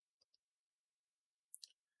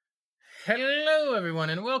Hello, everyone,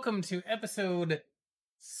 and welcome to episode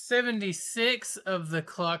 76 of the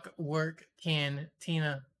Clockwork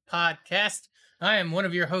Cantina podcast. I am one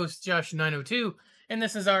of your hosts, Josh902, and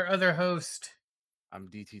this is our other host. I'm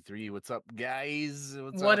DT3. What's up, guys?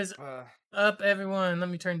 What's What up? is up, everyone? Let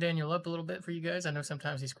me turn Daniel up a little bit for you guys. I know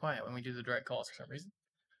sometimes he's quiet when we do the direct calls for some reason,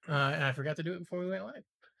 and I forgot to do it before we went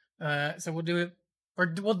live. So we'll do it,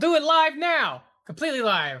 or we'll do it live now, completely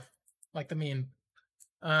live, like the meme.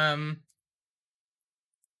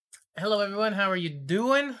 Hello, everyone. How are you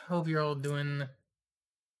doing? Hope you're all doing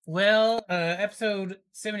well. Episode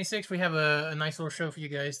 76, we have a nice little show for you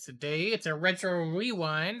guys today. It's a retro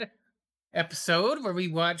rewind episode where we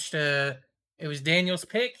watched, it was Daniel's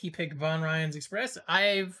pick. He picked Von Ryan's Express.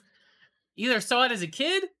 I've either saw it as a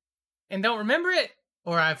kid and don't remember it,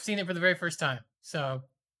 or I've seen it for the very first time. So,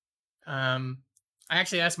 I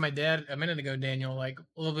actually asked my dad a minute ago, Daniel, like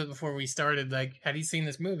a little bit before we started, like, had he seen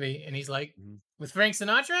this movie? And he's like, Mhm. with Frank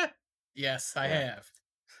Sinatra? Yes, I Yeah, have.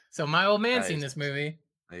 So my old man seen nice. this movie,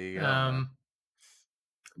 There you go, man. um,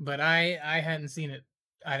 but I hadn't seen it.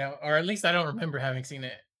 I don't, or at least I don't remember having seen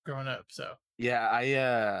it growing up. So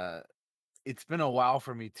Yeah, it's been a while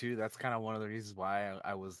for me too. That's kind of one of the reasons why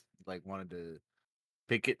I was like wanted to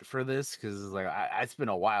pick it for this because it's like it's been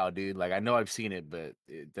a while, dude. Like I know I've seen it, but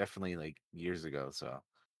it definitely like years ago. So,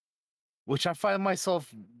 which I find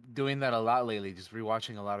myself doing that a lot lately, just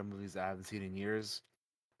rewatching a lot of movies I haven't seen in years.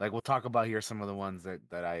 Like we'll talk about here some of the ones that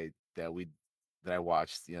I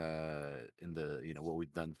watched in the what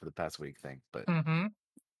we've done for the past week thing. But mm-hmm,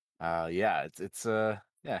 yeah, it's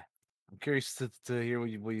yeah. I'm curious to hear what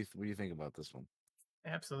you think about this one.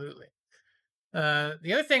 absolutely.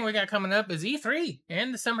 The other thing we got coming up is E3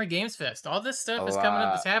 and the Summer Games Fest. All this A stuff is coming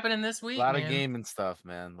up. It's lot happening this week, of man. gaming stuff,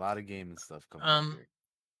 man. A lot of gaming stuff coming up Um, here.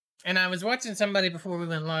 And I was watching somebody before we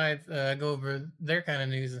went live go over their kind of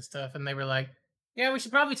news and stuff, and they were like, "Yeah, we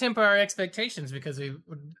should probably temper our expectations because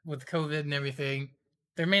with COVID and everything,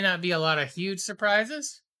 there may not be a lot of huge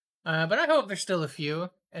surprises, but I hope there's still a few,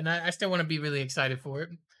 and I still want to be really excited for it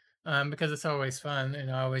because it's always fun,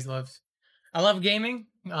 and I love gaming,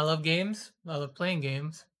 I love games, I love playing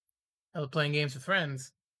games, I love playing games with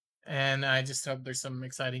friends, and I just hope there's some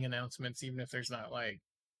exciting announcements, even if there's not like."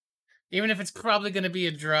 Even if it's probably going to be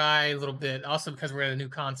a dry little bit, also because we're at a new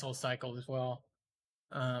console cycle as well.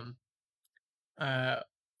 Um, uh,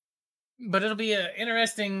 but it'll be an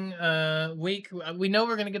interesting week. We know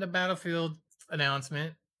we're going to get a Battlefield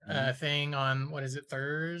announcement Hmm. thing on what is it,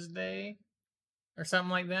 Thursday or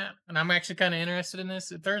something like that. And I'm actually kind of interested in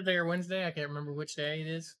this. Thursday or Wednesday, I can't remember which day it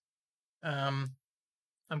is. Um,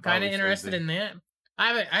 I'm kind Probably of interested Thursday. in that.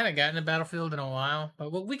 I haven't gotten a Battlefield in a while, but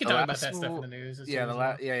we can The talk about last, that stuff in the news yeah, too as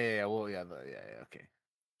well. yeah. Well, yeah, yeah. Okay.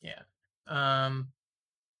 Yeah. Um,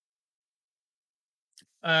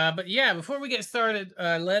 but yeah, before we get started,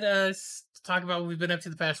 let us talk about what we've been up to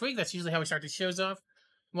the past week. That's usually how we start the shows off.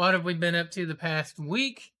 What have we been up to the past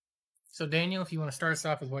week? So, Daniel, if you want to start us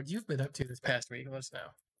off with what you've been up to this past week, let us know.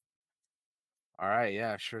 All right.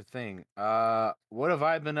 Yeah. Sure thing. What have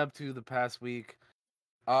I been up to the past week?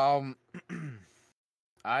 Um,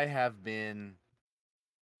 I have been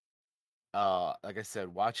like I said,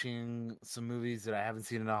 watching some movies that I haven't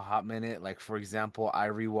seen in a hot minute. Like for example, I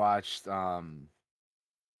rewatched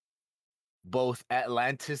both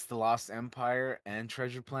Atlantis, The Lost Empire, and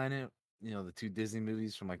Treasure Planet, the two Disney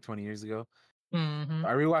movies from like 20 years ago. Mm-hmm.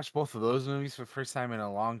 I rewatched both of those movies for the first time in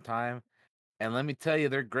a long time. And let me tell you,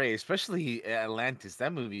 they're great, especially Atlantis.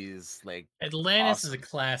 That movie is like Atlantis is a awesome.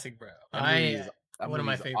 classic, bro. That movie is that One of movie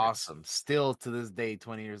my is favorites. awesome. Still to this day,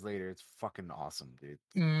 20 years later, it's fucking awesome, dude.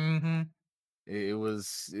 Mm-hmm. It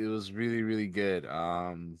was really, really good.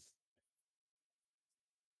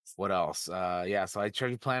 What else? Yeah, so I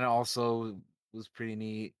Treasure Planet also was pretty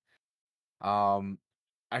neat. Um,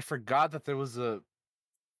 I forgot that there was a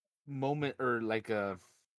moment or like a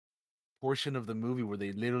portion of the movie where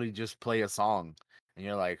they literally just play a song, and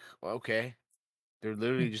you're like, okay, they're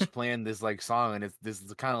literally just playing this like song, and this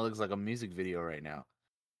kind of looks like a music video right now.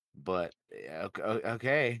 But yeah,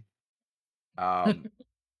 okay. Um,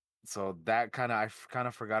 so that kind of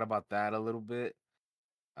forgot about that a little bit.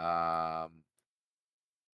 Um,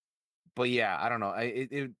 but yeah, I don't know.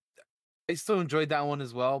 I still enjoyed that one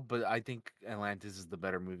as well, but I think Atlantis is the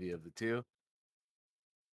better movie of the two.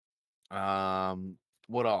 Um,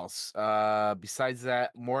 what else? Besides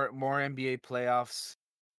that, more NBA playoffs.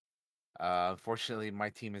 Unfortunately, my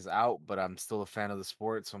team is out, but I'm still a fan of the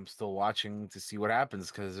sport, so I'm still watching to see what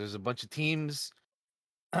happens because there's a bunch of teams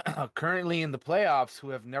currently in the playoffs who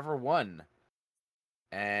have never won,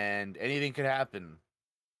 and anything could happen.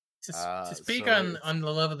 To speak So it's on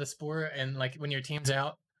the love of the sport and like when your team's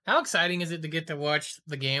out, How exciting is it to get to watch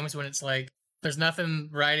the games when it's like there's nothing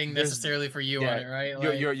writing There's necessarily for you on yeah, it, right?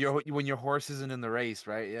 Like, your when your horse isn't in the race,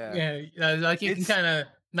 right? Yeah. yeah, like you can It's kind of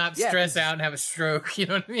not yeah, stress cause out and have a stroke. You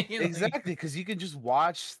know what I mean? Like, exactly, cause you can just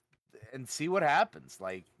watch and see what happens.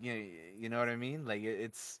 Like, you know what I mean? Like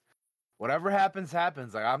it's whatever happens,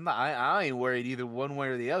 happens. Like I ain't worried either one way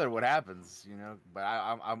or the other what happens, you know. But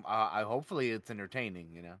I hopefully it's entertaining,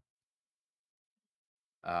 you know.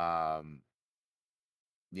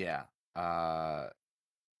 Yeah. Uh,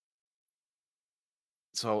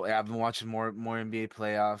 so yeah, I've been watching more NBA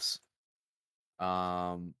playoffs.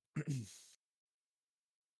 Um,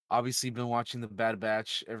 obviously been watching the Bad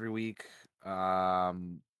Batch every week.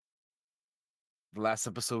 Um, the last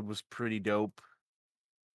episode was pretty dope.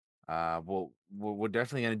 We're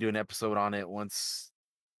definitely gonna do an episode on it once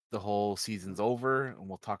the whole season's over, and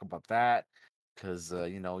we'll talk about that because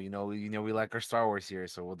we like our Star Wars here,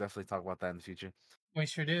 so we'll definitely talk about that in the future. we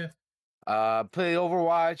sure do. Play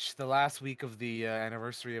Overwatch the last week of the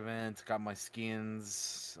anniversary event. Got my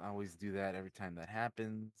skins. I always do that every time that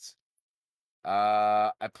happens.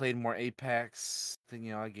 I played more Apex. Think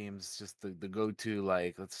that game's just the go-to.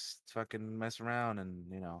 Like, let's fucking mess around and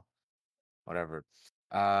whatever.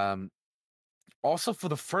 Um, Also for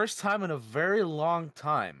the first time in a very long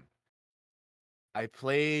time, I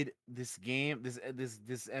played this game, this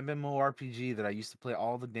MMORPG that I used to play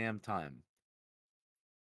all the damn time.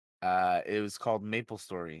 It was called Maple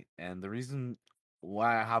Story, and the reason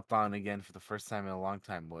why I hopped on again for the first time in a long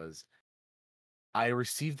time was I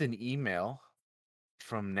received an email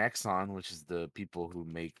from Nexon, which is the people who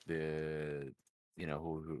make the,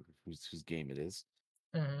 whose game it is,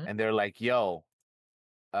 Hmm. and they're like, "Yo,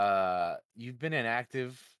 you've been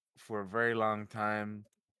inactive for a very long time.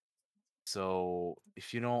 So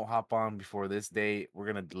if you don't hop on before this date, we're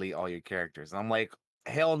gonna delete all your characters." And I'm like,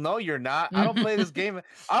 hell no, you're not. I don't play this game.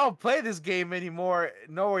 I don't play this game anymore.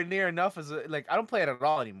 Nowhere near enough as like I don't play it at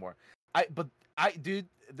all anymore. Dude,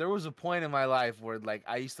 there was a point in my life where like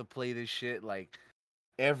I used to play this shit like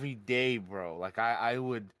every day, bro. Like I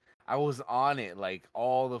was on it like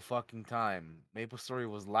all the fucking time. Maple Story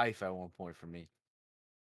was life at one point for me.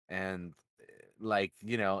 And like,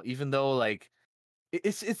 even though like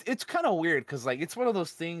it's kind of weird because like it's one of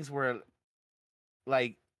those things where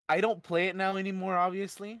like I don't play it now anymore,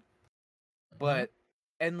 obviously, Hmm. but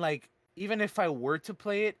and like even if I were to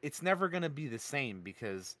play it, it's never gonna be the same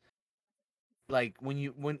because like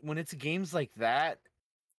when it's games like that,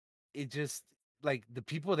 it just like the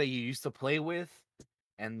people that you used to play with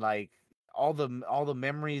and like all the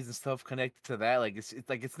memories and stuff connected to that, like it's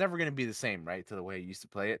like it's never gonna be the same, right, to the way I used to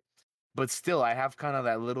play it. But still, I have kind of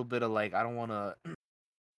that little bit of like I don't want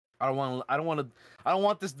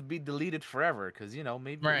this to be deleted forever because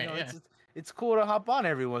maybe Right. Yeah. it's cool to hop on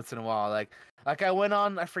every once in a while. Like I went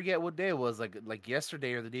on, I forget what day it was, like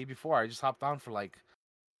yesterday or the day before. I just hopped on for like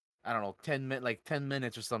I don't know 10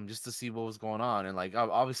 minutes or something just to see what was going on. And like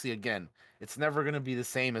obviously again, it's never gonna be the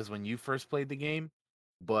same as when you first played the game,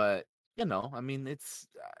 but I mean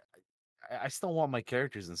I still want my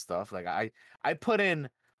characters and stuff. Like I put in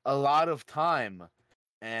a lot of time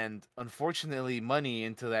and unfortunately money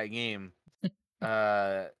into that game.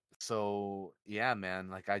 uh so yeah, man,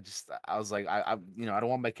 like I was like I don't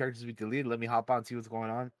want my characters to be deleted. Let me hop on, see what's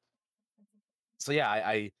going on. So yeah,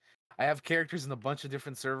 I have characters in a bunch of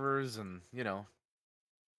different servers, and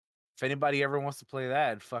if anybody ever wants to play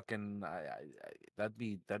that, fucking that'd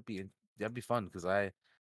be fun because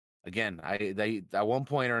again they at one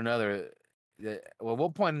point or another, well, at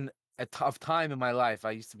one point at tough time in my life,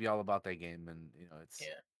 I used to be all about that game, and Yeah.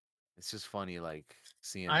 it's just funny like I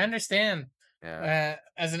seeing. understand. Yeah.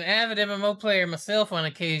 As an avid MMO player myself, on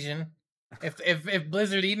occasion, if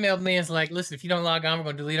Blizzard emailed me and was like, "Listen, if you don't log on, we're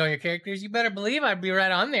going to delete all your characters," you better believe I'd be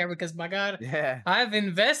right on there because my God, Yeah, I've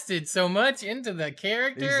invested so much into the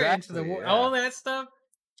character, into exactly. all Yeah, that stuff,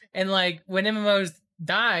 and like when MMOs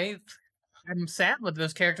die, I'm sad that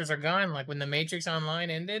those characters are gone. Like when the Matrix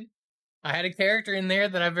Online ended, I had a character in there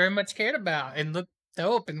that I very much cared about and looked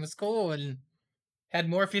dope and was cool and had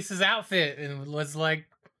Morpheus's outfit and was like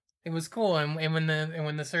it was cool. And when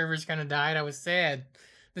the servers kind of died, I was sad.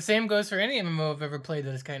 The same goes for any MMO I've ever played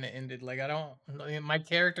that has kind of ended. Like I don't, my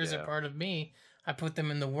characters are yeah, part of me. I put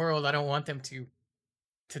them in the world. I don't want them to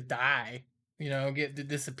die. Get to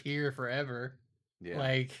disappear forever. yeah.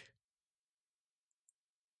 Like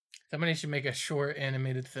somebody should make a short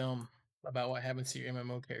animated film about what happens to your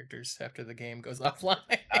MMO characters after the game goes offline.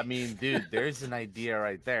 I mean, dude, there's an idea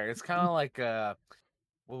right there. It's kind of like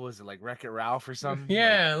what was it, like Wreck It Ralph or something, like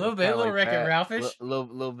Yeah, a little bit, kind a of little like Wreck It that, Ralphish.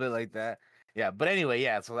 little bit like that. Yeah, but anyway,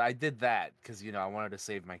 yeah. So I did that because I wanted to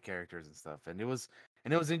save my characters and stuff, and it was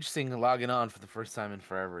interesting logging on for the first time in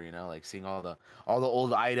forever. Like seeing all the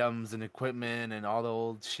old items and equipment and all the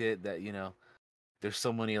old shit that there's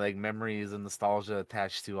so many like memories and nostalgia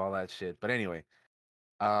attached to all that shit. But anyway,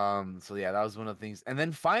 so yeah, that was one of the things. And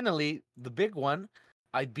then finally, the big one,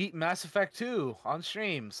 I beat Mass Effect 2 on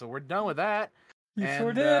stream. So we're done with that. You sure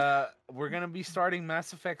And did. we're gonna be starting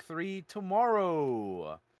Mass Effect 3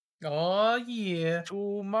 tomorrow. Oh yeah.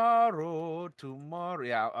 Tomorrow.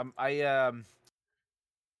 Yeah,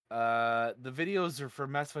 the videos are for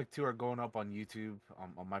Mass Effect 2 are going up on YouTube,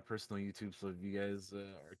 on my personal YouTube. So if you guys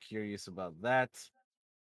are curious about that,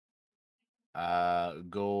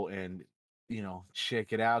 go and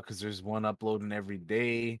check it out because there's one uploading every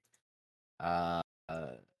day. Uh, uh,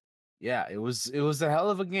 yeah, it was a hell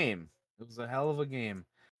of a game. It was a hell of a game.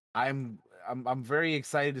 I'm I'm very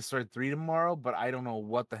excited to start 3 tomorrow, but I don't know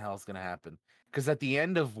what the hell's gonna happen. Because at the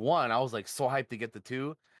end of 1, I was like so hyped to get the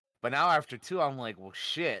 2, but now after 2, I'm like, well,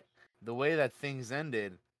 shit. The way that things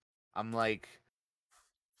ended, I'm like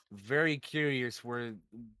very curious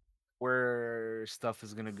where stuff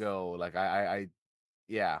is gonna go. Like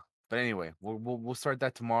yeah. But anyway, we'll start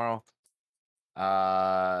that tomorrow.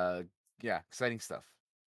 Uh, yeah, exciting stuff.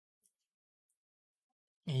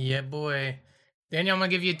 Yeah, boy. Daniel, I'm gonna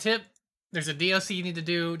give you a tip. There's a DLC you need to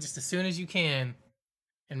do just as soon as you can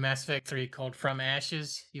in Mass Effect 3 called From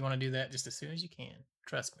Ashes. You want to do that just as soon as you can.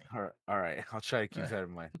 Trust me. All right. I'll try to keep Uh, that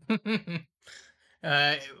in mind.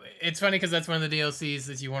 uh, it's funny because that's one of the DLCs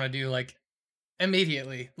that you want to do like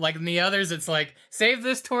immediately. Like in the others, it's like save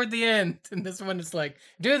this toward the end, and this one is like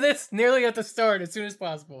do this nearly at the start as soon as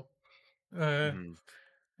possible. Uh, Mhm.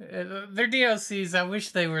 their DLCs, I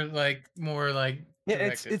wish they were like more like Yeah,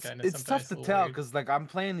 it's directed. it's Kind of it's tough sometimes a to little tell weird. because like I'm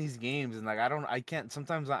playing these games and like I can't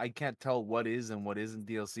sometimes I can't tell what is and what isn't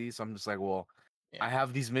DLC. So I'm just like, well, Yeah, I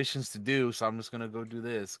have these missions to do, so I'm just gonna go do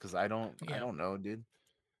this because I yeah. don't know, dude.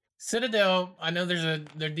 Citadel. I know their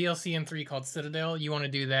DLC in 3 called Citadel. You want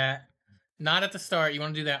to do that not at the start. You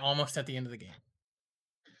want to do that almost at the end of the game.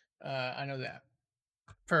 I know that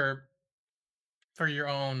for your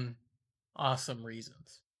own awesome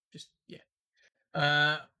reasons. Just yeah.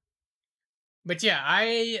 Uh, but yeah,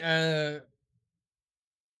 I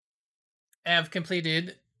have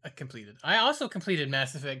completed. I also completed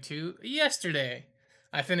Mass Effect 2 yesterday.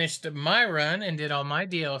 I finished my run and did all my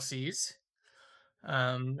DLCs,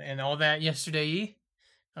 and all that yesterday.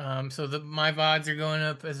 So my VODs are going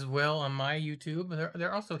up as well on my YouTube.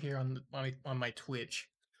 They're also here on my Twitch.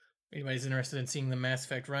 If anybody's interested in seeing the Mass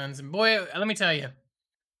Effect runs, and boy, let me tell you,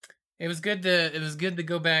 it was good to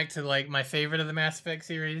go back to like my favorite of the Mass Effect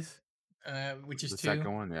series, which is The 2.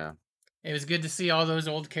 second one, yeah, It was good to see all those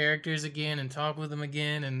old characters again and talk with them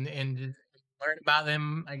again and just learn about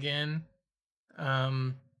them again.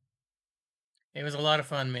 Um, it was a lot of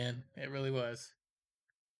fun, man. It really was.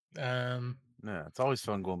 Um, yeah. It's always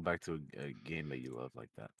fun going back to a game that you love like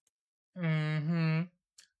that. hmm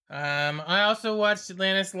I also watched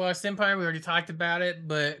Atlantis: The Lost Empire. We already talked about it,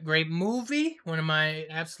 but great movie. One of my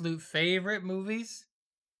absolute favorite movies.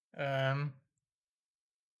 Um,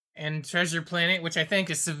 and Treasure Planet, which I think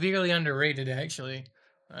is severely underrated, actually.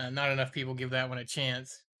 Not enough people give that one a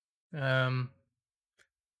chance. Um,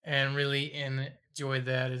 and really enjoyed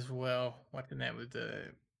that as well. Watching that with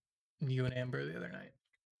you and Amber the other night.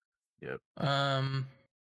 Yep. Um,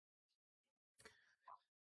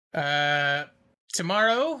 uh,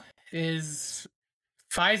 tomorrow is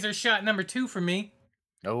Pfizer shot number 2 for me.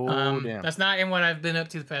 Oh damn, That's not in what I've been up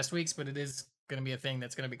to the past weeks, but it is going to be a thing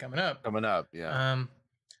that's going to be coming up. coming up, yeah. Um,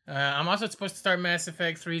 I'm also supposed to start Mass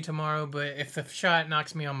Effect 3 tomorrow, but if the shot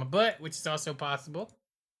knocks me on my butt, which is also possible,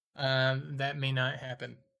 that may not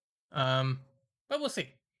happen. Um, but we'll see.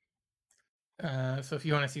 So if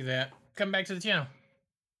you want to see that, come back to the channel.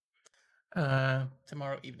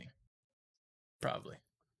 Tomorrow evening, probably.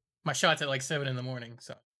 My shot's at like 7 in the morning,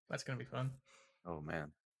 so that's gonna be fun. Oh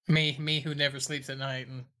man, Me who never sleeps at night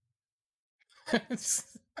and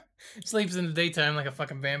sleeps in the daytime like a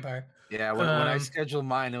fucking vampire. yeah. When I Um, scheduled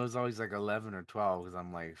mine, it was always like 11 or 12 because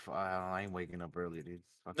I'm like, I ain't waking up early, dude.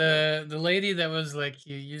 Fuck that. the lady that was like,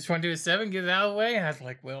 you just want to do a 7, get it out of the way. I was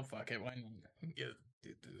like, well, fuck it, why not? Do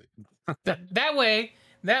it.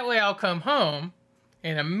 That way I'll come home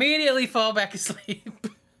and immediately fall back asleep.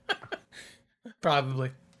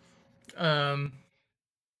 Probably. Um,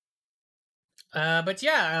 but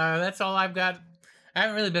yeah, that's all I've got. I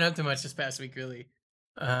haven't really been up to much this past week, really.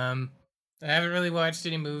 Um, I haven't really watched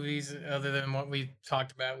any movies other than what we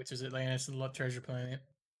talked about, which is Atlantis and Treasure Planet.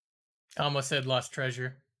 I almost said Lost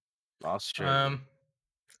Treasure. Lost treasure. Um,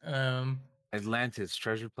 um, Atlantis,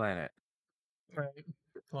 treasure planet. Right.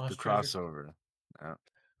 The Lost treasure. crossover. Yeah.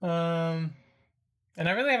 Um, and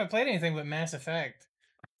I really haven't played anything but Mass Effect.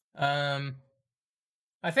 Um,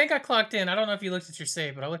 I think I clocked in. I don't know if you looked at your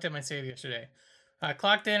save, but I looked at my save yesterday. I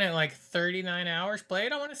clocked in at like 39 hours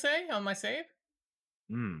played, I want to say, on my save.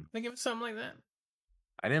 Mm. I think it was something like that.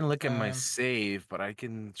 I didn't look at my Um, save, but I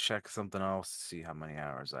can check something else to see how many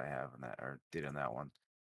hours I have in that or did in that one.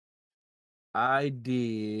 I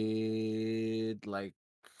did like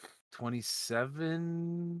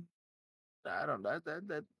 27. I don't know.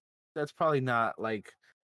 That's probably not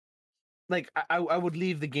I would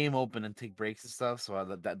leave the game open and take breaks and stuff.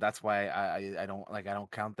 So that's why I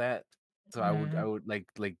don't count that. So I mhm, would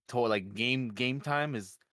like game time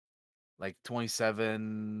is like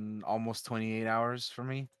 27, almost 28 hours for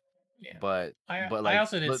me. yeah. But I like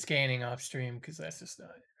also did but scanning off stream because that's just not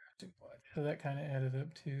too much. So that kind of added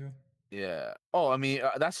up too. yeah. Oh, I mean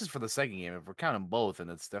that's just for the second game. If we're counting both, and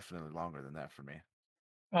it's definitely longer than that for me.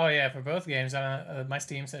 Oh yeah, for both games, my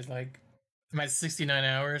Steam says like I'm at 69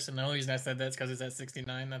 hours, and the only reason I said that's because it's at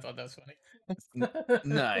 69. I thought that was N- funny.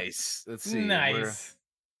 Nice. Let's see. Nice.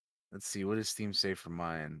 Let's see. What does Steam say for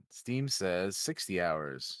mine? Steam says 60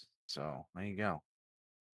 hours. So there you go.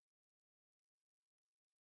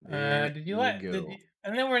 There Did you you like? go.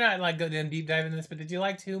 And then we're not like going deep dive in this, but did you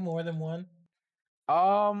like two more than one?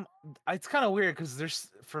 Um, it's kind of weird because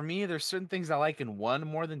for me, there's certain things I like in one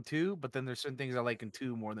more than two, but then there's certain things I like in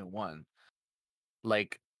two more than one.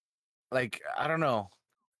 Like, I don't know.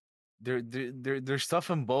 There's stuff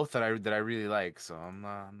in both that I really like, so I'm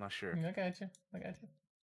not sure. I got you. I got you.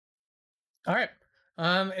 All right.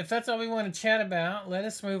 If that's all we want to chat about, let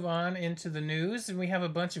us move on into the news, and we have a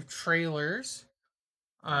bunch of trailers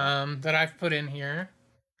Yeah, that I've put in here.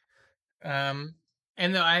 Um,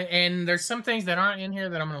 and there's some things that aren't in here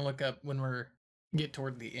that I'm gonna look up when we're get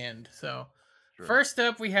toward the end. So, sure. first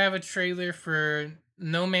up, we have a trailer for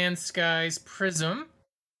No Man's Sky's Prism.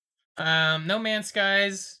 No Man's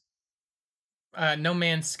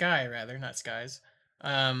Sky rather, not Skies.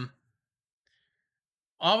 Um,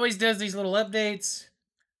 always does these little updates,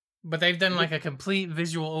 but they've done Look, like a complete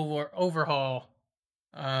visual overhaul.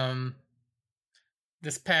 Um,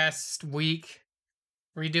 this past week,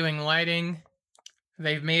 redoing lighting.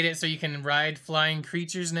 They've made it so you can ride flying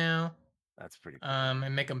creatures now. that's pretty cool.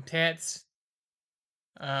 And make them pets.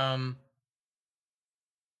 Um,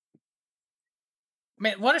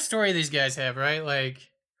 man, what a story these guys have, right? Like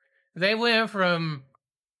they went from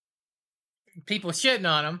people shitting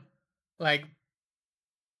on them, like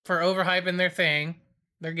for overhyping their thing,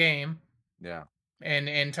 their game, Yeah.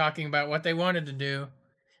 and talking about what they wanted to do,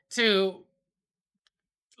 to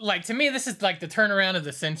like to me this is like the turnaround of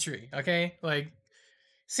the century. Okay, like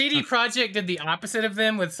CD Projekt did the opposite of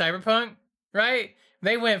them with Cyberpunk, right?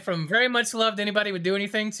 They went from very much loved anybody would do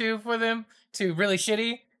anything to for them to really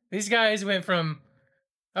shitty. These guys went from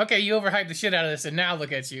okay, you overhyped the shit out of this, and now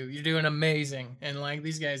look at you. You're doing amazing. And like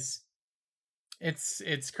these guys,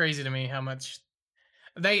 it's crazy to me how much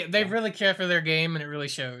they Yeah. really care for their game, and it really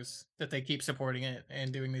shows that they keep supporting it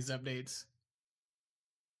and doing these updates.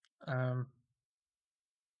 Um,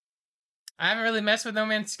 I haven't really messed with No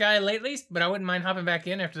Man's Sky lately, but I wouldn't mind hopping back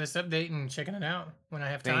in after this update and checking it out when I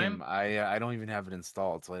have Same. time. I don't even have it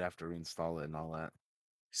installed, so I'd have to reinstall it and all that.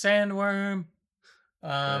 Sandworm.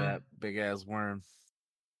 Look at Um, that big ass worm.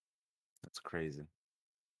 That's crazy.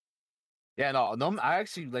 Yeah, no, I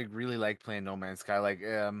actually like really like playing No Man's Sky. Like,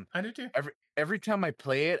 I do too. every time I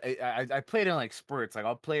play it, I play it in like spurts. Like,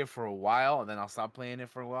 I'll play it for a while, and then I'll stop playing it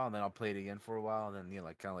for a while, and then I'll play it again for a while, and then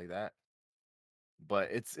like kind of like that. But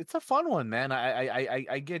it's a fun one, man.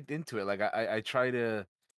 I get into it. Like, I try to.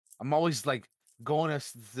 I'm always like going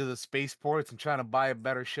to the spaceports and trying to buy a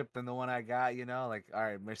better ship than the one I got. Like, all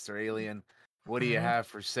right, Mister Alien, what do you Hmm. have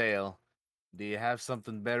for sale? Do you have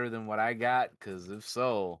something better than what I got? Because if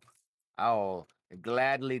so, I'll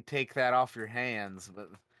gladly take that off your hands. But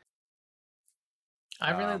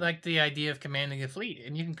I really um, like the idea of commanding a fleet,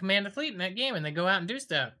 and you can command a fleet in that game, and they go out and do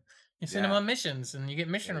stuff. You send them yeah, on missions, and you get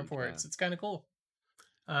mission yeah, you reports. can. It's kind of cool.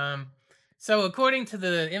 Um, so according to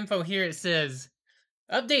the info here, it says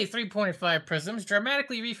update 3.5 Prisms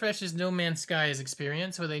dramatically refreshes No Man's Sky's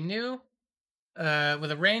experience with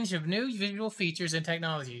a range of new visual features and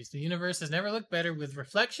technologies. The universe has never looked better with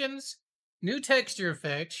reflections, new texture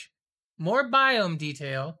effects, more biome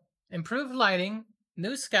detail, improved lighting,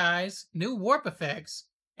 new skies, new warp effects,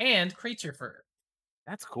 and creature fur.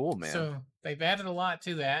 That's cool, man. So they've added a lot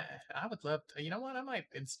to that. I would love to. You know what? I might.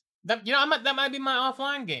 It's that. You know, I might. That might be my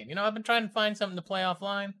offline game. I've been trying to find something to play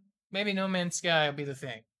offline. Maybe No Man's Sky will be the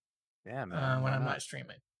thing Yeah, man. when Why I'm not? not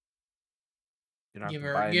streaming. You don't have Give to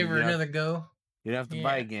her. buy. Give her another go. You don't have to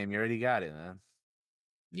buy a Yeah. game. You already got it, man.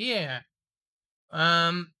 Yeah.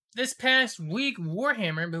 This past week,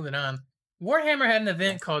 Warhammer. Moving on. Warhammer had an Yeah.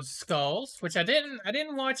 event called Skulls, which I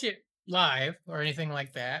didn't watch it live or anything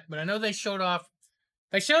like that, but I know they showed off.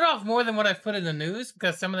 They showed off more than what I've put in the news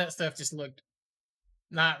because some of that stuff just looked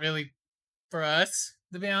not really for us,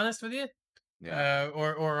 to be honest with you, Yeah.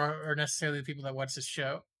 or necessarily the people that watch this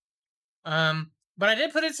show. But I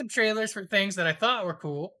did put in some trailers for things that I thought were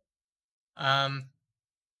cool. Um,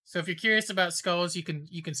 so if you're curious about Skulls, you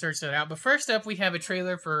can search that out. But first up, we have a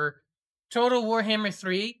trailer for Total Warhammer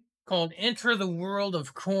 3 called Enter the World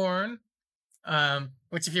of Khorne.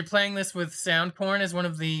 Which if you're playing this with sound, Khorne is one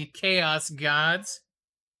of the Chaos gods.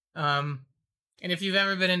 Um, and if you've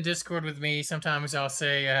ever been in Discord with me, sometimes I'll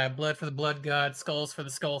say blood for the blood god, skulls for the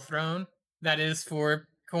skull throne. That is for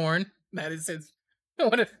Khorne. That is it's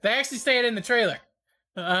they actually say it in the trailer.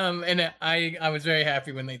 And I was very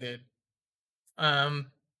happy when they did.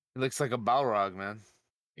 Um, It looks like a Balrog, man.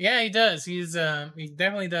 yeah, he does. He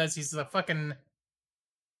definitely does. He's a fucking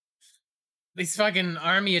these fucking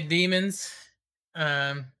army of demons.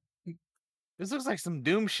 Um, This looks like some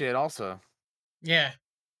Doom shit also. yeah.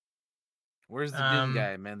 Where's the Doom Um,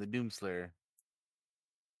 guy, man? The Doom Slayer.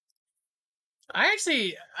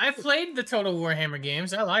 I've played the Total Warhammer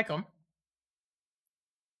games. I like them.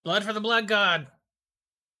 Blood for the blood god,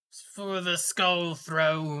 for the skull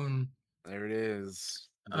throne. There it is.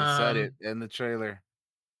 They said it Um, in the trailer.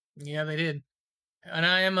 yeah, they did, and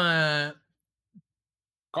I am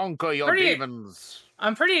Conquer your pretty. demons.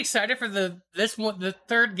 I'm pretty excited for the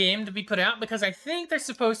third game to be put out because I think they're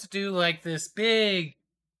supposed to do like this big,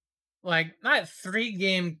 like not 3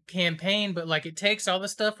 game campaign, but like it takes all the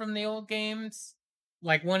stuff from the old games,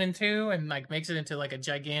 like 1 and 2, and like makes it into like a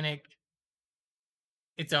gigantic,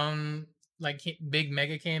 its own like big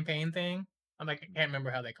mega campaign thing. I can't remember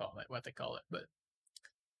how they call it, what they call it,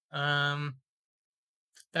 but um,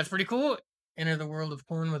 that's pretty cool. Enter the world of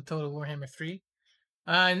porn with Total Warhammer 3.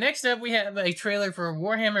 Next up, we have a trailer for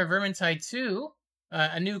Warhammer Vermintide 2,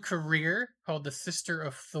 a new career called the Sister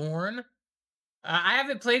of Thorn. I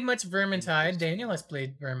haven't played much Vermintide. Daniel Interesting. has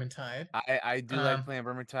played Vermintide. I do like Um, playing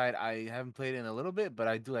Vermintide. I haven't played it in a little bit, but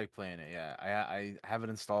I do like playing it. Yeah, I have it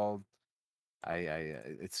installed.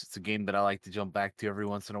 It's a game that I like to jump back to every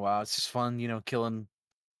once in a while. It's just fun,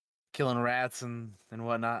 killing rats and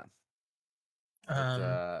whatnot. But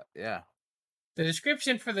um, yeah, the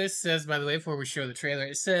description for this says, by the way, before we show the trailer,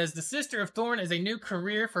 it says the Sister of Thorn is a new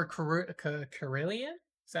career for Carillion.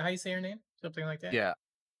 Is that how you say her name? Something like that. yeah.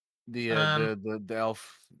 The Um, the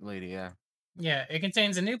elf lady, yeah. Yeah, it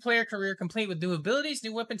contains a new player career complete with new abilities,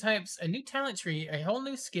 new weapon types, a new talent tree, a whole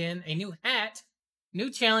new skin, a new hat,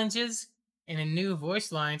 new challenges, and a new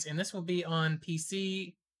voice lines. And this will be on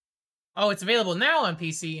PC. Oh, it's available now on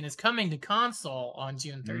PC and is coming to console on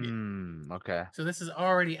June 30th. Okay. So this is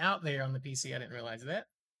already out there on the PC. I didn't realize that.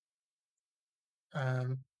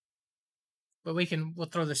 Um, but we'll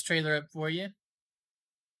throw this trailer up for you.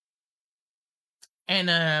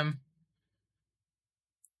 And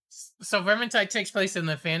so Vermintide takes place in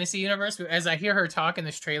the fantasy universe. But as I hear her talk in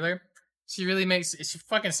this trailer, she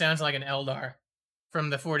fucking sounds like an Eldar from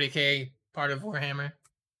the 40k part of Warhammer.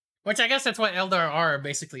 Which I guess that's what Eldar are,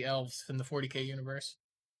 basically elves in the 40k universe.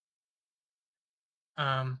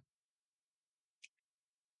 Um,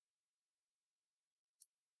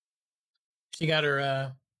 she got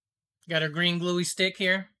her green gluey stick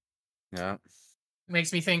here. Yeah.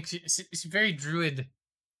 Makes me think she's very druid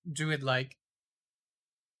like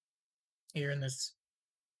here in this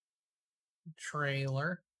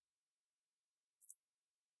trailer.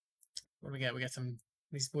 What do we got? We got some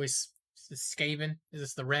these boys. Is this Skaven? Is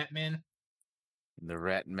this the Rat Men? The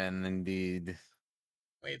rat men indeed.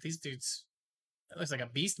 Wait, these dudes. That looks like a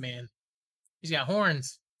beast man. He's got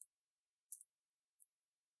horns.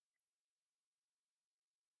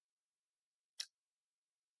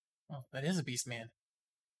 Oh, that is a beast man.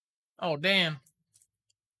 Oh, damn.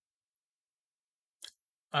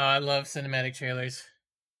 I love cinematic trailers.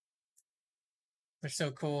 They're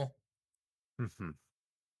so cool.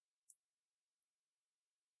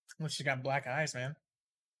 Well, she's got black eyes, man.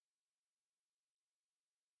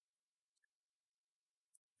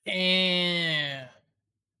 And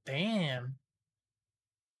damn.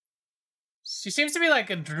 She seems to be like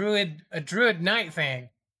a druid knight thing.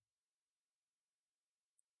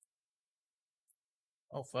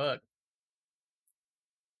 Oh fuck.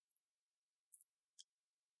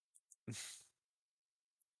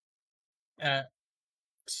 Uh,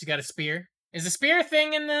 she's got a spear. Is a spear a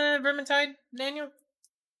thing in the Vermintide, Daniel?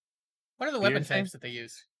 What are the Spear weapon thing? types that they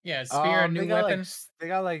use? Yeah, is spear a They new got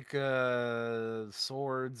like weapon?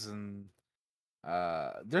 swords and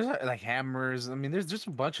There's like hammers. I mean, there's just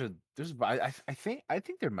a bunch of I think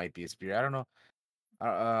there might be a spear. I don't know.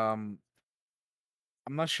 Um,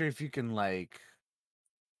 I'm not sure if you can like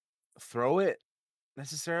throw it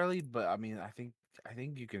necessarily, but I mean, I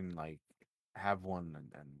think you can like have one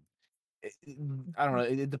and I don't know.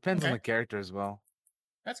 It depends on Okay, the character as well.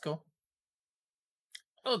 that's cool.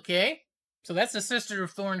 Okay, so that's the Sister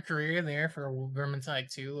of Thorn career there for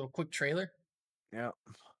Vermintide 2. A little quick trailer. Yeah,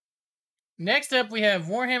 Next up, we have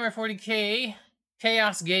Warhammer 40k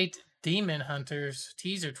Chaos Gate Demon Hunters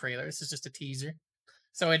teaser trailer. This is just a teaser,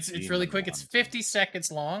 so it's really Demon quick. It's Hunter. 50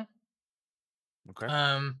 seconds long. Okay,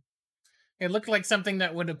 Um, it looked like something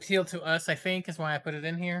that would appeal to us. I think is why I put it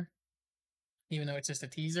in here, even though it's just a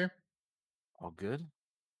teaser. all good.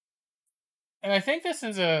 And I think this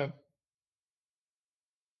is a.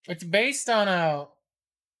 It's based on a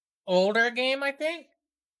older game, I think,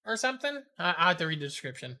 or something. I'll have to read the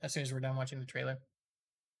description as soon as we're done watching the trailer.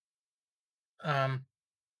 Um.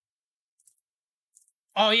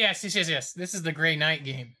 Oh yes, yes, yes, yes. This is the Grey Knight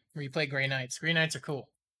game where you play Grey Knights. Grey Knights are cool.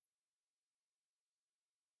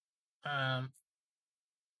 Um.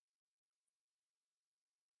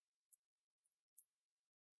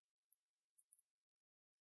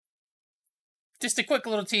 Just a quick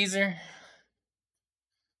little teaser.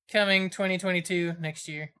 Coming 2022 next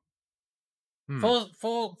year. Hmm. Full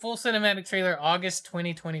cinematic trailer August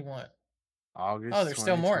 2021. Oh, August there's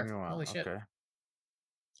still more. 2021. Holy shit. Okay.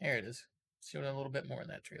 There it is. Showed a little bit more in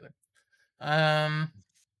that trailer. Um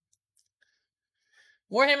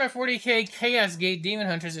Warhammer 40k Chaos Gate Demon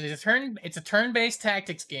Hunters is a turn-based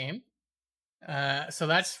tactics game. So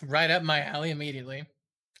that's right up my alley immediately.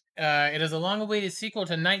 It is a long-awaited sequel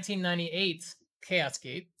to 1998's Chaos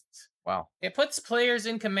Gate. Wow. It puts players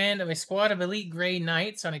in command of a squad of elite Grey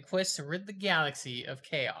Knights on a quest to rid the galaxy of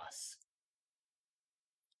chaos.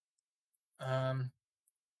 Um,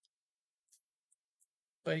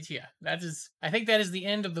 but yeah, that is. I think that is the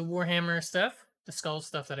end of the Warhammer stuff, the Skull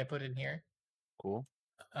stuff that I put in here. Cool.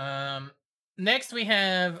 Um, Next we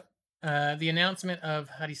have the announcement of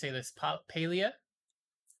how do you say this? Palia.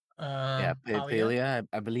 Yeah, Palia. Palia,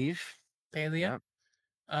 I believe. Palia.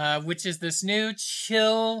 Yeah. Which is this new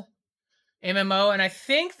chill MMO, and I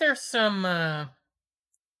think there's some.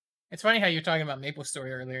 It's funny how you're talking about Maple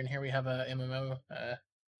Story earlier, and here we have a MMO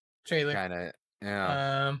trailer. Kind of.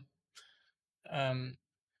 Yeah. Um, um,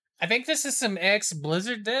 I think this is some ex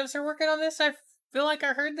Blizzard devs are working on this. I feel like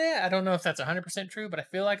I heard that. I don't know if that's 100% true, but I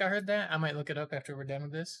feel like I heard that. I might look it up after we're done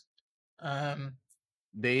with this. Um,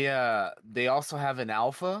 They also have an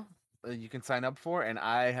alpha you can sign up for, and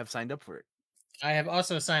I have signed up for it. I have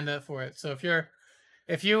also signed up for it. So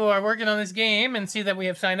if you are working on this game and see that we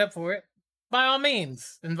have signed up for it, by all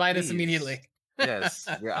means, invite us Please. immediately. Yes.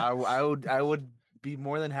 Yeah, I would be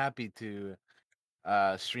more than happy to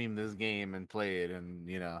stream this game and play it and,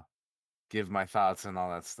 give my thoughts and all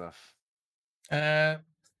that stuff. uh,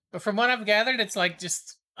 but from what I've gathered, it's like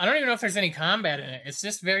just I don't even know if there's any combat in it. It's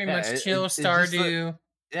just very Yeah, much chill it just Stardew.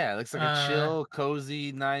 yeah, it looks like a Uh, chill,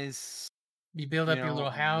 cozy, nice, you build up your little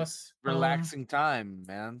house, home. relaxing time,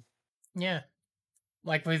 man. Yeah,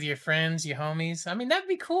 like with your friends, your homies. I mean, that'd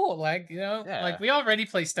be cool. Like, like Yeah. we already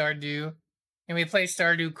play Stardew and we play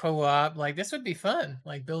Stardew co-op. Like this would be fun.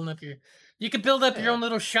 Like building up you could build up your Yeah. own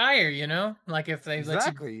little shire, Like if they let you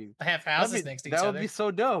Exactly. have That'd houses be next to each that would be other. so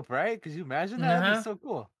dope, right? Could you imagine that? That'd be Uh-huh. so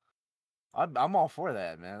cool. I'm all for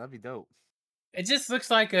that, man. That'd be dope. It just looks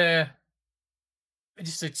like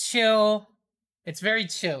just a chill. It's very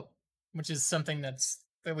chill, which is something that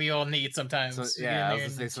we all need So sometimes. Just get in yeah, I was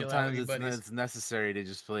there gonna say and chill out with sometimes your buddies. it's necessary to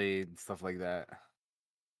just play stuff like that.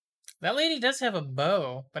 That lady does have a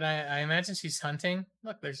bow, but I imagine she's hunting.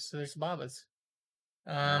 Look, there's Babas.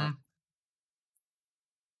 Yeah. Um,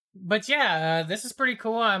 but yeah, this is pretty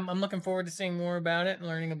cool. I'm looking forward to seeing more about it and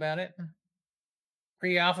learning about it.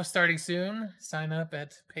 Pre-alpha starting soon. Sign up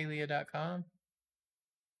at palea.com.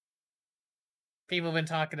 People have been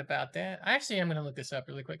talking about that. Actually, I'm gonna look this up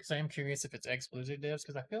really quick because I am curious if it's ex Blizzard devs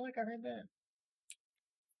because I feel like I heard that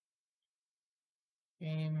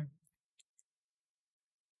game.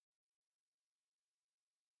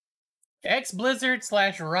 Ex Blizzard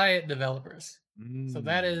 / Riot developers. So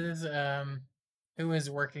that Mm, is who is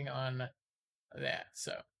working on that.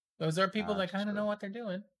 So those are people that kind of know gotcha. what they're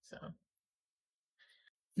doing. So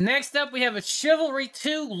next up, we have a Chivalry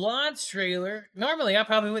 2 launch trailer. Normally, I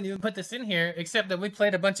probably wouldn't even put this in here, except that we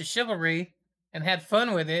played a bunch of Chivalry and had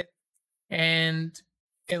fun with it, and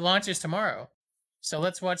it launches tomorrow. So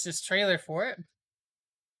let's watch this trailer for it.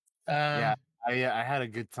 Yeah, Um, I had a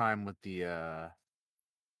good time with the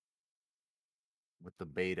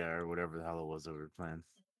beta or whatever the hell it was that we were playing.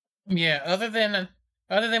 Yeah, other than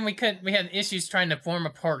we had issues trying to form a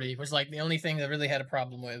party was like the only thing that really had a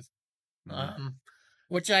problem with. Hmm. Um,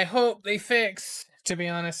 which I hope they fix, to be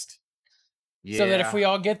honest, so that if Yeah, we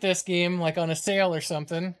all get this game like on a sale or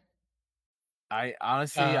something, I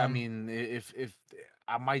honestly, I um, mean, if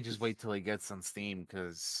I might just wait till it gets on Steam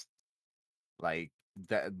because like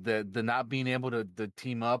the not being able to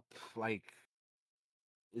team up like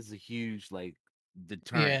is a huge like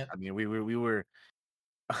deterrent. yeah, I mean, we were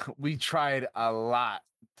we tried a lot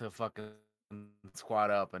to fucking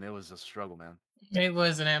squad up, and it was a struggle, man. it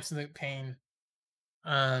was an absolute pain.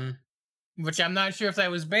 Um, which I'm not sure if that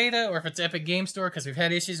was beta or if it's Epic Game Store because we've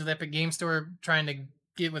had issues with Epic Game Store trying to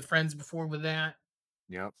get with friends before with that.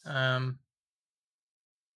 Yep. Um,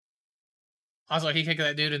 Also, he kicked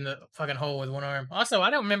that dude in the fucking hole with one arm. Also, I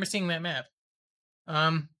don't remember seeing that map.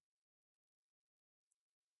 Um,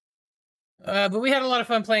 but we had a lot of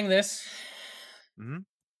fun playing this, Hmm.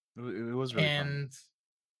 It was really fun. and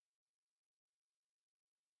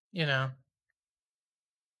you know,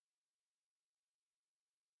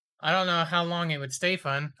 I don't know how long it would stay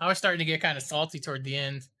fun. I was starting to get kind of salty toward the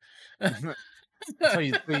end.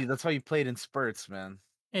 That's why you played in spurts, man.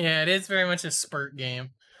 Yeah, it is very much a spurt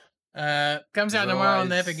game. Comes Because out tomorrow on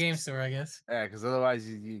the Epic otherwise, Game Store, I guess. yeah, because otherwise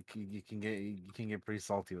you can get pretty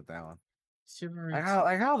salty with that one. Chivalry Like 2.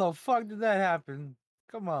 how the fuck did that happen?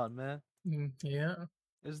 Come on, man. Yeah.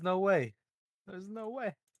 There's no way. There's no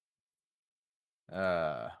way.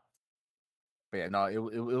 Uh, but yeah, no, it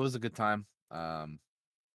was a good time.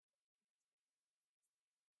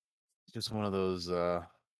 Just one of those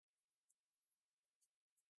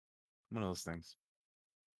things.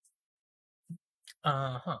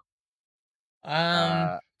 Uh huh. Um,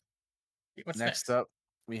 Uh, what's Next next? up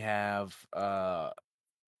we have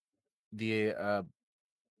the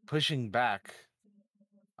pushing back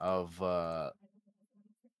of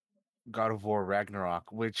God of War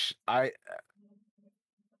Ragnarok, which I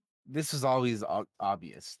this was always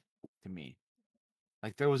obvious to me.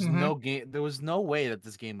 Like Mm-hmm. there was no way that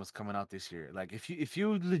this game was coming out this year. Like if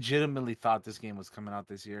you legitimately thought this game was coming out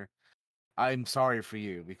this year, I'm sorry for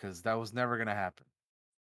you because that was never gonna happen.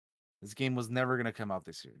 This game was never gonna come out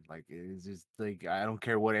this year. Like it's just like I don't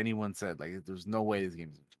care what anyone said. Like there's no way this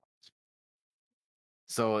game is.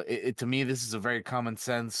 So to me, this is a very common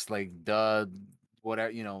sense, like duh,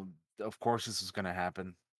 whatever Of course, this is gonna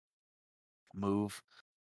happen. Move.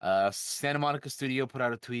 Santa Monica Studio put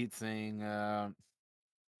out a tweet saying,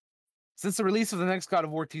 "Since the release of the next God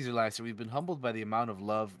of War teaser last year, we've been humbled by the amount of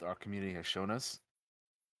love our community has shown us.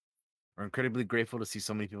 We're incredibly grateful to see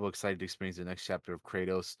so many people excited to experience the next chapter of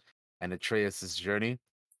Kratos and Atreus' journey.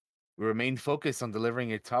 We remain focused on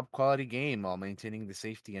delivering a top quality game while maintaining the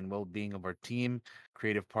safety and well being of our team,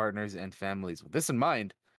 creative partners, and families. With this in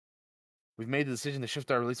mind, we've made the decision to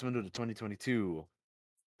shift our release window to 2022.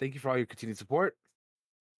 Thank you for all your continued support.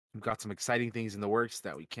 We've got some exciting things in the works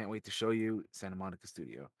that we can't wait to show you. Santa Monica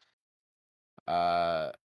Studio."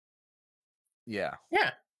 Uh, yeah,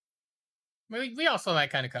 Yeah, we all saw that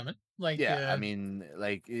kind of coming. Like, yeah. I mean,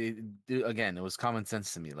 like again, it was common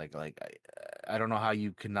sense to me. I don't know how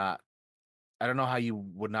you could not. I don't know how you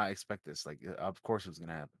would not expect this. Like, of course it was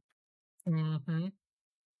gonna happen. hmm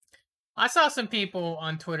I saw some people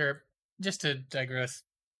on Twitter, just to digress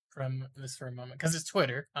from this for a moment, because it's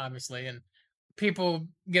Twitter, obviously, and people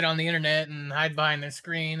get on the internet and hide behind their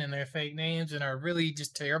screen and their fake names and are really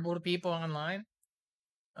just terrible to people online.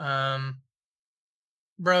 Um,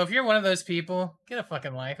 Bro, if you're one of those people, get a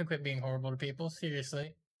fucking life and quit being horrible to people.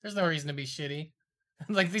 Seriously, there's no reason to be shitty.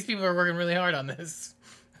 Like these people are working really hard on this,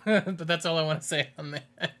 but that's all I want to say on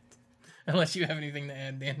that. Unless you have anything to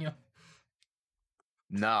add, Daniel.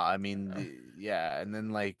 No, I mean, Uh, yeah, and then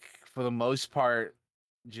like for the most part,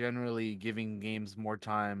 generally giving games more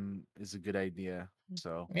time is a good idea.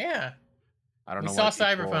 So yeah, I don't we know saw why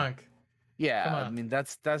people. Cyberpunk. Come Yeah, I on, mean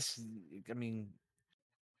I mean,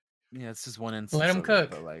 yeah, it's just one let instance them of it, cook.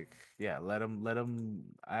 but like, yeah, let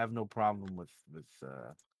them. I have no problem with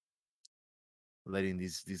letting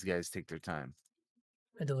these guys take their time.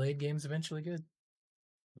 A delayed game's eventually good.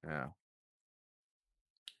 Yeah,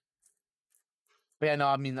 but yeah, no,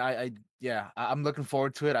 I mean, I'm looking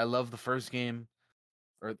forward to it. I love the first game,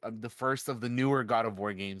 or the first of the newer God of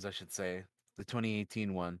War games, I should say, the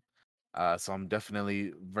 2018 one. So I'm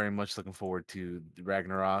definitely very much looking forward to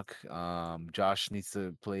Ragnarok. Josh needs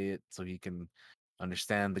to play it so he can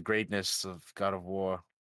understand the greatness of God of War.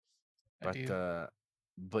 I But do.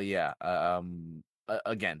 yeah,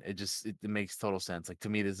 again, it makes total sense. Like to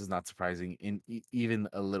me, this is not surprising in even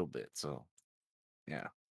a little bit. So yeah,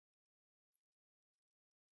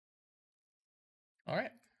 All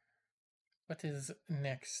right. What is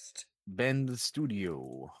next? Bend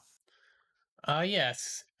Studio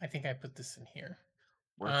Yes, I think I put this in here.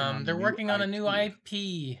 working on a They're new working on a new IP.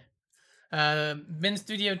 IP. Ben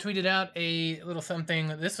Studio tweeted out a little something.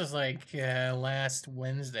 This was like last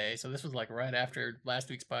Wednesday, so this was like right after last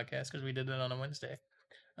week's podcast because we did it on a Wednesday.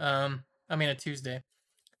 I mean a Tuesday,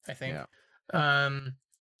 I think. Yeah, Um,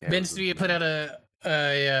 yeah, it Ben was a Studio put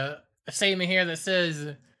Tuesday. out a statement here that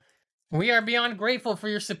says, "We are beyond grateful for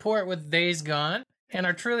your support with Days Gone, and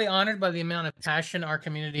are truly honored by the amount of passion our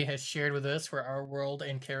community has shared with us for our world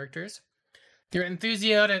and characters. Your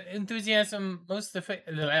enthusiasm motivates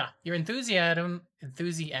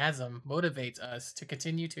us to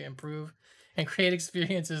continue to improve and create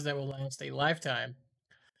experiences that will last a lifetime.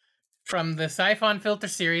 From the Siphon Filter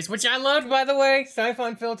series, which I loved, by the way,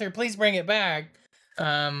 Siphon Filter, please bring it back.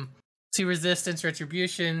 Um, to Resistance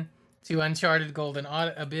Retribution, to Uncharted Golden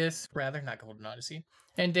Abyss, rather, not Golden Odyssey,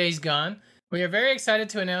 and Days Gone. We are very excited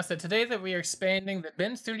to announce that today that we are expanding the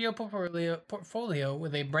Ben Studio portfolio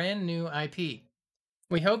with a brand new IP.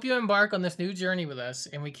 We hope you embark on this new journey with us,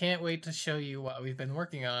 and we can't wait to show you what we've been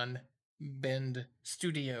working on. Bend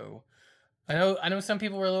Studio. I know some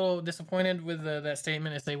people were a little disappointed with that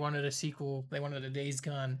statement as they wanted a sequel. They wanted a Days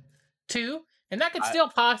Gone 2, and that could I still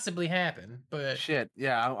possibly happen. But shit,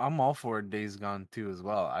 yeah, I'm all for Days Gone too as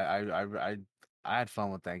well. I had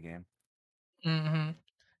fun with that game. hmm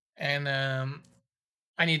and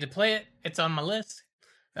I need to play it. It's on my list.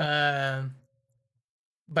 Um,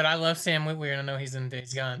 but I love Sam Witwer, and I know he's in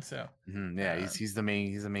Days Gone. So, Yeah, uh, he's the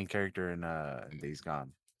main character in Days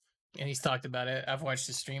Gone. and he's talked about it. I've watched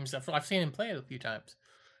his streams. I've seen him play it a few times.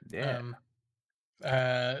 Yeah, Um,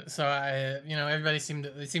 so everybody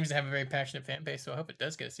seems to have a very passionate fan base, so I hope it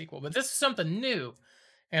does get a sequel. But this is something new,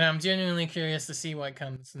 and I'm genuinely curious to see what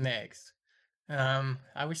comes next.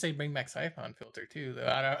 I wish they'd bring back Siphon Filter too, though.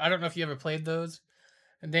 I don't know if you ever played those,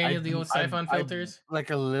 Daniel, the old Siphon I've filters. like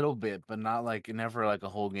a little bit, but not like never like a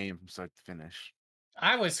whole game from start to finish.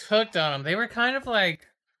 I was hooked on them. They were kind of like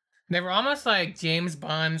they were almost like James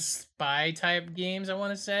Bond spy type games. I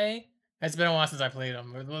want to say it's been a while since I played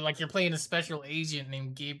them. Like you're playing a special agent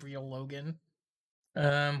named Gabriel Logan.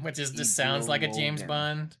 Which is just sounds Gabriel like a James Logan.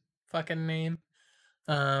 Bond fucking name.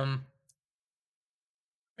 Um,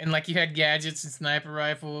 and like you had gadgets and sniper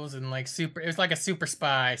rifles and like super. It was like a super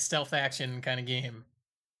spy stealth action kind of game.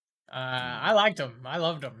 I Mm. liked them. I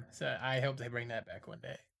loved them. So I hope they bring that back one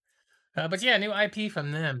day. But yeah, new IP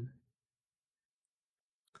from them.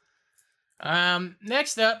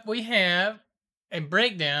 Next up we have a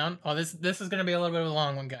breakdown. Oh, this is gonna be a little bit of a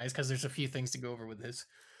long one, guys, because there's a few things to go over with this.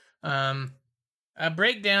 Um, a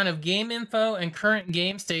breakdown of game info and current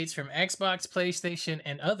game states from Xbox, PlayStation,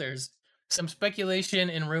 and others. Some speculation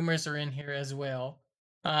and rumors are in here as well.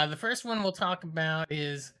 The first one we'll talk about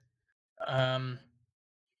is um,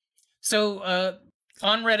 so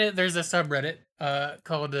on Reddit, there's a subreddit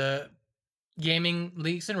called Gaming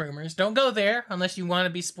Leaks and Rumors. Don't go there unless you want to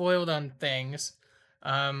be spoiled on things.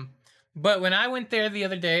 Um, but when I went there the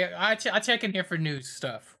other day, I check in here for news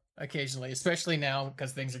stuff occasionally, especially now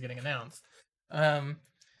because things are getting announced. Um,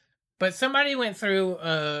 but somebody went through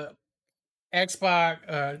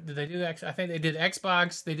Xbox. Did they do X? I think they did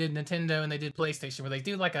Xbox, they did Nintendo, and they did PlayStation, where they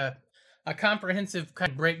do like a comprehensive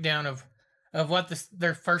kind of breakdown of what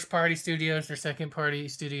their first party studios, their second party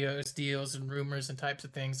studios deals and rumors and types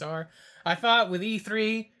of things are. I thought with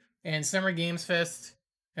E3 and Summer Games Fest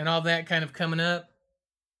and all that kind of coming up,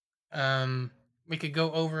 we could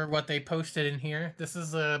go over what they posted in here. This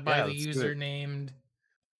is by Yeah, the let's do user it. named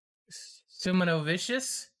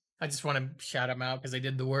Sumanovicious. I just want to shout them out because they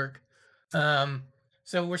did the work. Um,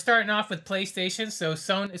 so we're starting off with PlayStation.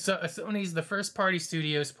 Sony's the first party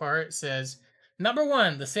studios part says number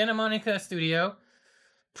one, the Santa Monica studio.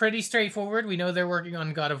 Pretty straightforward. We know they're working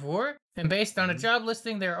on God of War, and based on a Hmm. job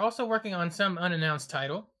listing, they're also working on some unannounced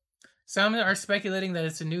title. Some are speculating that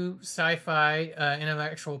it's a new sci-fi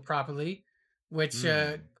intellectual property, which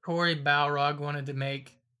Hmm. Corey Balrog wanted to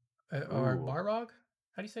make, or Ooh. Balrog.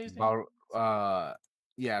 How do you say his name? Bar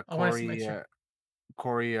yeah, I want to make sure.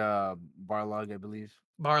 Corey Barlog, I believe.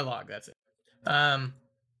 Barlog, that's it. Um,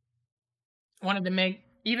 Wanted to make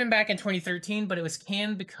even back in 2013, but it was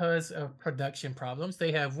canned because of production problems.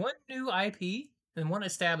 They have one new IP and one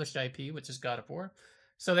established IP, which is God of War.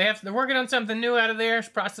 So they're working on something new out of there,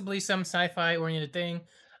 possibly some sci-fi oriented thing.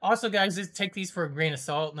 Also, guys, just take these for a grain of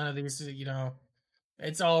salt. None of these,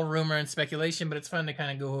 it's all rumor and speculation, but it's fun to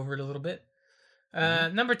kind of go over it a little bit.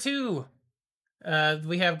 Hmm. Number two,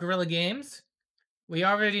 we have Guerrilla Games. We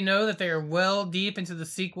already know that they are well deep into the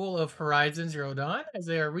sequel of Horizon Zero Dawn, as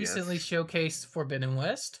they are recently Yes. showcased Forbidden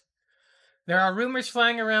West. There are rumors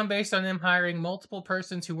flying around based on them hiring multiple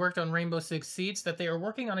persons who worked on Rainbow Six Siege that they are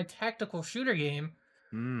working on a tactical shooter game.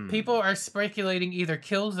 People Hmm. are speculating either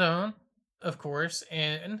Killzone, of course,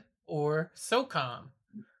 and or SOCOM,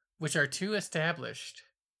 which are two established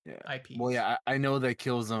Yeah. Well, IPs. yeah, I know that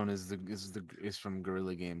Killzone is from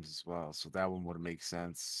Guerrilla Games as well, so that one would make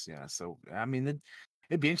sense. Yeah, so I mean,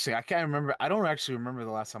 it'd be interesting. I can't remember. I don't actually remember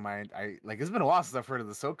the last time I like. It's been a while since I've heard of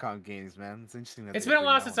the SOCOM games, man. It's interesting that It's they been a bring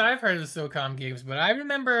while that since one up. I've heard of the SOCOM games, but I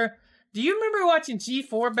remember. Do you remember watching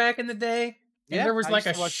G4 back in the day? And Yeah, there was I like used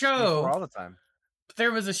a to watch G4 show. all the time.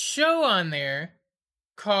 There was a show on there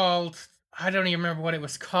called, I don't even remember what it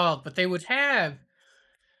was called, but they would have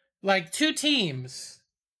like two teams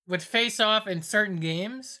would face off in certain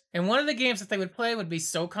games, and one of the games that they would play would be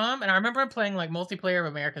SOCOM. And I remember playing like multiplayer of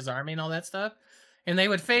America's Army and all that stuff, and they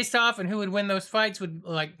would face off, and who would win those fights would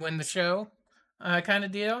like win the show, kind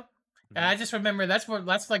of deal. And Mhm. I just remember that's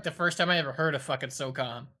like the first time I ever heard of fucking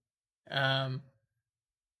SOCOM. Um,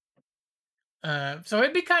 so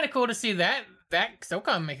it'd be kind of cool to see that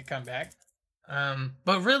SOCOM make a comeback.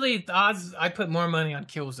 But really, the odds I put more money on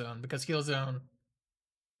Killzone because Killzone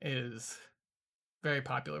is very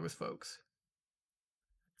popular with folks.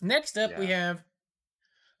 Next up, we Yeah,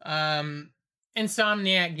 have um,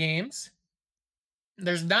 Insomniac Games.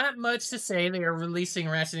 There's not much to say. They are releasing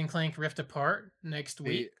Ratchet and Clank Rift Apart next they,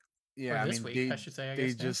 week, or yeah. I this mean, week, I should say. I they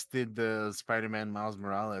guess now. just did the Spider-Man Miles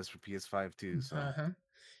Morales for PS5 too, so Uh huh.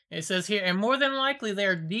 It says here, and more than likely, they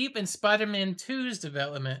are deep in Spider-Man 2's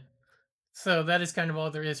development. So that is kind of all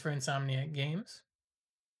there is for Insomniac Games.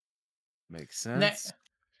 makes Ne- sense.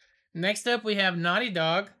 Next up, we have Naughty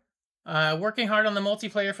Dog, working hard on the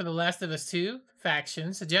multiplayer for The Last of Us 2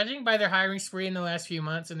 factions. Judging by their hiring spree in the last few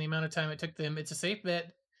months and the amount of time it took them, it's a safe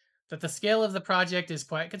bet that the scale of the project is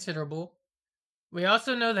quite considerable. We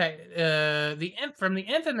also know that from the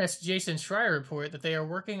infamous Jason Schreier report that they are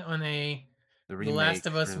working on a The The Last remake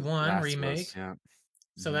of Us for 1 Last of Us, remake. yeah.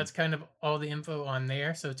 So Hmm. that's kind of all the info on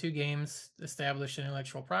there. So two games established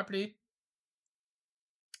intellectual property.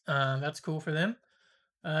 That's cool for them.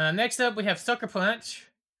 Next up, we have Sucker Punch.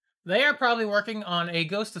 They are probably working on a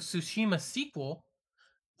Ghost of Tsushima sequel.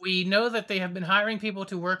 We know that they have been hiring people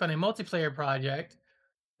to work on a multiplayer project.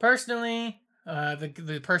 Personally,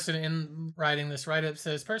 the person in writing this write up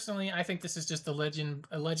says, personally, I think this is just a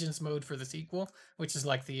Legends mode for the sequel, which is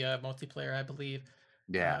like the multiplayer, I believe,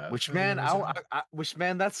 Yeah, which for the man, Warzone. which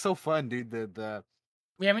man, that's so fun, dude. The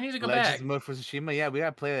Yeah, we need to go Legends back. mode for Tsushima. Yeah, we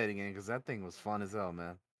gotta play that again because that thing was fun as hell,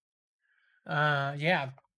 man. Yeah.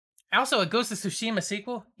 Also, a Ghost of Tsushima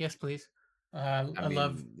sequel. Yes, please. I mean,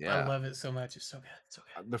 I yeah, love it so much. It's so good. It's so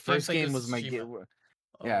good. the If you haven't first played game Ghost of was my Tsushima, game.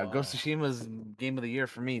 Yeah, Ghost of oh, Tsushima's game of the year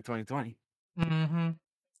for me, 2020. mm-hmm.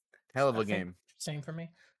 Hell of I a think game. same for me.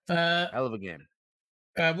 Uh, Hell of a game.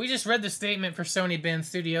 we just read the statement for Sony Bend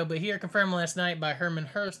Studio, but here confirmed last night by Herman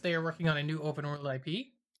Hurst, they are working on a new open world IP,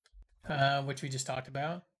 which we just talked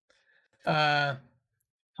about. Uh,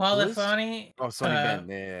 Who is? Polyphony, Oh, Sony Ben.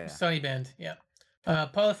 Yeah, yeah, yeah. Sony Bend, yeah.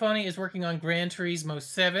 Polyphony is working on Gran Turismo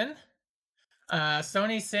 7.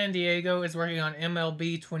 Sony San Diego is working on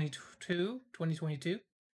MLB 2022.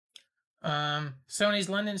 Sony's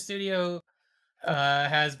London studio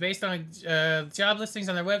has, based on job listings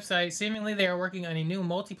on their website, seemingly they are working on a new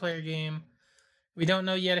multiplayer game. We don't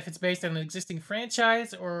know yet if it's based on an existing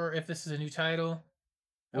franchise or if this is a new title,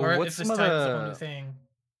 Well, or if this title is a whole new thing.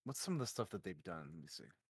 what's some of the stuff that they've done? Let me see.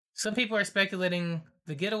 Some people are speculating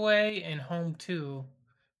The Getaway and Home 2,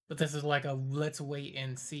 but this is like a let's wait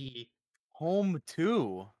and see. Home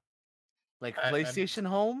 2, like I, I, PlayStation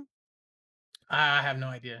Home, I have no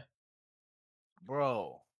idea.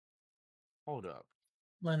 bro. Hold up.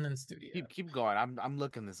 London studio. Keep going. I'm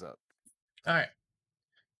looking this up. All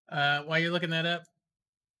right. While you're looking that up,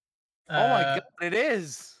 Oh my uh, god, it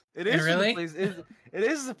is. It and is from the really, place. It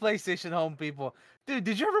is the PlayStation Home, people. Dude,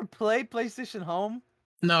 did you ever play PlayStation Home?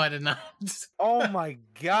 no, I did not. Oh my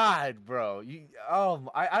god, bro.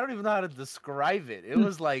 I don't even know how to describe it. It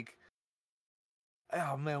was like,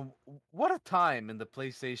 oh man, what a time in the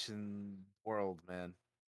PlayStation world, man.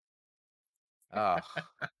 Oh,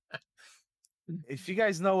 if you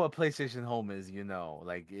guys know what PlayStation Home is, you know.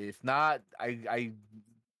 Like, if not,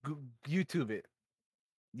 YouTube it.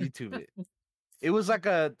 YouTube it. It was like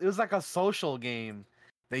a social game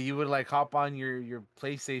that you would like hop on your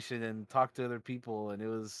PlayStation and talk to other people, and it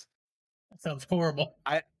was That sounds horrible.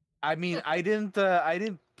 I I mean I didn't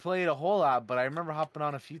play it a whole lot, but I remember hopping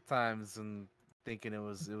on a few times and thinking it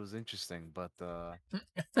was interesting. But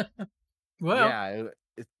Well,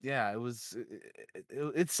 yeah, it was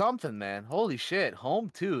it's something, man. Holy shit, Home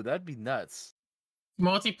 2, that'd be nuts.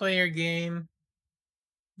 multiplayer game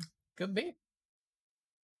Could be.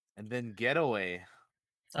 And then Getaway.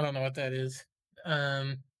 I don't know what that is.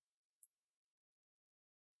 Um,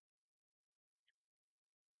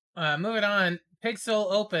 Moving on,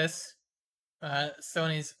 Pixel Opus,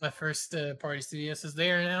 Sony's first party studio, says they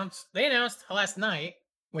announced last night,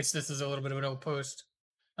 which this is a little bit of an old post,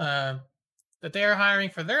 uh, that they are hiring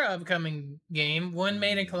for their upcoming game, one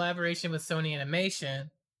made in Mm, collaboration with Sony Animation.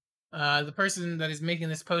 The person that is making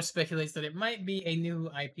this post speculates that it might be a new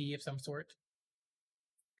IP of some sort.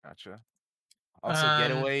 gotcha. Also, Um,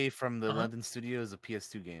 Getaway from the uh-huh. London studio is a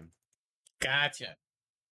PS2 game. Gotcha.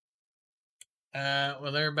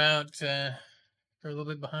 Well, they're a little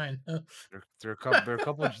bit behind. They're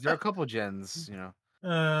a couple gens, you know.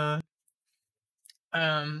 uh,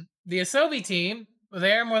 the Asobi team,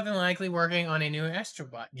 they're more than likely working on a new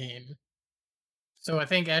Astrobot game. So I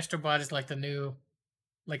think Astrobot is like the new,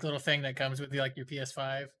 like little thing that comes with like your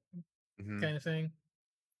PS5 Hmm. kind of thing.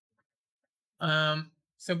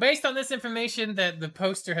 So based on this information that the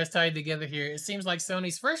poster has tied together here, it seems like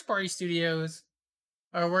Sony's first party studios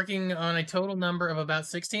are working on a total number of about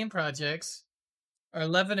 16 projects.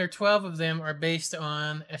 11 or 12 of them are based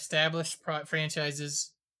on established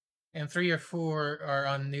franchises, and 3 or 4 are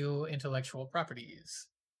on new intellectual properties.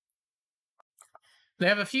 They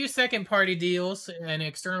have a few second party deals and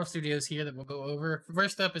external studios here that we'll go over.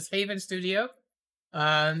 First up is Haven Studio,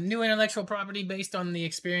 new intellectual property based on the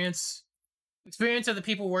experience of the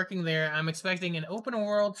people working there. I'm expecting an open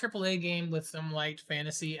world AAA game with some light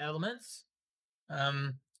fantasy elements.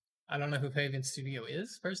 Um, I don't know who Haven Studio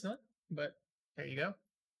is personally, but there you go.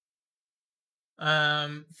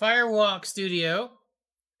 Firewalk Studio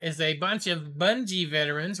is a bunch of Bungie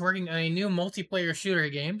veterans working on a new multiplayer shooter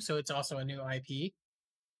game, so it's also a new IP.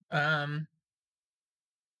 Um,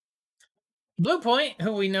 Bluepoint,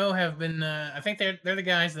 who we know have been, I think they're the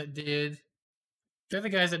guys that did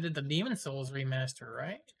the Demon Souls remaster,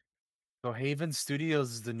 right? So Haven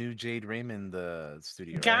Studios is the new Jade Raymond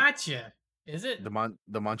studio, right? Gotcha. Is it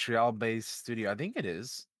The Montreal based studio. I think it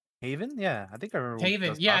is. Haven? Yeah, I think I remember Haven?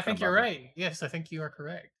 us Yeah, I talking think you're about them. right. Yes, I think you are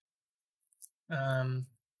correct. Um,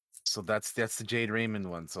 So that's the Jade Raymond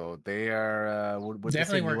one. So they are what they say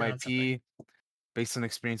Definitely new working on something. IP based on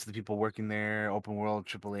experience of the people working there, open world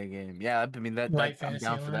AAA game. Yeah, I mean that Light I'm fantasy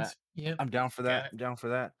down for that. elements. Yep, I'm down for that. got it. I'm down for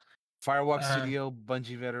that. Firewalk Uh, Studio,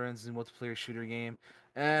 Bungie veterans and multiplayer shooter game.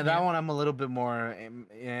 And that yeah. one I'm a little bit more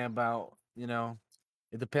yeah, about,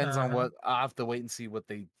 it depends on Uh-huh. what I'll have to wait and see what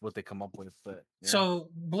they come up with, but yeah. So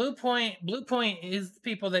Bluepoint is the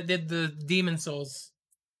people that did the Demon Souls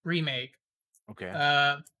remake. Okay.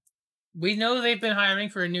 Uh, we know they've been hiring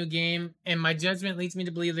for a new game, and my judgment leads me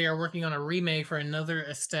to believe they are working on a remake for another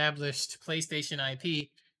established PlayStation IP.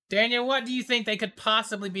 Daniel, what do you think they could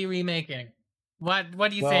possibly be remaking? What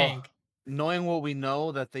do you Well, think? knowing what we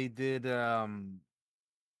know that they did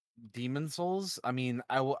Demon Souls, I mean,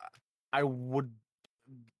 I would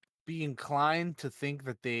be inclined to think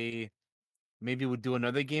that they maybe would do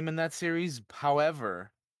another game in that series.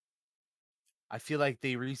 However, I feel like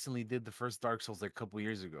they recently did the first Dark Souls like a couple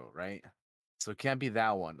years ago, right? So it can't be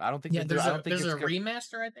that one. I don't think Yeah, they're doing. I don't think there's it's a gonna.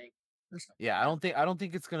 remaster, I think, or something Yeah, like that. I don't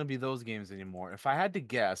think it's gonna be those games anymore. If I had to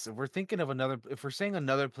guess, if we're saying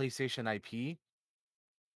another PlayStation IP,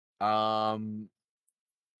 um,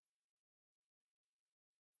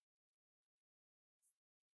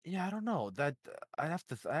 yeah, I don't know. I have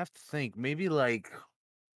to think. Maybe like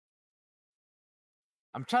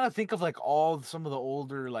I'm trying to think of like some of the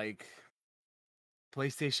older like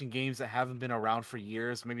PlayStation games that haven't been around for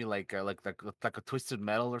years. Maybe like a Twisted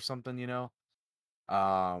Metal or something, you know.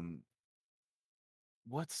 Um,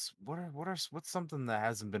 what's something that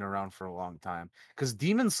hasn't been around for a long time? Because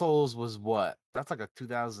Demon Souls was what? That's like a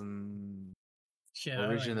 2000 Shit, I don't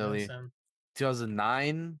even know originally, some.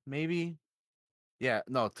 2009 maybe. Yeah,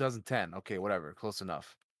 no, 2010. Okay, whatever, close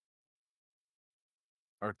enough.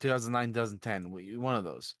 Or 2009, 2010, one of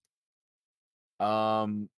those.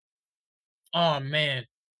 Um, Oh man,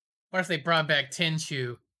 what if they brought back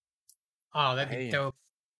Tenchu? Oh, that'd be hey, dope.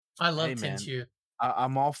 I hey, love man, Tenchu.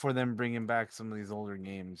 I'm all for them bringing back some of these older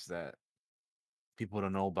games that people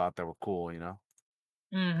don't know about that were cool, you know.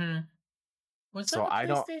 Mm-hmm. Was that So a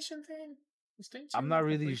PlayStation thing? Was I'm Tenchu not like a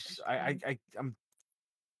really, PlayStation thing?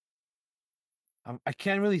 I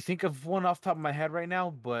can't really think of one off the top of my head right now,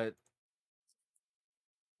 but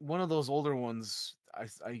one of those older ones,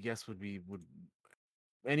 I guess would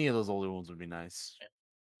any of those older ones would be nice.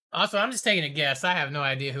 Also, I'm just taking a guess. I have no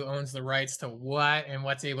idea who owns the rights to what and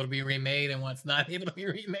what's able to be remade and what's not able to be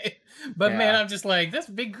remade. But man, Yeah. I'm just like, this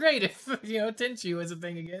would be great if Tenchu was a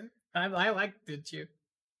thing again. I like Tenchu.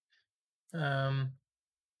 Um,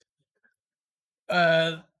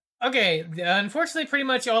 uh, Okay, unfortunately, pretty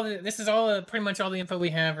much this is all pretty much all the info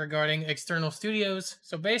we have regarding external studios.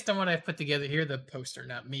 So based on what I've put together here, the poster,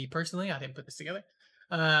 not me personally, I didn't put this together.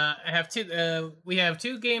 I have two. We have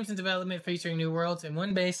two games in development featuring new worlds and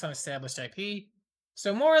one based on established IP.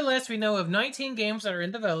 So more or less, we know of 19 games that are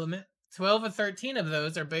in development. 12 or 13 of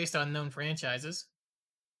those are based on known franchises,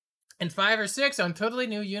 and 5 or 6 on totally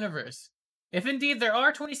new universe. If indeed there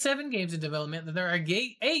are 27 games in development, then there are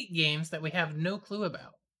 8 games that we have no clue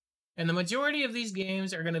about. And the majority of these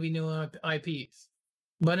games are going to be new IPs.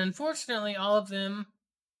 But unfortunately, all of them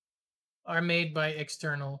are made by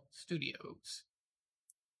external studios.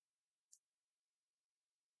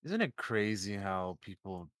 Isn't it crazy how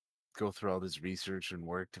people go through all this research and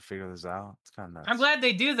work to figure this out? It's kind of I'm nuts. glad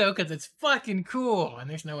they do, though, because it's fucking cool. And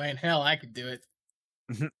there's no way in hell I could do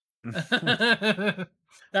it.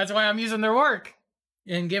 That's why I'm using their work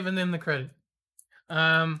and giving them the credit.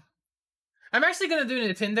 Um, I'm actually gonna do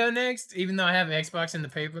Nintendo next, even though I have Xbox in the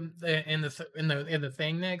paper in the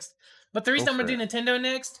thing next. But the Go reason I'm gonna for do it. Nintendo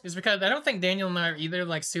next is because I don't think Daniel and I are either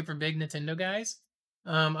like super big Nintendo guys.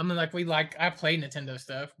 I'm like I play Nintendo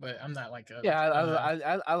stuff, but I'm not like a Yeah,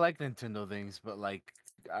 I like Nintendo things, but like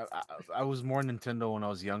I was more Nintendo when I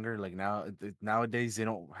was younger. Like nowadays they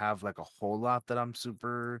don't have like a whole lot that I'm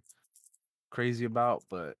super crazy about,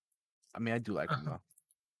 but I mean I do like them uh,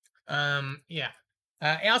 though. yeah.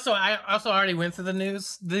 I also already went through the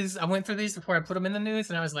news. I went through these before I put them in the news,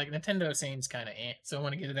 and I was like, Nintendo seems kind of so I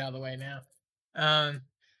want to get it out of the way now. Um,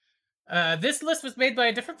 this list was made by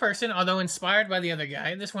a different person, although inspired by the other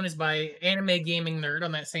guy. This one is by Anime Gaming Nerd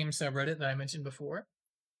on that same subreddit that I mentioned before.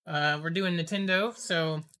 We're doing Nintendo,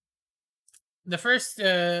 so the first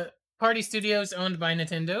party studios owned by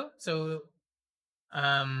Nintendo. So,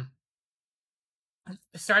 um,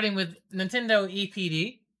 starting with Nintendo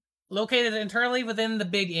EPD, located internally within the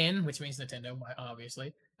Big N, which means Nintendo,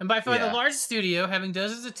 obviously, and by far the Yeah, largest studio, having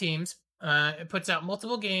dozens of teams. It puts out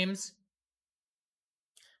multiple games.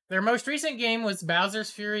 Their most recent game was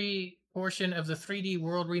Bowser's Fury portion of the 3D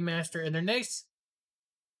World Remaster, and their next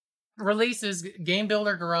release is Game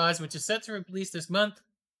Builder Garage, which is set to release this month.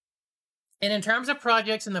 And in terms of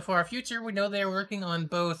projects in the far future, we know they are working on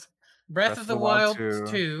both Breath Breath of of the the Wild Wild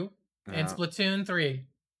 2. 2 and Yeah, Splatoon 3,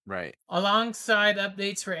 right. alongside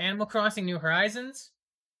updates for Animal Crossing New Horizons.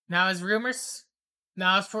 Now, as rumors,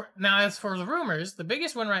 now as for the rumors, the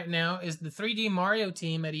biggest one right now is the 3D Mario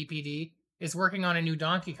team at EPD is working on a new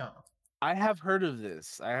Donkey Kong. I have heard of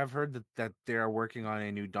this. I have heard that they are working on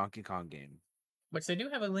a new Donkey Kong game. Which they do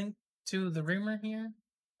have a link to the rumor here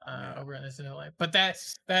Yeah. over on this live. But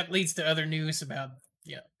that leads to other news about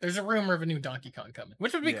there's a rumor of a new Donkey Kong coming,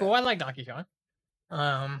 which would be Yeah. cool. I like Donkey Kong.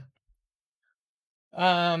 Um,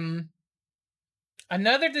 um,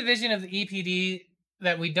 Another division of the EPD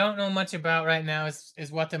that we don't know much about right now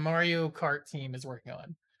is what the Mario Kart team is working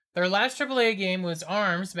on. Their last AAA game was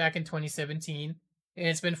Arms back in 2017, and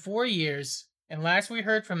it's been 4 years. And last we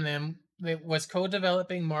heard from them, it was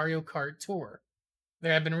co-developing Mario Kart Tour.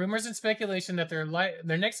 There have been rumors and speculation that their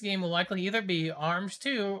next game will likely either be Arms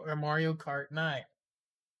 2 or Mario Kart 9.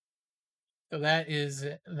 So that is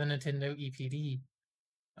the Nintendo EPD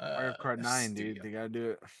Mario Kart 9, dude. studio. They gotta do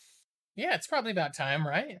it. Yeah, it's probably about time,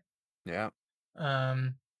 right? Yeah,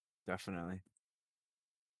 Um, definitely.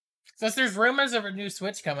 since there's rumors of a new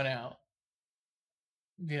Switch coming out,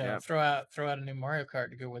 Yep. throw out a new Mario Kart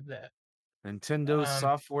to go with that. Nintendo Um,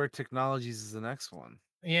 Software Technologies is the next one.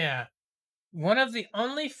 yeah, one of the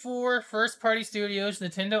only 4 first-party studios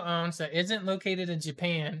Nintendo owns that isn't located in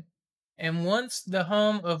Japan, and once the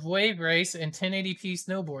home of Wave Race and 1080p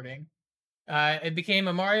snowboarding. It became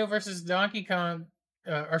a Mario versus Donkey Kong,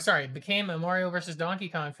 it became a Mario versus Donkey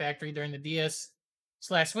Kong factory during the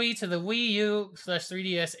DS/Wii to the Wii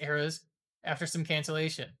U/3DS eras after some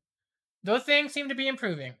cancellation. Though things seem to be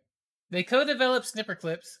improving, they co-developed Snipper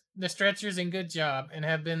Clips, the Stretchers, and Good Job, and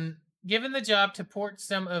have been given the job to port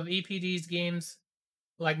some of EPD's games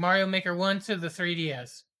like Mario Maker 1 to the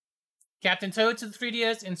 3DS, Captain Toad to the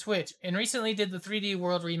 3DS and Switch, and recently did the 3D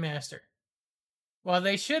World Remaster. While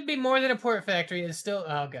they should be more than a port factory, it's still.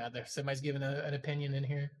 Oh god, there's somebody's giving an opinion in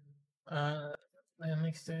here. Uh,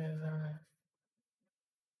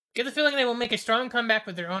 Get the feeling they will make a strong comeback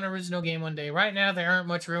with their own original game one day. Right now, there aren't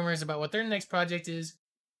much rumors about what their next project is.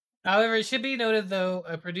 However, it should be noted though,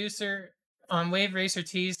 a producer on Wave Racer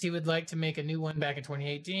teased he would like to make a new one back in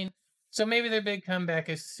 2018. So maybe their big comeback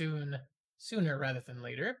is sooner rather than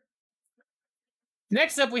later.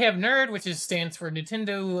 Next up, we have NERD, which stands for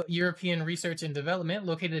Nintendo European Research and Development,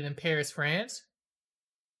 located in Paris, France.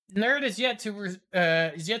 NERD is yet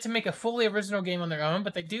to make a fully original game on their own,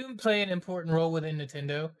 but they do play an important role within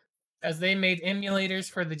Nintendo. as they made emulators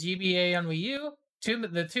for the GBA on Wii U,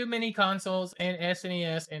 the two mini consoles, and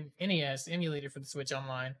SNES and NES emulator for the Switch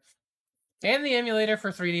Online, and the emulator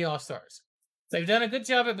for 3D All Stars. They've done a good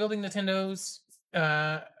job at building Nintendo's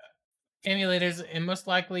uh, emulators, and most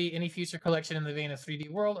likely any future collection in the vein of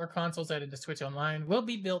 3D World or consoles added to Switch Online will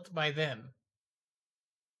be built by them.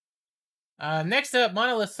 Next up,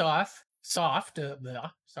 Monolith sorry.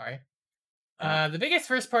 The biggest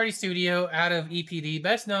first-party studio out of EPD,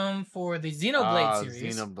 best known for the Xenoblade Ah,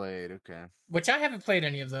 series, Xenoblade. Okay, which I haven't played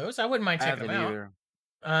any of those. I wouldn't mind I checking them haven't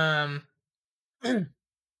out. either.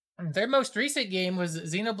 Um, their most recent game was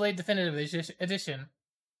Xenoblade Definitive Edition,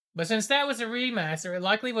 but since that was a remaster, it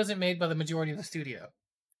likely wasn't made by the majority of the studio.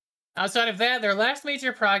 Outside of that, their last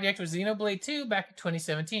major project was Xenoblade 2 back in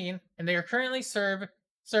 2017, and they are currently served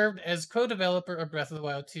as co-developer of Breath of the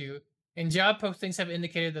Wild 2, and job postings have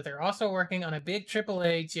indicated that they're also working on a big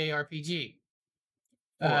AAA JRPG.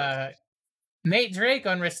 Of course. Nate Drake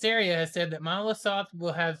on Resteria has said that Monolith Soft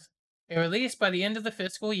will have a release by the end of the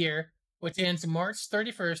fiscal year, which ends March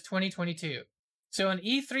 31st, 2022. So an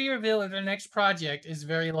E3 reveal of their next project is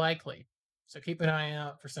very likely. So keep an eye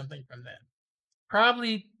out for something from them.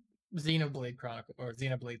 Probably Xenoblade Chronicle or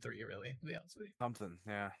Xenoblade 3, really, to be honest with Something,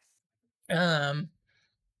 yeah. you.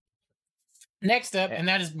 Next up, and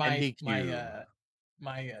that is NDQ.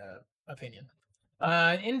 my opinion.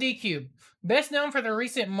 Indie Cube, best known for their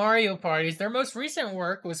recent Mario parties. Their most recent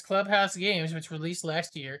work was Clubhouse Games, which released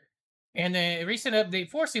last year, and a recent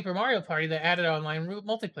update for Super Mario Party that added online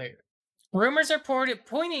multiplayer. Rumors are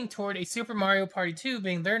pointing toward a Super Mario Party 2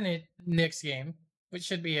 being their next game, which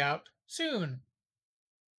should be out soon.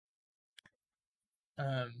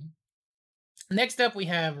 Next up, we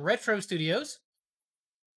have Retro Studios.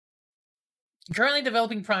 Currently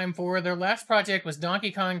developing Prime 4, their last project was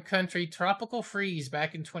Donkey Kong Country Tropical Freeze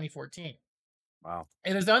back in 2014. Wow.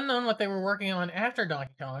 It is unknown what they were working on after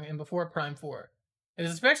Donkey Kong and before Prime 4. It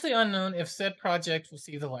is especially unknown if said project will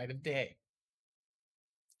see the light of day.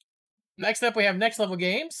 Next up, we have Next Level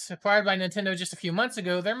Games. Acquired by Nintendo just a few months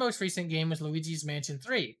ago, their most recent game was Luigi's Mansion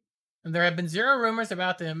 3. And there have been zero rumors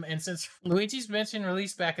about them, and since Luigi's Mansion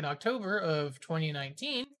released back in October of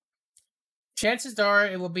 2019, chances are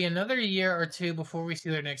it will be another year or two before we see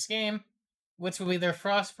their next game, which will be their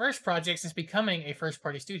first project since becoming a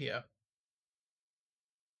first-party studio.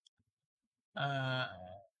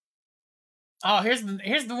 Here's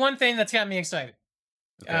the one thing that's got me excited.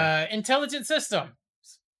 Okay. Intelligent Systems.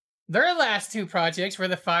 Their last two projects were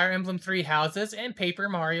the Fire Emblem Three Houses and Paper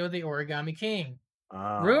Mario: The Origami King.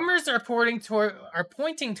 Rumors are pointing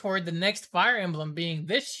toward the next Fire Emblem being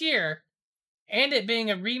this year, and it being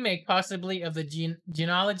a remake possibly of the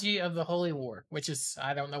Genealogy of the Holy War, which is,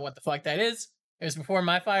 I don't know what the fuck that is. It was before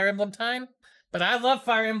my Fire Emblem time, but I love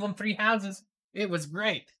Fire Emblem Three Houses. It was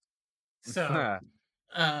great. So,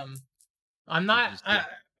 I'm not.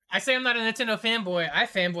 I say I'm not a Nintendo fanboy. I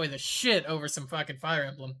fanboy the shit over some fucking Fire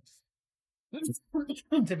Emblem.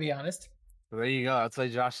 To be honest. Well, there you go. That's why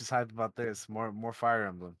Josh is hyped about this. More Fire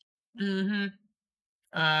Emblem.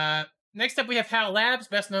 Next up, we have HAL Labs,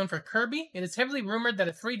 best known for Kirby. It is heavily rumored that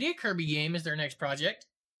a 3D Kirby game is their next project,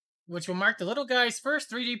 which will mark the little guy's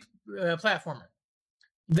first 3D platformer.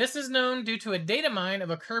 This is known due to a data mine of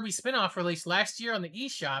a Kirby spin-off released last year on the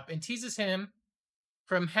eShop and teases him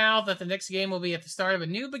from HAL that the next game will be at the start of a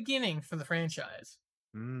new beginning for the franchise.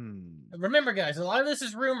 Remember, guys, a lot of this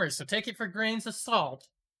is rumors, so take it for grains of salt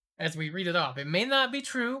as we read it off. It may not be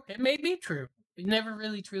true. It may be true. You never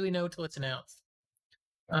really truly know till it's announced.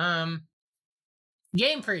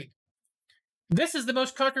 Game Freak. This is the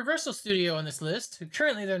most controversial studio on this list.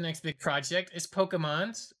 Currently, their next big project is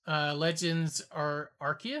Pokemon's Legends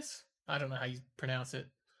Arceus. I don't know how you pronounce it.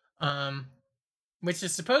 Which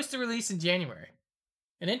is supposed to release in January.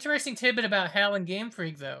 An interesting tidbit about HAL and Game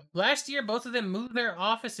Freak, though. Last year, both of them moved their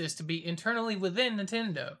offices to be internally within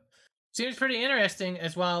Nintendo. Seems pretty interesting,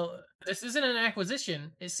 as while this isn't an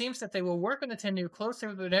acquisition, it seems that they will work with Nintendo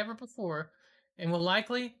closer than ever before, and will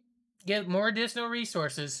likely get more additional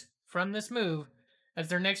resources from this move, as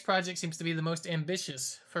their next project seems to be the most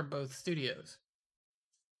ambitious for both studios.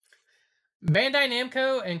 Bandai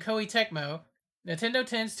Namco and Koei Tecmo. Nintendo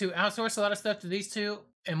tends to outsource a lot of stuff to these two,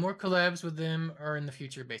 and more collabs with them are in the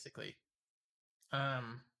future, basically.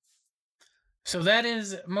 So that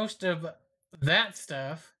is most of that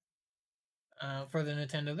stuff for the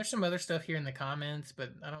Nintendo. There's some other stuff here in the comments,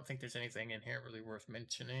 but I don't think there's anything in here really worth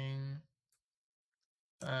mentioning.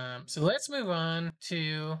 So let's move on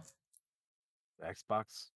to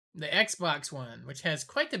the Xbox One, which has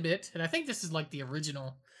quite a bit, and I think this is like the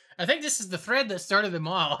original. I think this is the thread that started them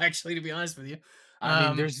all, actually, to be honest with you.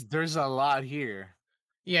 I mean, there's a lot here.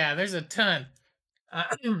 Yeah, there's a ton.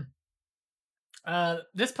 Uh,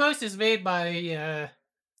 this post is made by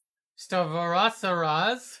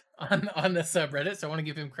Stavarasaraz on the subreddit, so I want to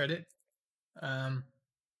give him credit. Um,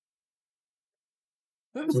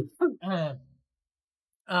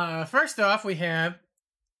 uh, First off, we have,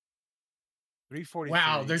 343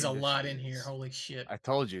 wow, there's a lot in here. Industries. Holy shit. I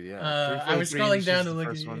told you, yeah. I was 343 scrolling Industries down is to the look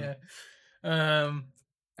at, first one. yeah. Um,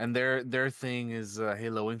 And their thing is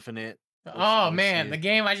Halo Infinite, which oh man, the obviously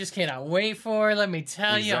game I just cannot wait for. Let me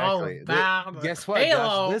tell you all exactly. about Guess what, Josh?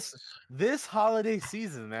 Halo. This holiday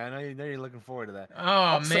season, man. I know you're looking forward to that.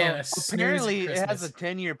 Oh man, Also, a snooze apparently it has a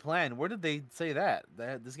Christmas. 10-year plan. Where did they say that?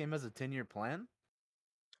 That this game has a 10-year plan?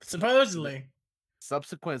 The Supposedly.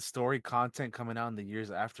 subsequent story content coming out in the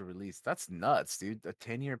years after release. That's nuts, dude. A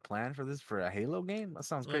 10-year plan for this for a Halo game? That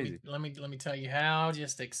sounds Let me crazy. let me let me tell you how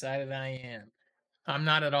just excited I am. I'm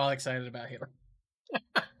not at all excited about Halo.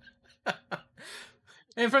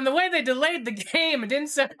 And from the way they delayed the game, it didn't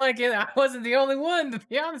sound like it. I wasn't the only one, to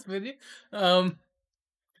be honest with you. Um,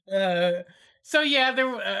 uh, so yeah, the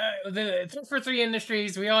 343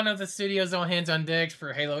 Industries. We all know the studio's all hands on deck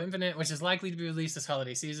for Halo Infinite, which is likely to be released this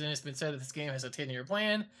holiday season. It's been said that this game has a 10-year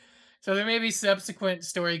plan, so there may be subsequent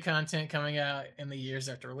story content coming out in the years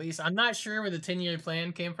after release. I'm not sure where the 10-year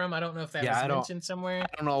plan came from. I don't know if that Yeah, was mentioned I somewhere.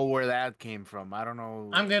 don't know where that came from. I don't I'm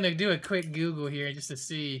know. gonna do a quick Google here just to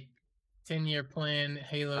see 10-year plan That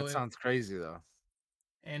Halo sounds crazy though.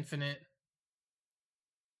 Infinite.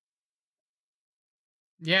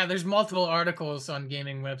 Yeah, there's multiple articles on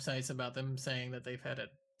gaming websites about them saying that they've had a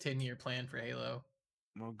 10-year plan for Halo.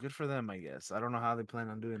 Well, good for them, I guess. I don't know how they plan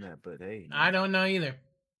on doing that, but hey, I don't know either.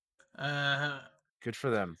 Uh, good for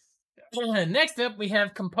them. Next up, we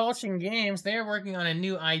have Compulsion Games. They're working on a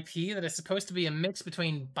new IP that is supposed to be a mix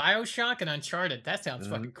between Bioshock and Uncharted. That sounds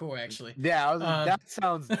fucking Mhm. cool, actually. Yeah, Um, that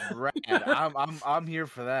sounds rad. I'm here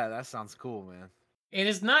for that. That sounds cool, man. it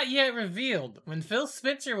is not yet revealed. When Phil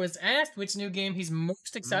Spencer was asked which new game he's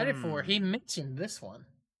most excited for, he Hmm. mentioned this one.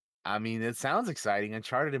 I mean, it sounds exciting.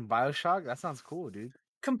 Uncharted and Bioshock. That sounds cool, dude.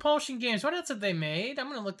 Compulsion Games. What else have they made? I'm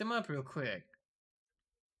gonna look them up real quick.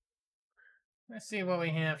 Let's see what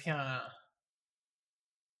we have here.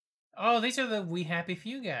 Oh, these are the We Happy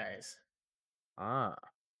Few guys. Ah.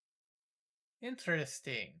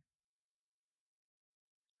 Interesting.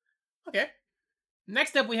 Okay.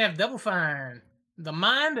 Next up, we have Double Fine. The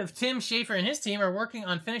mind of Tim Schafer and his team are working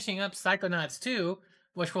on finishing up Psychonauts 2,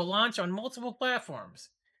 which will launch on multiple platforms.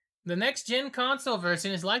 The next gen console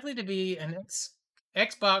version is likely to be an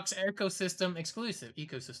Xbox ecosystem exclusive.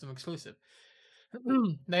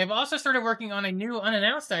 They have also started working on a new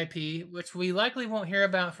unannounced IP, which we likely won't hear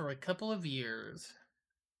about for a couple of years.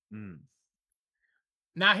 Hmm.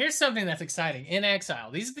 Now, here's something that's exciting. In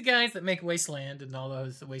Exile. These are the guys that make Wasteland and all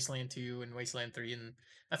those, Wasteland 2 and Wasteland 3. And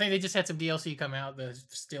I think they just had some DLC come out, the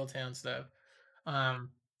Steel Town stuff.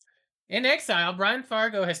 Um, in Exile, Brian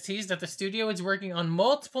Fargo has teased that the studio is working on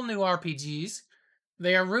multiple new RPGs.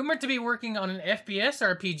 They are rumored to be working on an FPS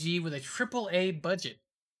RPG with a AAA budget.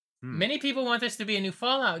 Hmm. Many people want this to be a new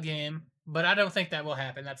Fallout game, but I don't think that will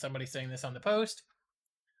happen. That's somebody saying this on the post.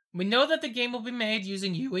 We know that the game will be made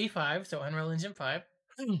using UE5, so Unreal Engine 5.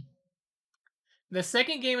 The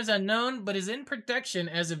second game is unknown, but is in production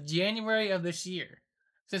as of January of this year.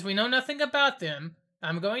 Since we know nothing about them,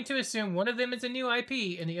 I'm going to assume one of them is a new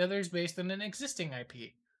IP and the other is based on an existing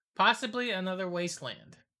IP, possibly another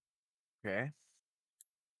Wasteland. Okay.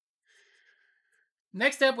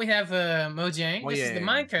 Next up, we have Mojang. Oh This is the yeah.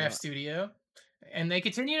 Minecraft Yeah. studio, and they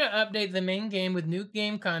continue to update the main game with new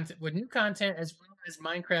content as well as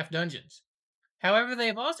Minecraft dungeons. However, they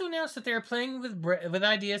have also announced that they are playing with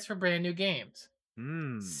ideas for brand new games.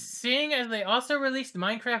 Hmm. Seeing as they also released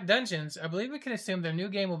Minecraft Dungeons, I believe we can assume their new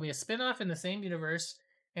game will be a spin off in the same universe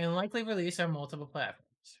and likely release on multiple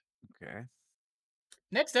platforms. Okay.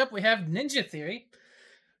 Next up, we have Ninja Theory.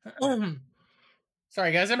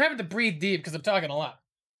 Sorry, guys, I'm having to breathe deep because I'm talking a lot.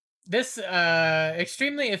 This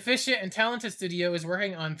extremely efficient and talented studio is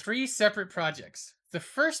working on three separate projects. The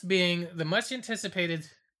first being the much anticipated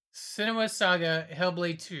Cinema Saga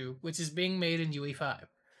Hellblade 2, which is being made in UE5.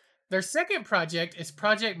 Their second project is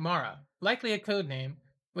Project Mara, likely a code name,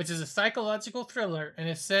 which is a psychological thriller and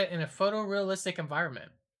is set in a photorealistic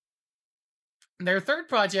environment. Their third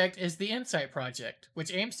project is the Insight Project,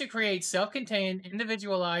 which aims to create self contained,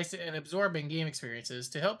 individualized, and absorbing game experiences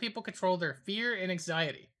to help people control their fear and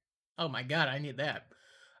anxiety. Oh my god, I need that.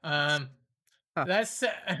 Um, Huh. that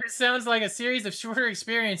sounds like a series of shorter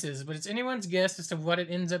experiences, but it's anyone's guess as to what it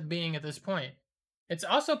ends up being at this point. It's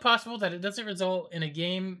also possible that it doesn't result in a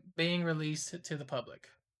game being released to the public.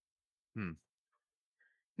 Hmm.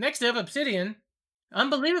 Next up, Obsidian.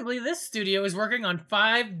 Unbelievably, this studio is working on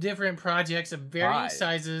 5 different projects of varying 5.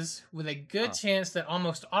 sizes, with a good Huh. chance that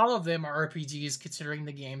almost all of them are RPGs considering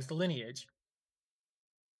the game's lineage.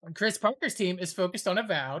 Chris Parker's team is focused on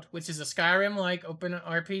Avowed, which is a Skyrim-like open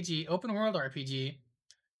world RPG.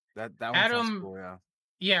 That one sounds Adam, cool, yeah.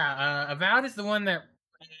 yeah, Avowed is the one that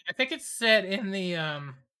I think it's set in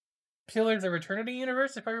the Pillars of Eternity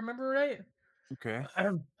universe, if I remember right. Okay.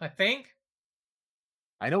 I think.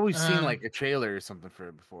 I know we've seen Um, like a trailer or something for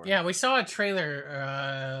it before, yeah, we saw a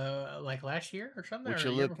trailer like last year or something, which or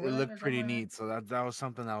it a year looked it before that, or looked something pretty like that. neat. So that was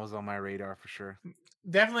something that was on my radar for sure.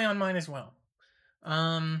 Definitely on mine as well.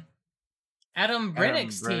 Um, Adam Adam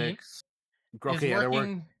Brennick's team Brennick's is okay, yeah, they're work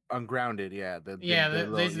working. ungrounded, yeah. Yeah, The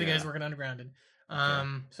little these are the guys yeah. working Undergrounded.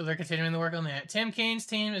 Okay. So they're continuing the work on that. Tim Kane's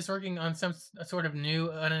team is working on some sort of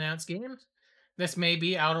new unannounced game. This may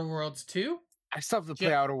be Outer Worlds 2. I still have to play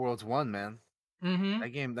Je- Outer Worlds 1, man. mm-hmm.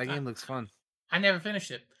 That I, game looks fun. I never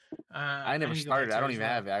finished it. I I never need to go back started. I to it don't as even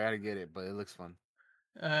well. have it. I gotta get it, but it looks fun.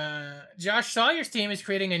 Josh Sawyer's team is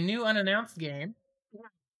creating a new unannounced game.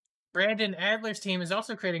 Brandon Adler's team is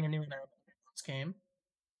also creating a new unannounced game.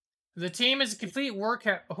 The team is a complete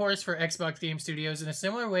workhorse for Xbox Game Studios in a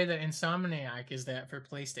similar way that Insomniac is that for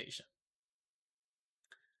PlayStation.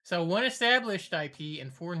 So one established IP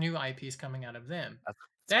and 4 new IPs coming out of them.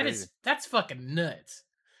 That's crazy. That's fucking nuts.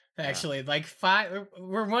 Yeah. Actually, like 5,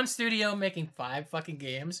 we're one studio making 5 fucking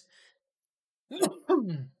games. Here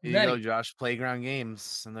you go, Nutty. Josh. Playground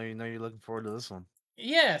Games. I know you're looking forward to this one.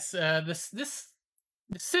 Yes,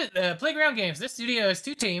 Playground Games. This studio has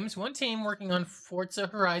 2 teams. One team working on Forza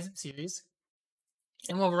Horizon series,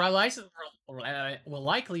 and will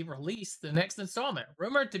likely release the next installment,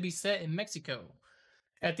 rumored to be set in Mexico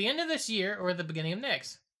at the end of this year or the beginning of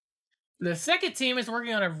next. The second team is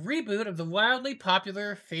working on a reboot of the wildly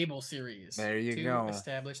popular Fable series. There you 2 go.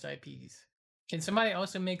 established IPs. Can somebody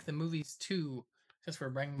also make the movies too? Since we're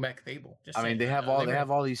bringing back Fable, just I mean, saying. they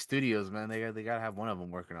have all these studios, man. They gotta have one of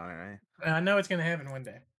them working on it, right? I know it's gonna happen one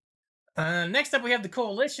day. Next up, we have the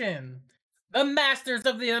Coalition, the masters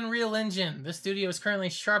of the Unreal Engine. The studio is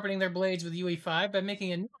currently sharpening their blades with UE5 by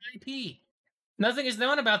making a new IP. Nothing is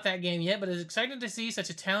known about that game yet, but it's exciting to see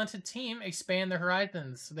such a talented team expand their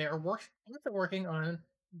horizons. They are also working on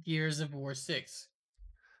Gears of War 6.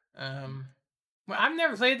 Um, well, I've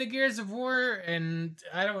never played the Gears of War, and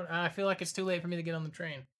I feel like it's too late for me to get on the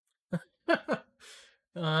train.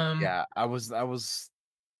 um, Yeah, I was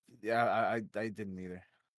yeah, I didn't either.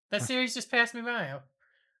 that series just passed me by.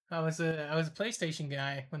 I was a PlayStation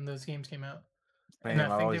guy when those games came out, and I I've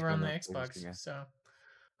think they always were on been the a Xbox. PlayStation guy. So,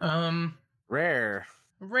 um, Rare.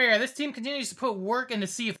 Rare. This team continues to put work into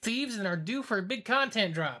Sea of Thieves and are due for a big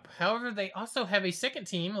content drop. However, they also have a second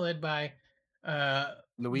team led by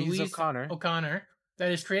Louise Louise O'Connor. O'Connor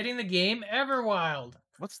that is creating the game Everwild.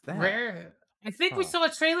 What's that? Rare. I think we Huh. saw a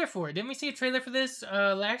trailer for it. Didn't we see a trailer for this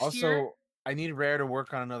last year? Also, I need Rare to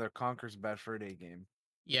work on another Conker's Bad Fur Day game.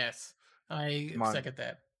 Yes, I Come on. second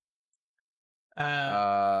that. Uh,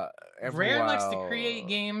 Uh, Rare likes to create Everwild.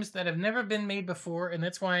 games that have never been made before, and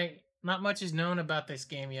that's why not much is known about this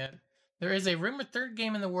game yet. There is a rumored third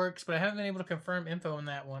game in the works, but I haven't been able to confirm info on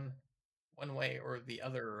that one way or the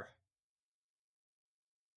other.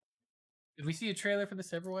 Did we see a trailer for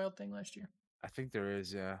this Everwild thing last year? I think there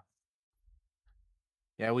is, yeah.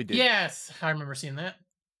 Yeah, we did. Yes, I remember seeing that.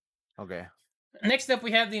 Okay. Next up,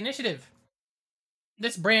 we have the Initiative.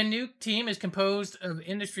 This brand new team is composed of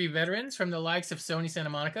industry veterans from the likes of Sony Santa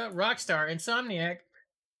Monica, Rockstar, Insomniac,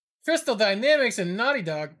 Crystal Dynamics, and Naughty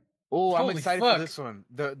Dog. Oh, I'm Holy excited for fuck! this one.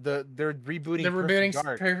 They're The rebooting Perfect rebooting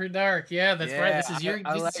Dark. Perfect Dark. Yeah, that's right. Yeah, This is your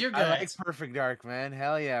I like guys, Perfect Dark, man.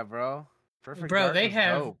 Hell yeah, bro. Perfect bro. Dark They was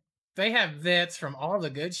have dope. they have vets from all the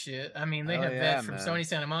good shit. I mean, they Hell have yeah, vets from man. Sony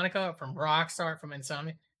Santa Monica, from Rockstar, from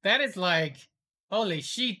Insomnia. That is like holy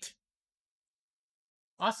shit.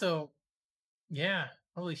 Also, yeah,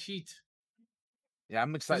 holy shit. Yeah,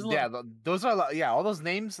 I'm There's a excited. little, Yeah, those are yeah, all those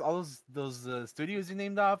names, all those studios you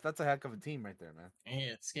named off. That's a heck of a team right there, man.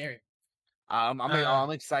 yeah, it's scary. I'm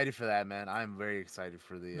excited for that, man. I'm very excited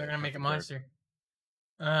for They're the gonna make a Perfect Dark. monster.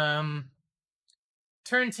 Um,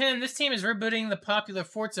 Turn 10, this team is rebooting the popular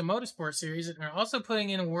Forza Motorsport series and are also putting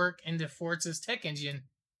in work into Forza's tech engine,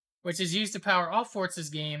 which is used to power all Forza's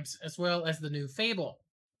games, as well as the new Fable.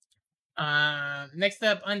 Next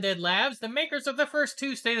up, Undead Labs. The makers of the first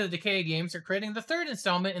 2 State of Decay games are creating the third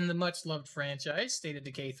installment in the much-loved franchise, State of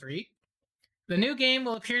Decay 3. The new game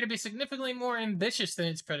will appear to be significantly more ambitious than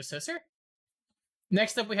its predecessor.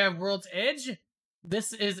 Next up, we have World's Edge.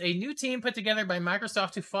 This is a new team put together by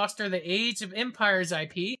Microsoft to foster the Age of Empires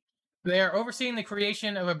IP They are overseeing the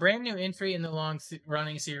creation of a brand new entry in the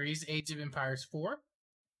long-running series, Age of Empires 4.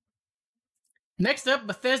 Next up,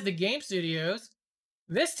 Bethesda Game Studios.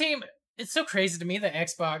 This team, it's so crazy to me that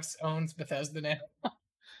Xbox owns Bethesda now.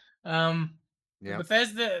 Um, Yeah.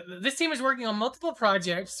 Bethesda, this team is working on multiple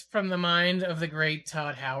projects from the mind of the great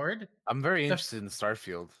Todd Howard. I'm very The, interested in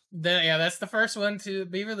Starfield. yeah, that's the first one to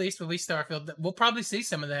be released. Will be Starfield. We'll probably see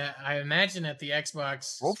some of that, I imagine, at the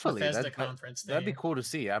Xbox Hopefully, Bethesda conference that'd be thing. cool to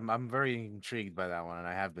see. I'm very intrigued by that one, and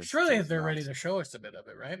I have been since it Surely was they're ready announced. to show us a bit of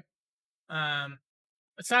it, right?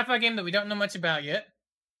 A sci-fi game that we don't know much about yet.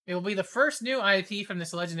 It will be the first new IP from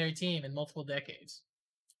this legendary team in multiple decades.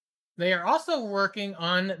 They are also working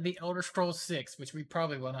on the Elder Scrolls 6, which we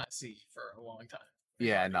probably will not see for a long time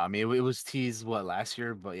Yeah, no, regarding. I mean it was teased what last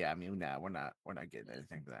year, but yeah, I mean, nah, we're not getting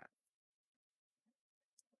anything to that.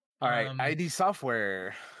 All right, Um, ID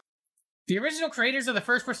Software. the original creators of the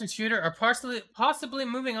first-person shooter are possibly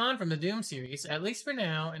moving on from the Doom series, at least for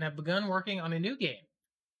now, and have begun working on a new game.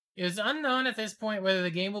 It is unknown at this point whether the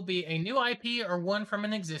game will be a new IP or one from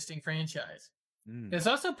an existing franchise. Mm, It's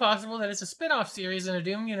also possible that it's a spin-off series in a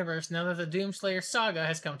Doom universe now that the Doomslayer saga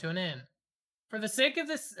has come to an end. For the sake of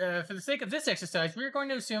this exercise, we are going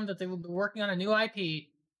to assume that they will be working on a new IP,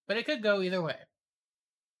 but it could go either way.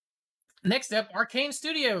 Next up, Arcane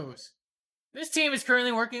Studios. This team is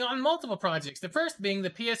currently working on multiple projects. The first being the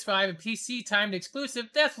PS5 and PC timed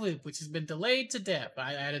exclusive Deathloop, which has been delayed to death.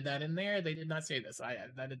 I added that in there. They did not say this. I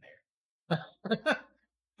added that in there.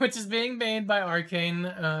 Which is being made by Arcane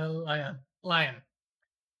Lion.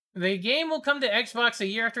 The game will come to Xbox a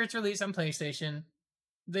year after its release on PlayStation.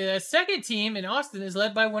 The second team in Austin is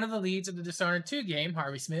led by one of the leads of the Dishonored 2 game,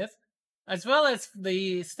 Harvey Smith, as well as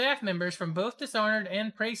the staff members from both Dishonored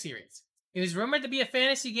and Prey series. It is rumored to be a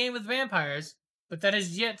fantasy game with vampires, but that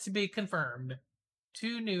is yet to be confirmed.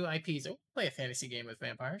 Two new IPs. Oh, play a fantasy game with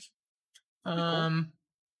vampires. be cool. Um,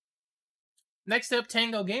 Next up,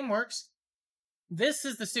 Tango Gameworks. This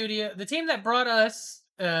is the team that brought us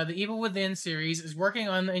the Evil Within series is working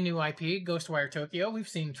on a new IP, Ghostwire Tokyo. We've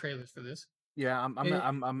seen trailers for this. Yeah, I'm It,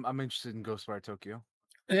 I'm I'm I'm interested in Ghostwire Tokyo.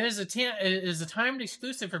 it is a timed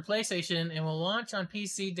exclusive for PlayStation and will launch on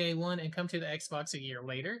PC day one and come to the Xbox a year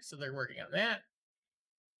later. So they're working on that.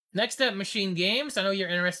 Next up, Machine Games. I know you're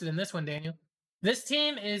interested in this one, Daniel. This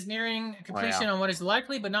team is nearing Oh yeah, completion on what is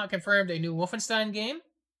likely but not confirmed a new Wolfenstein game,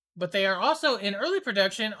 but they are also in early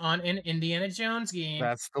production on an Indiana Jones game,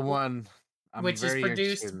 that's the one. I'm which is very interested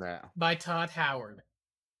produced in that. by Todd Howard.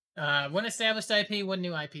 One established IP, one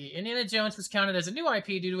new IP. Indiana Jones was counted as a new IP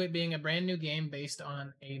due to it being a brand new game based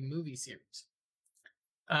on a movie series.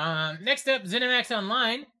 Next up, ZeniMax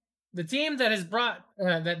Online, the team that has brought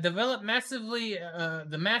that developed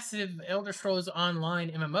the massive Elder Scrolls Online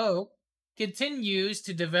MMO, continues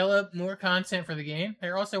to develop more content for the game.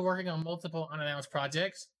 They're also working on multiple unannounced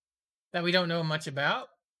projects that we don't know much about.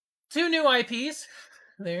 Two new IPs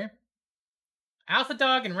there. Alpha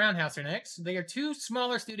Dog and Roundhouse are next. They are two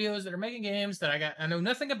smaller studios that are making games that I know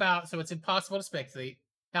nothing about, so it's impossible to speculate.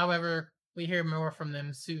 However, we hear more from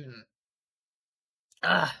them soon.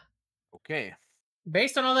 Ah, Okay.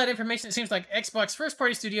 based on all that information, it seems like Xbox first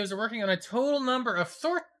party studios are working on a total number of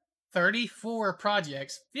 34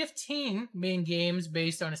 projects, 15 being games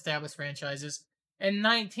based on established franchises, and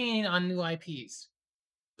 19 on new IPs.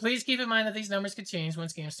 Please keep in mind that these numbers could change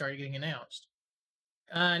once games start getting announced.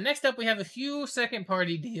 Next up, we have a few second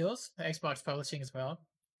party deals, Xbox publishing as well.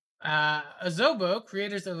 Azobo,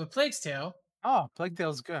 creators of A Plague's Tale. Oh, Plague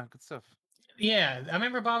Tale's good. Good stuff. Yeah, I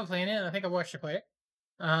remember Bob playing it, and I think I watched her play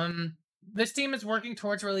it. This team is working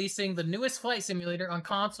towards releasing the newest flight simulator on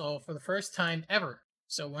console for the first time ever.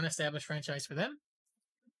 So, one established franchise for them.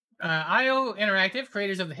 IO Interactive,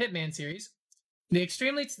 creators of the Hitman series.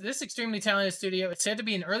 This extremely talented studio is said to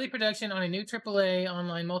be in early production on a new AAA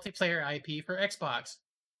online multiplayer IP for Xbox.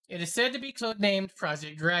 It is said to be codenamed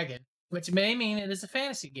Project Dragon, which may mean it is a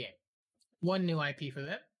fantasy game. One new IP for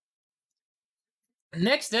them.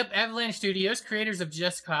 Next up, Avalanche Studios, creators of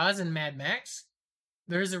Just Cause and Mad Max.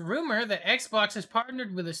 There is a rumor that Xbox has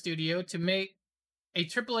partnered with a studio to make a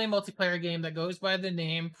AAA multiplayer game that goes by the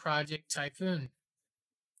name Project Typhoon.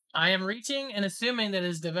 I am reaching and assuming that it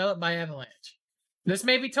is developed by Avalanche. This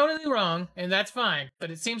may be totally wrong, and that's fine,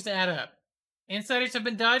 but it seems to add up. Insiders have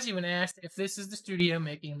been dodgy when asked if this is the studio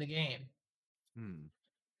making the game.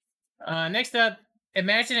 Hmm. Next up,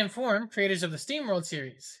 Imagine Inform, creators of the SteamWorld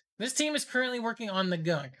series. This team is currently working on The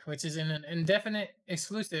Gunk, which is an indefinite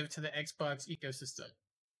exclusive to the Xbox ecosystem.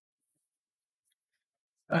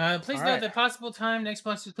 Please All note right. that possible timed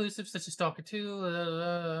Xbox exclusives such as Stalker 2.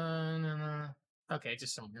 Okay,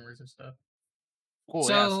 just some rumors and stuff. Cool.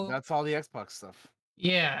 Yeah. So So that's all the Xbox stuff.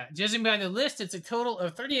 Yeah, judging by the list, it's a total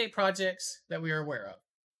of 38 projects that we are aware of.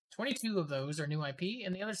 22 of those are new IP,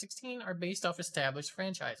 and the other 16 are based off established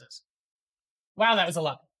franchises. Wow, that was a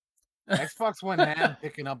lot. Xbox went ham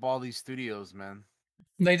picking up all these studios, man.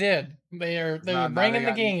 They did. They're Now they bringing the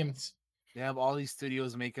got games. they have all these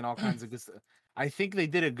studios making all kinds of good stuff. I think they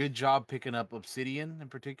did a good job picking up Obsidian in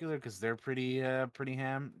particular because they're pretty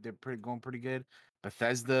ham. They're pretty going pretty good.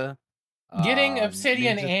 Bethesda, Getting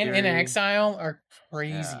Obsidian Ninja and In Theory, Exile are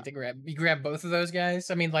crazy yeah, to grab. You grab both of those guys.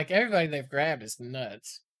 I mean, like everybody they've grabbed is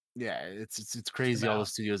nuts. yeah. It's Just crazy all the about.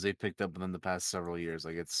 studios they picked up within the past several years.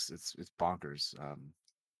 Like it's bonkers.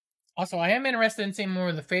 Also, I am interested in seeing more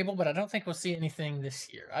of the Fable, but I don't think we'll see anything this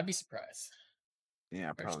year. I'd be surprised,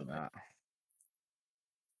 Yeah, probably personally. not.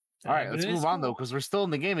 All right, But let's it is move on though, cool. because we're still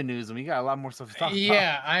in the gaming news and we got a lot more stuff to talk about.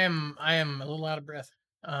 Yeah, I am a little out of breath.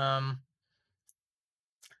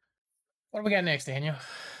 What do we got next, Daniel?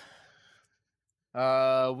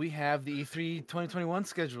 We have the E3 2021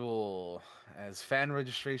 schedule as fan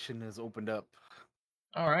registration has opened up.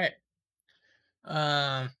 All right.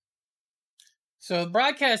 Um, so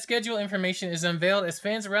broadcast schedule information is unveiled as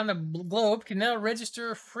fans around the globe can now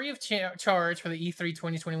register free of charge for the E3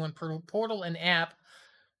 2021 portal and app,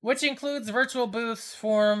 which includes virtual booths,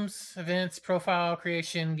 forums, events, profile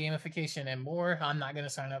creation, gamification, and more. I'm not going to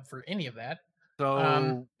sign up for any of that. Um,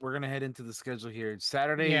 So we're gonna head into the schedule here.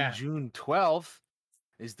 Saturday, yeah, June 12th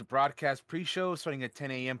is the broadcast pre-show starting at 10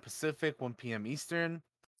 a.m. Pacific, 1 p.m. Eastern.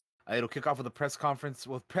 It'll kick off with a press conference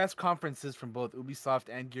with press conferences from both Ubisoft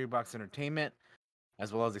and Gearbox Entertainment,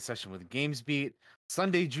 as well as a session with GamesBeat.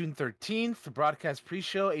 Sunday, June 13th, the broadcast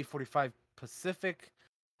pre-show, 8:45 Pacific,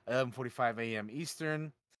 11:45 a.m.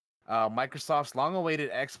 Eastern. Microsoft's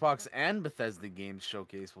long-awaited Xbox and Bethesda games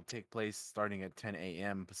showcase will take place starting at 10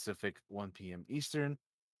 a.m. Pacific, 1 p.m. Eastern.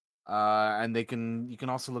 And you can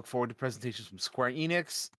also look forward to presentations from Square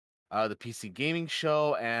Enix, the PC Gaming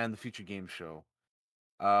Show, and the Future Game Show.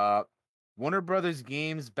 Uh, Warner Brothers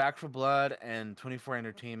Games, Back for Blood, and 24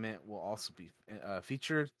 Entertainment will also be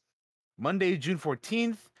featured. Monday, June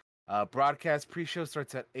 14th, broadcast pre-show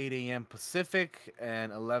starts at 8 a.m. Pacific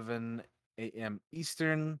and 11 a.m.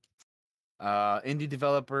 Eastern. Indie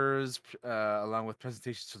developers, along with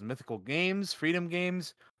presentations from Mythical Games, Freedom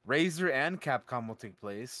Games, Razer, and Capcom will take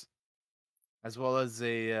place, as well as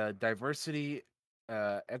a diversity,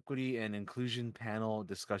 equity, and inclusion panel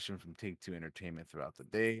discussion from Take Two Entertainment throughout the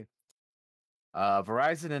day.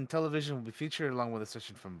 Verizon and television will be featured along with a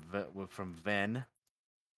session from Ven.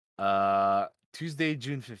 Tuesday,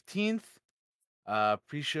 June 15th.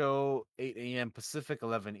 Pre-show 8 a.m. Pacific,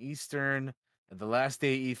 11 Eastern. And the last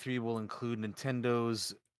day E3 will include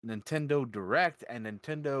Nintendo's Nintendo Direct and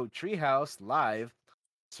Nintendo Treehouse Live,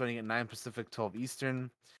 starting at 9 Pacific, 12 Eastern.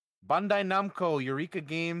 Bandai Namco, Eureka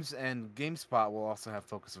Games, and GameSpot will also have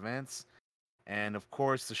focus events. And of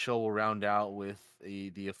course, the show will round out with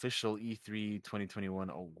the official E3 2021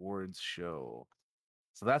 awards show.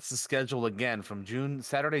 So that's the schedule again from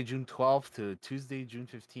Saturday, June 12th to Tuesday, June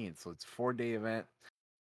 15th. So it's a 4-day event.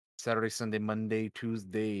 Saturday, Sunday, Monday,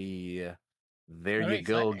 Tuesday. There you very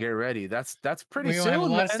go. exciting. Get ready. That's pretty We're gonna have a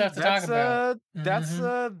soon, lot of man. stuff to talk about.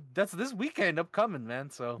 Hmm That's this weekend upcoming, man.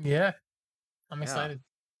 So Yeah, I'm yeah. excited.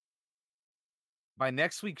 By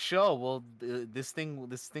next week's show, this thing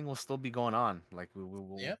will still be going on. Like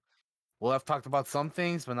Yep. we'll have talked about some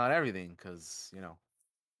things, but not everything, because it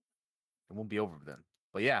won't be over then.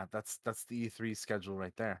 But yeah, that's the E3 schedule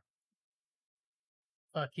right there.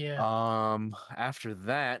 Fuck yeah. After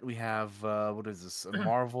that, we have what is this?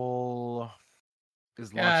 Marvel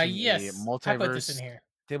is launching a Yes, I put this in multiverse here.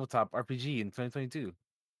 tabletop RPG in 2022.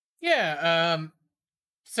 Yeah.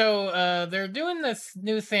 So they're doing this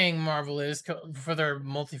new thing. Marvel is for their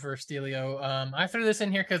multiverse dealio. I threw this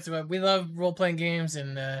in here because we love role playing games,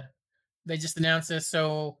 and they just announced this.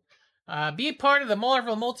 So be part of the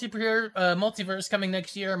Marvel multiverse coming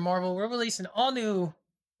next year. Marvel will release an all new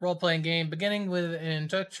role playing game, beginning with an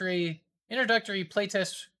introductory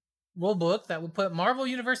playtest rulebook that will put Marvel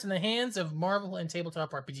Universe in the hands of Marvel and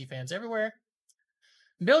tabletop RPG fans everywhere.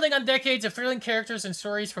 Building on decades of thrilling characters and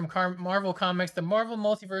stories from Marvel Comics, the Marvel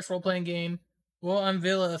Multiverse role playing game will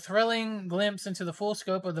unveil a thrilling glimpse into the full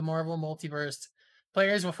scope of the Marvel Multiverse.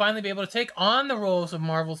 Players will finally be able to take on the roles of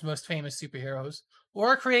Marvel's most famous superheroes,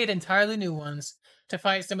 or create entirely new ones to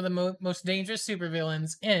fight some of the most dangerous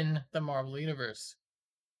supervillains in the Marvel Universe.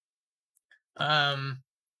 Um,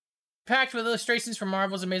 Packed with illustrations from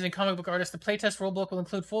Marvel's amazing comic book artists, the playtest rulebook will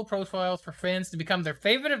include full profiles for fans to become their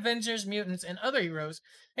favorite Avengers, mutants, and other heroes,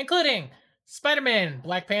 including Spider-Man,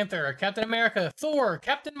 Black Panther, Captain America, Thor,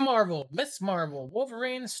 Captain Marvel, Miss Marvel,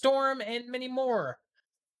 Wolverine, Storm, and many more.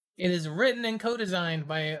 It is written and co-designed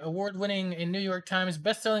by award-winning and New York Times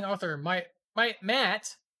best-selling author Matt Fortbeck.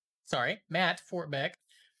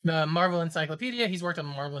 The Marvel Encyclopedia. He's worked on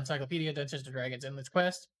the Marvel Encyclopedia, Dungeons and Dragons, Endless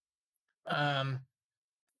Quest. Um,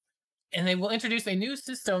 and they will introduce a new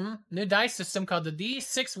dice system called the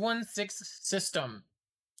D616 system.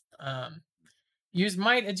 Um, Use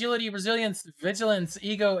might, agility, resilience, vigilance,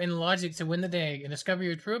 ego, and logic to win the day and discover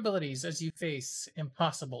your true abilities as you face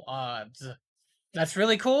impossible odds. That's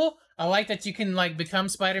really cool. I like that you can like become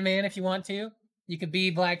Spider-Man if you want to. You could be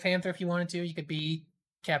Black Panther if you wanted to. You could be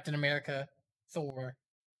Captain America, Thor,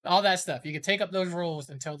 all that stuff. You could take up those roles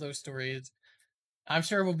and tell those stories. I'm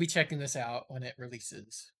sure we'll be checking this out when it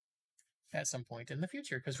releases at some point in the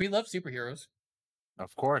future because we love superheroes.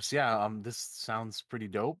 Of course, yeah. This sounds pretty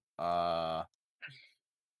dope.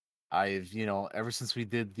 I've, ever since we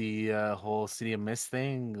did the whole City of Mist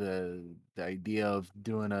thing, the idea of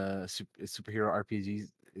doing a superhero RPG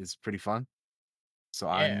is pretty fun. So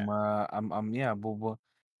Yeah. yeah, we'll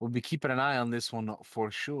be keeping an eye on this one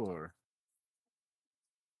for sure.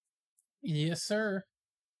 Yes, sir.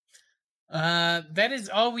 That is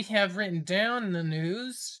all we have written down in the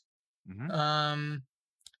news. Hmm. Um,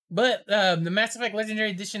 but the Mass Effect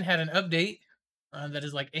Legendary Edition had an update that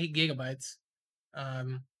is like 8 GB.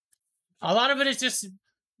 Um, a lot of it is just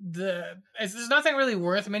there's nothing really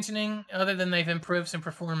worth mentioning other than they've improved some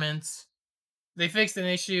performance. They fixed an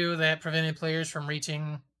issue that prevented players from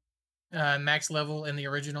reaching max level in the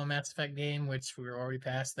original Mass Effect game, which we were already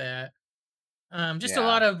past that. Just a Yeah.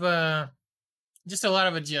 lot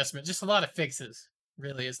of adjustment, just a lot of fixes.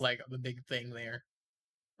 Really, is like the big thing there.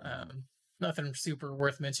 Mhm. Nothing super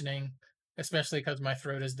worth mentioning, especially because my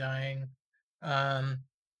throat is dying. Um,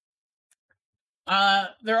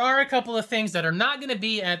 there are a couple of things that are not going to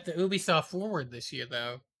be at the Ubisoft Forward this year,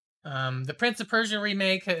 though. The Prince of Persia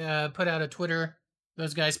remake put out a Twitter.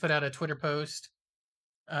 Those guys put out a Twitter post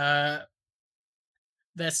uh,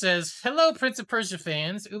 that says, "Hello, Prince of Persia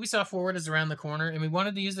fans. Ubisoft Forward is around the corner, and we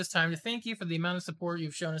wanted to use this time to thank you for the amount of support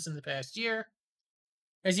you've shown us in the past year.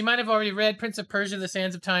 As you might have already read, Prince of Persia: The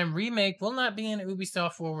Sands of Time remake will not be in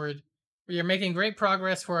Ubisoft Forward. We are making great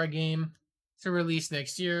progress for our game to release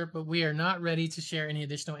next year, but we are not ready to share any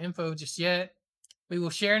additional info just yet. We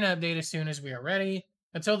will share an update as soon as we are ready.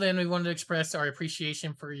 Until then, we wanted to express our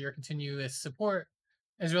appreciation for your continuous support,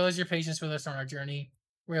 as well as your patience with us on our journey.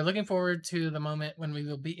 We are looking forward to the moment when we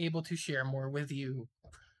will be able to share more with you."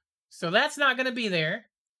 So that's not going to be there.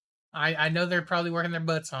 I know they're probably working their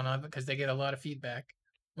butts on it because they get a lot of feedback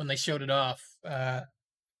when they showed it off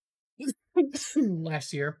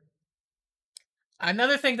last year.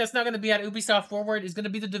 Another thing that's not going to be at Ubisoft Forward is going to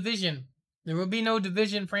be the Division. There will be no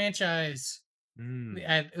Division franchise Mm.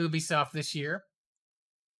 at Ubisoft this year.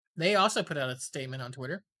 They also put out a statement on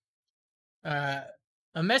Twitter. Uh,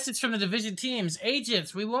 a message from the Division teams: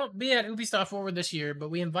 agents, we won't be at Ubisoft Forward this year, but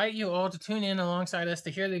we invite you all to tune in alongside us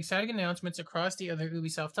to hear the exciting announcements across the other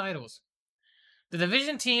Ubisoft titles. The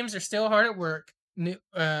Division teams are still hard at work. New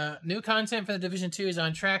content for the Division 2 is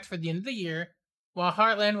on track for the end of the year, while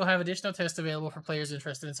Heartland will have additional tests available for players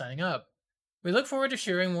interested in signing up. We look forward to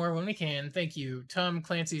sharing more when we can. Thank you, Tom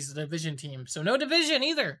Clancy's Division team. So no Division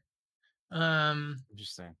either.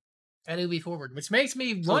 Interesting. At Ubi Forward, which makes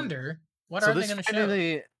me So wonder what so are they this going to show?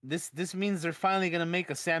 finally this means they're finally gonna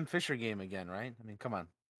make a Sam Fisher game again, right? I mean, come on.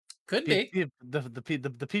 Could be.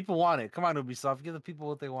 The people want it. Come on, Ubisoft, give the people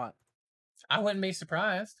what they want. I wouldn't be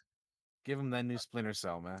surprised. Give them that new Splinter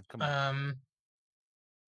Cell, man. Come on. Um,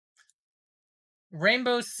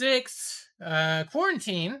 Rainbow Six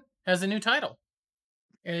Quarantine has a new title.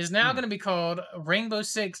 It is now Hmm. going to be called Rainbow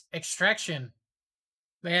Six Extraction.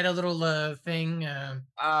 They had a little thing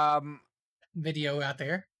Um, video out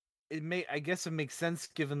there, I guess it makes sense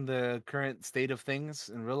given the current state of things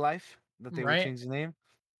in real life that they would right? change the name.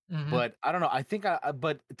 Mm-hmm. But I don't know.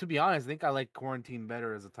 But to be honest, I think I like Quarantine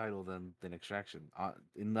better as a title than Extraction,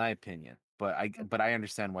 in my opinion. But I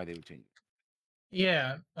understand why they would change it.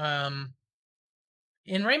 Yeah.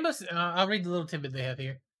 In Rainbow, I'll read the little tidbit they have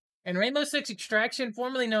here. In Rainbow Six Extraction,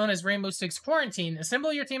 formerly known as Rainbow Six Quarantine,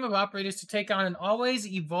 assemble your team of operators to take on an always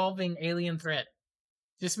evolving alien threat.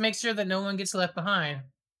 Just make sure that no one gets left behind.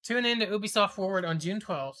 Tune in to Ubisoft Forward on June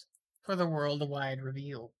 12th for the worldwide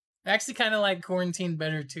reveal. I actually kind of like Quarantine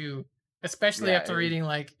better too, especially Yeah, after reading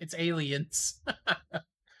like it's aliens that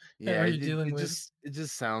yeah. we're dealing with. It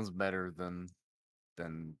just sounds better than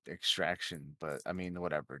Extraction. But I mean,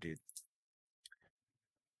 whatever, dude.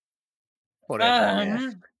 Whatever, man.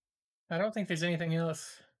 It's Um, I don't think there's anything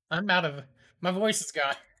else. I'm out of my voice is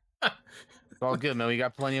gone. all good, man. We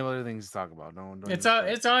got plenty of other things to talk about. Don't even It's sweat.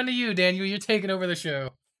 it's on to you, Daniel. You're taking over the show.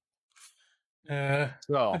 So,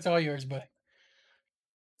 That's all yours, buddy.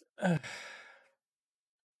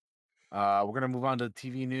 Uh, we're gonna move on to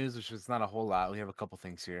TV news, which is not a whole lot. We have a couple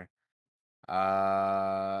things here.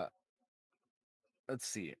 Uh, let's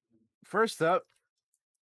see. First up,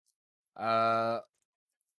 uh,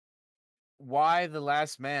 why the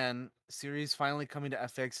Last Man series finally coming to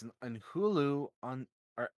FX and Hulu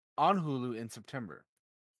or on Hulu in September.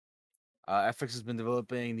 FX has been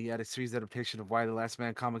developing the series adaptation of Why the Last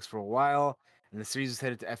Man comics for a while, and the series is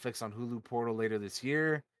headed to FX on Hulu portal later this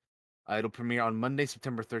year. It'll premiere on Monday,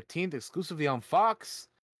 September 13th, exclusively on Fox.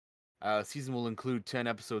 Season will include 10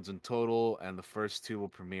 episodes in total, and the first two will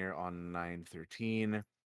premiere on 9/13.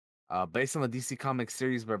 Based on the DC Comics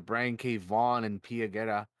series by Brian K. Vaughan and Pia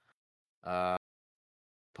Guerra, uh,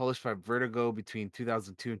 published by Vertigo between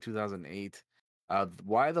 2002 and 2008.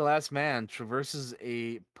 Why the Last Man traverses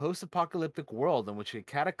a post apocalyptic world in which a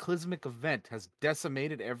cataclysmic event has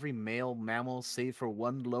decimated every male mammal save for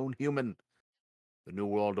one lone human. The New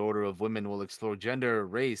World Order of Women will explore gender,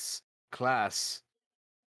 race, class,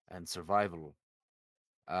 and survival.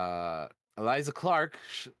 Uh, Eliza Clark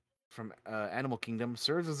from Animal Kingdom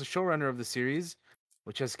serves as the showrunner of the series,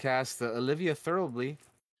 which has cast Olivia Thirlby,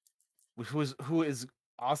 who is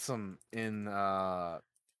awesome in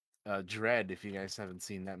Dread. If you guys haven't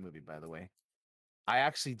seen that movie, by the way, I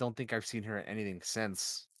actually don't think I've seen her in anything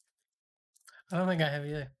since, I don't think I have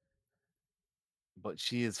either. but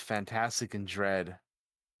she is fantastic in Dread.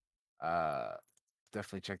 Uh,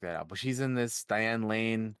 Definitely check that out. But she's in this. Diane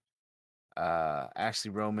Lane,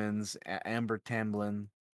 Ashley Romans, Amber Tamblyn,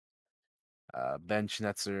 Ben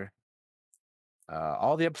Schnetzer.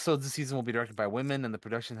 All the episodes this season will be directed by women, and the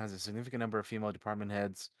production has a significant number of female department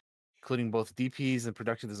heads, including both DPs and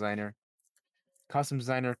production designer, costume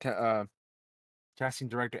designer, casting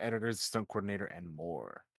director, editors, stunt coordinator, and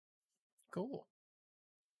more. Cool.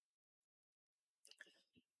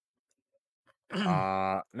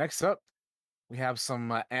 Next up, we have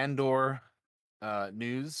some Andor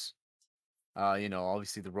news.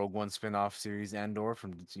 Obviously the Rogue One spin-off series Andor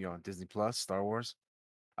from Disney Plus, Star Wars.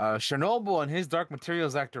 Chernobyl and his Dark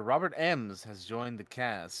Materials actor Robert Ems has joined the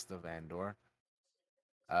cast of Andor.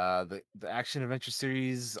 The action adventure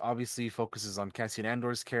series obviously focuses on Cassian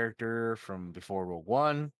Andor's character from before Rogue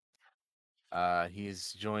One. He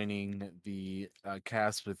is joining the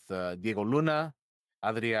cast with Diego Luna,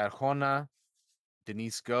 Adria Arjona,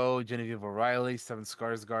 Denise Go, Genevieve O'Reilly, Steven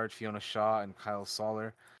Skarsgård, Fiona Shaw, and Kyle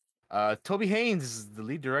Soller. Toby Haynes is the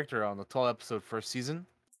lead director on the 12-episode first season,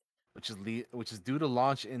 which is due to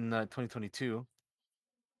launch in 2022.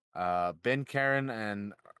 Ben Karen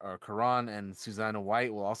and Karan and Susanna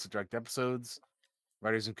White will also direct episodes.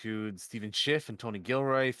 Writers include Stephen Schiff and Tony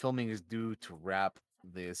Gilroy. Filming is due to wrap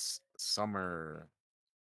this summer.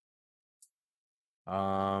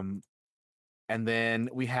 Um, and then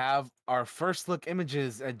we have our first look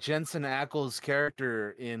images at Jensen Ackles'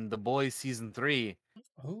 character in The Boys season 3.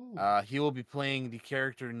 Ooh. He will be playing the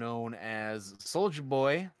character known as Soldier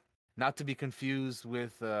Boy, not to be confused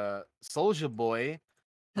with Soldier Boy,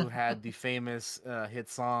 who had the famous hit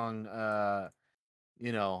song,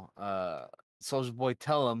 Soldier Boy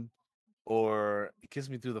Tell 'em or Kiss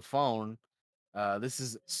Me Through the Phone. This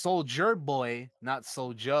is Soldier Boy, not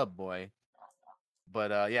Soldier Boy.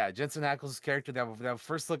 But yeah, Jensen Ackles' character, they have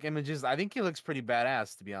first look images. I think he looks pretty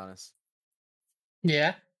badass, to be honest.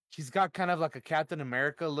 Yeah. He's got kind of like a Captain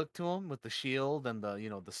America look to him with the shield and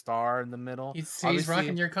the star in the middle. He's rocking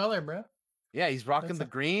Obviously, your color, bro. yeah, he's rocking That's the a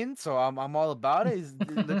green, so I'm all about it.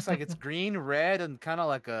 It looks like it's green, red, and kind of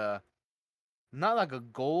like a not like a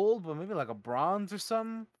gold, but maybe like a bronze or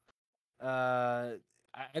something. I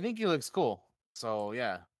think he looks cool. So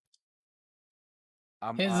yeah,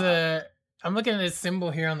 I'm his I'm looking at his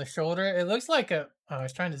symbol here on the shoulder. It looks like a I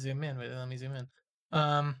was trying to zoom in, but let me zoom in.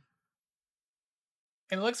 Um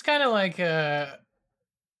it looks kind of like a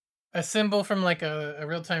symbol from like a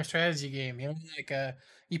real time strategy game. You know, like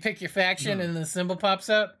you pick your faction and the symbol pops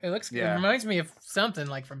up. It yeah, reminds me of something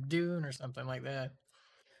like from Dune or something like that.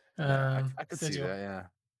 yeah, I could see Sigil. that.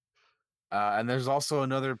 Yeah, and there's also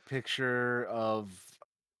another picture of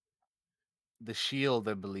the shield,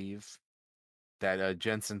 I believe, that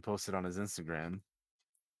Jensen posted on his Instagram,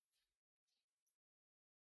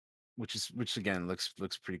 which again looks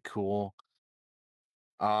pretty cool.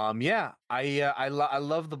 Yeah, I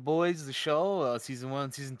love The Boys, the show. Season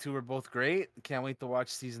 1, season 2 are both great. Can't wait to watch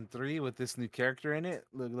season 3 with this new character in it.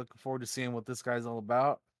 Looking forward to seeing what this guy's all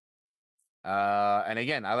about. And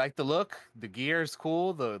again, I like the look. The gear is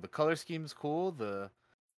cool. The color scheme is cool. The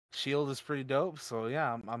shield is pretty dope. So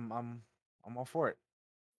yeah, I'm all for it.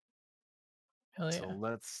 Hell So yeah.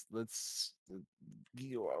 let's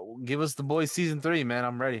give us the boys season 3, man.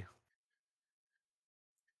 I'm ready.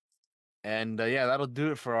 And yeah, that'll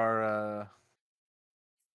do it for our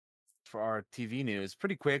TV news.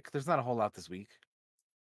 Pretty quick. There's not a whole lot this week,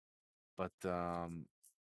 but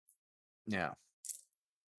yeah,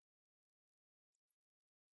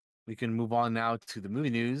 we can move on now to the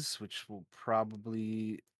movie news, which we'll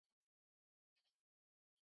probably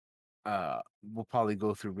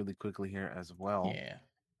go through really quickly here as well. Yeah.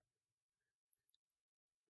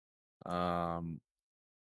 Um,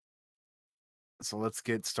 so let's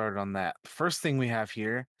get started on that. First thing we have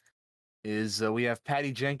here is we have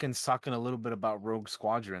Patty Jenkins talking a little bit about Rogue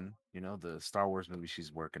Squadron, the Star Wars movie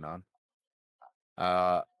she's working on.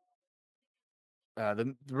 Uh,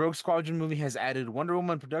 the Rogue Squadron movie has added Wonder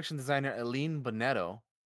Woman production designer Eileen Bonetto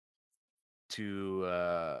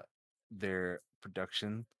to their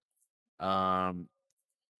production. Um,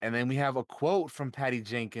 and then we have a quote from Patty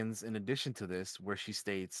Jenkins in addition to this, where she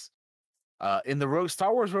states, in the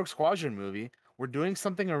Star Wars Rogue Squadron movie, we're doing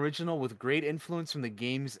something original with great influence from the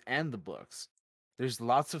games and the books. There's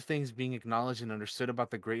lots of things being acknowledged and understood about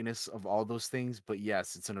the greatness of all those things, but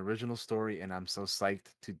yes, it's an original story, and I'm so psyched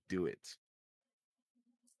to do it.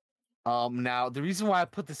 Now the reason why I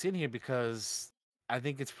put this in here because I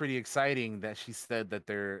think it's pretty exciting that she said that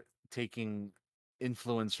they're taking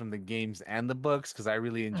influence from the games and the books because I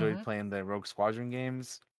really enjoyed Hmm. playing the Rogue Squadron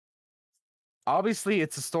games. Obviously,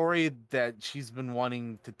 it's a story that she's been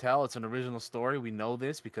wanting to tell. It's an original story. We know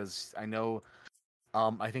this because I know.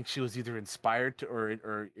 I think she was either inspired to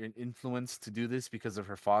or influenced to do this because of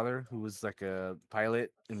her father, who was like a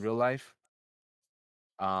pilot in real life.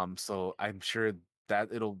 So I'm sure that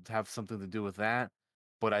it'll have something to do with that.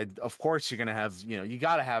 But of course, you're gonna have, you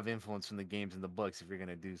gotta have influence from the games and the books if you're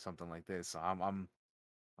gonna do something like this. So I'm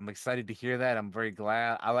excited to hear that. I'm very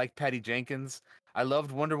glad. I like Patty Jenkins. I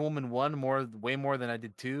loved Wonder Woman 1 way more than I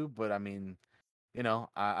did 2, but I mean,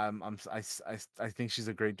 I think she's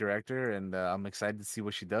a great director, and I'm excited to see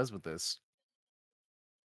what she does with this.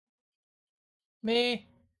 Me,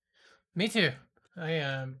 me too.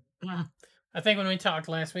 I I think when we talked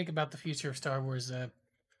last week about the future of Star Wars,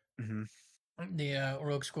 Hmm. the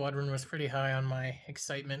Rogue Squadron was pretty high on my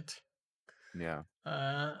excitement Yeah,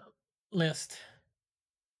 uh, list.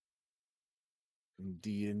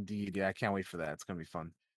 indeed, indeed. Yeah, I can't wait for that. It's gonna be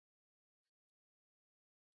fun.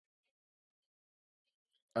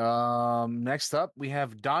 Next up we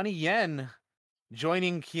have Donnie Yen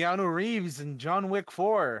joining Keanu Reeves in John Wick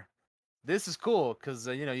 4. This is cool because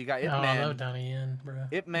you got Oh, I love Donnie Yen, bro.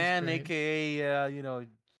 Ip He's Man, great. aka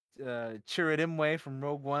Chirrut Imwe from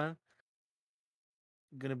Rogue One,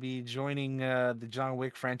 gonna be joining the John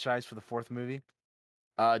Wick franchise for the fourth movie.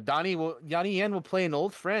 Donnie Yen will play an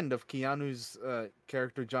old friend of Keanu's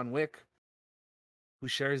character John Wick, who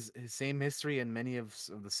shares his same history and many of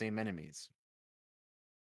the same enemies.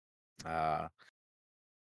 Uh,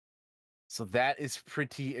 so that is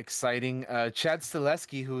pretty exciting. Chad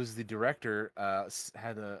Stileski, who is the director,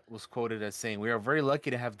 was quoted as saying, "We are very lucky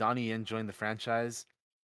to have Donnie Yen join the franchise.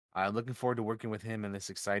 I'm looking forward to working with him in this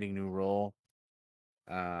exciting new role."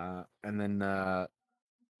 And then uh,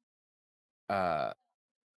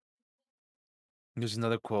 there's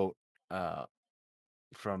another quote uh,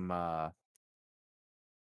 from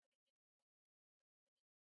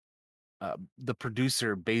the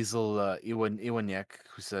producer Basil Iwaniak,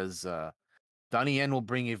 who says, Donnie Yen will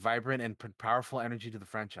bring a vibrant and powerful energy to the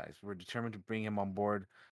franchise. We're determined to bring him on board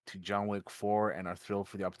to John Wick 4 and are thrilled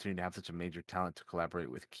for the opportunity to have such a major talent to collaborate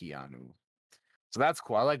with Keanu. So that's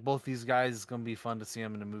cool. I like both these guys. It's gonna be fun to see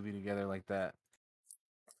them in a movie together like that,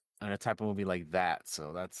 and a type of movie like that.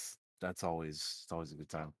 So that's always a good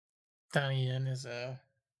time. Donnie Yen is a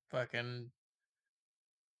fucking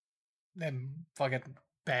fucking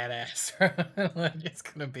badass. Like it's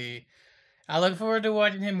gonna be. I look forward to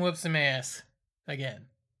watching him whoop some ass again.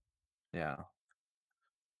 Yeah,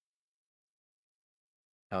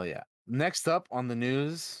 hell yeah. Next up on the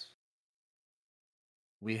news,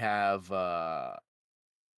 we have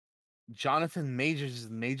Jonathan Majors'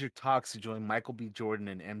 major talks to join Michael B. Jordan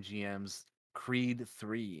and MGM's Creed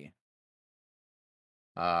 3.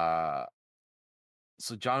 Uh,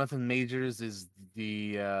 so Jonathan Majors is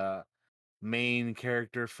the main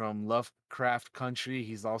character from Lovecraft Country.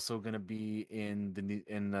 He's also going to be in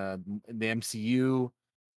the MCU,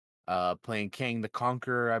 playing Kang the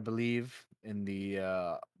Conqueror, I believe, in the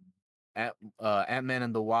Ant-Man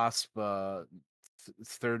and the Wasp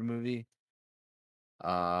third movie.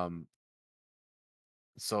 Um,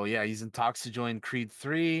 so yeah, he's in talks to join Creed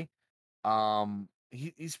 3.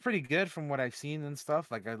 he's pretty good from what I've seen and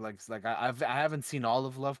stuff. I haven't seen all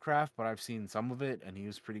of Lovecraft, but I've seen some of it, and he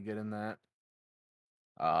was pretty good in that.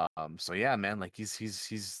 So yeah, man, like he's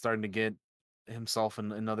starting to get himself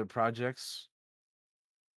in other projects.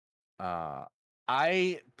 Uh,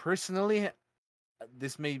 I personally,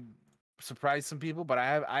 this may surprise some people, but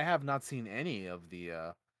I have not seen any of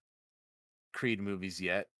the Creed movies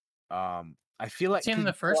yet. I feel I've like seen cause,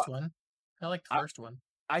 the first one. I like the I first one.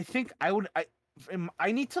 I think I would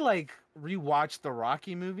I need to like rewatch the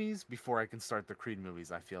Rocky movies before I can start the Creed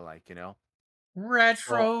movies. I feel like so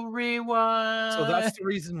Retro so that's rewind. the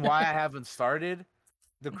reason why I haven't started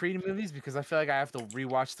the Creed movies because I feel like I have to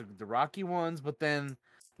rewatch the Rocky ones, but then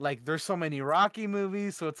like there's so many Rocky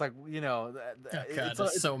movies, so it's like Oh god,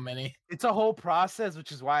 there's so many. it's a whole process,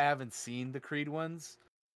 which is why I haven't seen the Creed ones.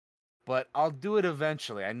 But I'll do it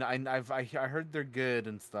eventually. I know I heard they're good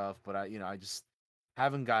and stuff, but I just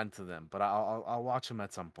haven't gotten to them. But I'll watch them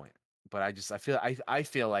at some point. But I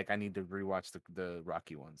feel like I need to rewatch the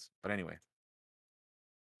Rocky ones. But anyway,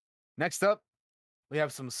 next up we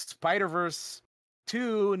have some Spider Verse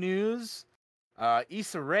 2 news.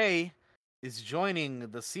 Issa Rae is joining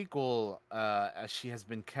the sequel as she has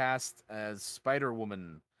been cast as Spider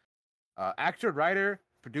Woman. Actor, writer,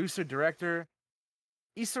 producer, director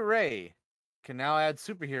Issa Rae can now add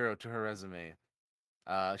superhero to her resume.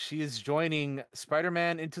 She is joining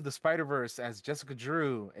Spider-Man Into the Spider-Verse as Jessica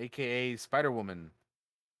Drew, aka Spider-Woman,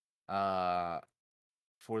 uh,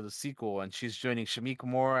 for the sequel, and she's joining Shamika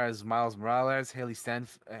Moore as Miles Morales, Haley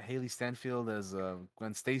Stanfield as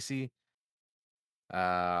Gwen Stacy.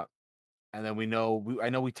 Uh, and then I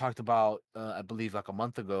know we talked about I believe like a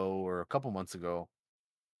month ago or a couple months ago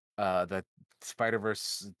that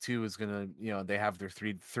Spider-Verse 2 is gonna they have their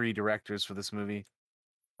three directors for this movie.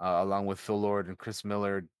 Along with Phil Lord and Chris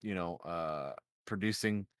Miller,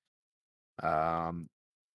 producing. Um,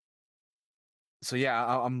 so yeah,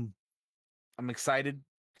 I'm excited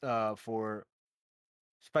for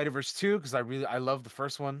Spider Verse 2 because I love the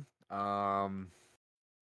first one.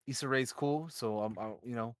 Issa Rae's cool, so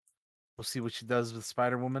we'll see what she does with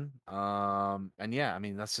Spider Woman. And yeah, I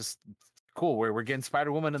mean that's just cool. We're getting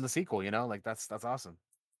Spider Woman in the sequel, like that's awesome.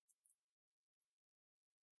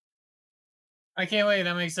 I can't wait.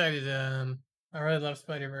 I'm excited. I really love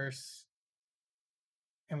Spider Verse.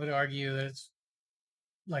 I would argue that it's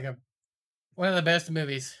like a one of the best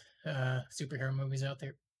movies, superhero movies out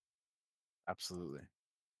there. Absolutely.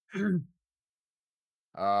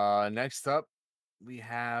 Next up, we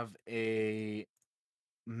have a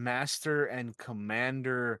Master and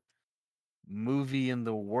Commander movie in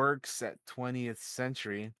the works at 20th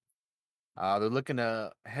Century. They're looking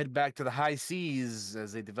to head back to the high seas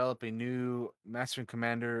as they develop a new Master and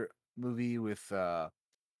Commander movie with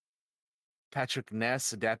Patrick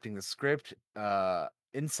Ness adapting the script.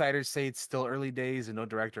 Insiders say it's still early days and no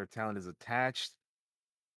director or talent is attached.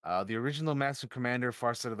 The original Master and Commander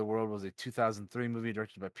Far Side of the World was a 2003 movie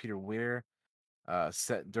directed by Peter Weir,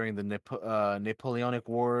 set during the Napoleonic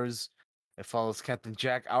Wars. It follows Captain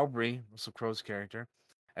Jack Aubrey, Russell Crowe's character,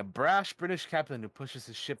 a brash British captain who pushes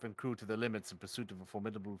his ship and crew to the limits in pursuit of a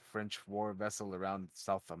formidable French war vessel around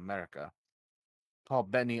South America. Paul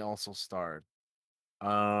Bettany also starred.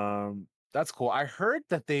 That's cool. I heard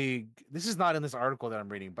that this is not in this article that I'm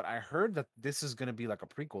reading, but I heard that this is gonna be like a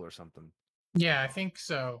prequel or something. Yeah, I think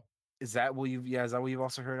so. Is that what you've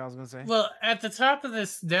also heard I was gonna say? Well, at the top of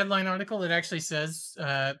this Deadline article, it actually says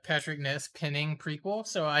Patrick Ness pinning prequel,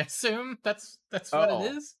 so I assume that's what it Oh,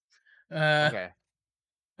 is. Uh, okay.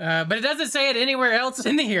 but it doesn't say it anywhere else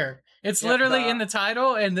in here. It's Yeah, literally in the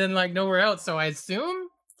title and then like nowhere else. So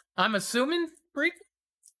I'm assuming prequel.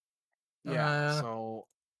 yeah, Uh, so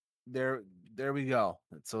there there we go.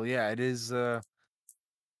 So yeah, it is they're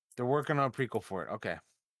working on a prequel for it. Okay.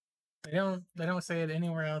 they don't say it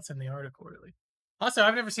anywhere else in the article really. Also,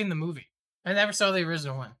 I've never seen the movie. I never saw the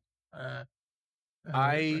original one. Uh,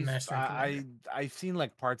 Master and Commander. I've seen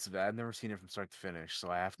like parts of it. I've never seen it from start to finish, so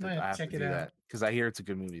I have I to have to check it do out. that because I hear it's a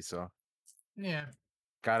good movie. So Yeah.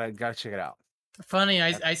 gotta check it out. Funny,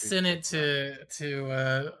 I have I to sent check it it out.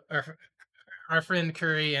 to our friend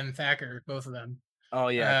Curry and Thacker, both of them. Oh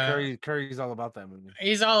yeah, Uh, Curry's all about that movie.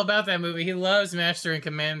 he's all about that movie. He loves Master and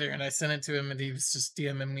Commander, and I sent it to him, and he was just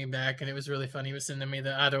DMing me back, and it was really funny. He was sending me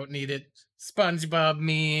the "I don't need it" SpongeBob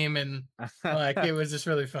meme, and like it was just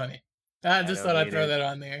really funny. I I just don't thought I'd need throw it. that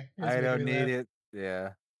on there. It was I making don't me need laugh. it.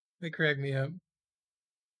 Yeah. It cracked me up.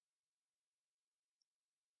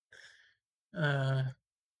 Uh,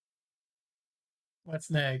 what's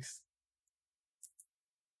next?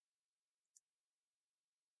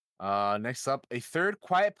 Next up, a third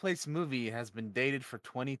Quiet Place movie has been dated for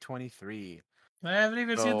 2023. I haven't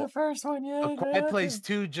even seen the So, first one A yet. Quiet Place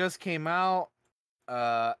 2 just came out,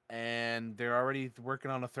 and they're already working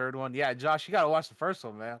on a third one. Yeah, Josh, you gotta watch the first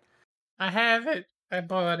one, man. I have it. I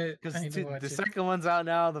bought it. I Because need to the watch it. second one's out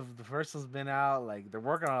now. The first one's been out. Like they're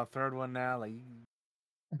working on a third one now. Like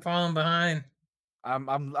I'm falling behind.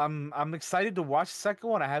 I'm excited to watch the second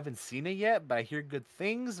one. I haven't seen it yet, but I hear good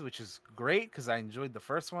things, which is great because I enjoyed the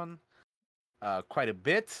first one quite a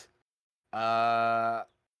bit. Uh,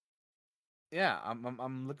 yeah,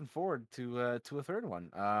 I'm looking forward to a third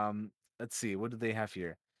one. Let's see, what do they have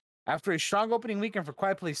here? After a strong opening weekend for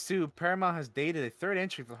Quiet Place 2, Paramount has dated a third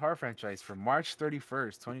entry for the horror franchise for March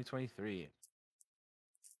 31st, 2023.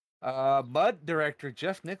 But director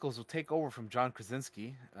Jeff Nichols will take over from John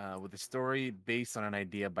Krasinski with a story based on an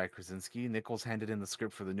idea by Krasinski. Nichols handed in the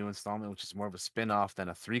script for the new installment, which is more of a spin off than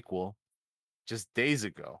a threequel, just days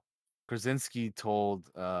ago. Krasinski told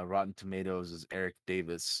Rotten Tomatoes' Eric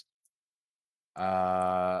Davis.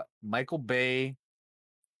 Michael Bay,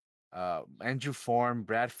 Andrew Form,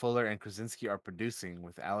 Brad Fuller, and Krasinski are producing,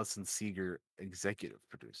 with Allison Seeger executive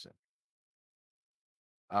producing.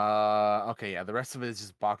 Okay, yeah, the rest of it is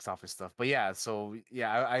just box office stuff. But yeah, so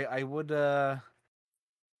yeah, I would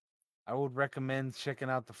recommend checking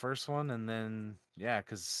out the first one, and then yeah,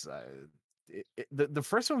 because the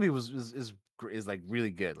first movie is like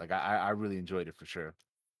really good. Like I really enjoyed it for sure.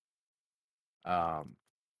 Um,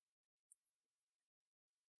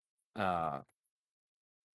 uh,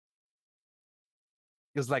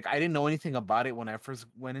 because like I didn't know anything about it when I first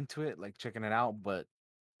went into it, like checking it out, but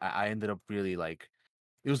I ended up really like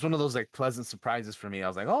it was one of those like pleasant surprises for me. I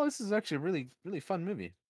was like, oh, this is actually a really fun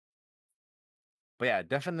movie. But yeah,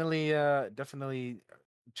 definitely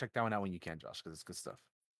check that one out when you can, Josh, because it's good stuff.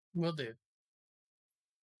 Will do.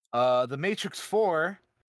 The Matrix 4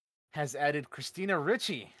 has added Christina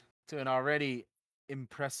Ricci to an already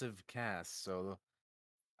impressive cast. So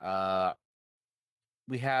uh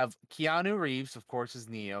we have Keanu Reeves, of course, as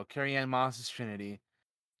Neo, Carrie Ann Moss as Trinity,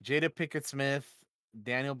 Jada Pickett Smith,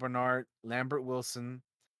 Daniel Bernard, Lambert Wilson,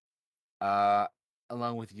 uh,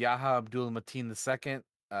 along with Yaha Abdul Mateen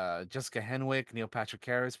II, Jessica Henwick, Neil Patrick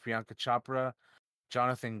Harris, Priyanka Chopra,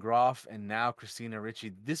 Jonathan Groff, and now Christina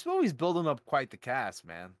Ricci. This movie's building up quite the cast,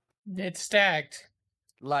 man. It's stacked.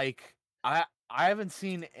 Like I haven't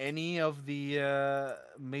seen any of the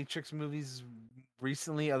Matrix movies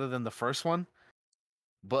recently other than the first one.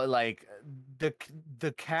 But like the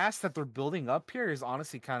the cast that they're building up here is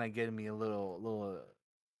honestly kind of getting me a little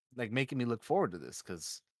like making me look forward to this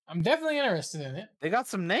cuz I'm definitely interested in it. they got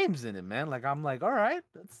some names in it, man. Like I'm like, all right,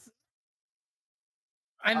 that's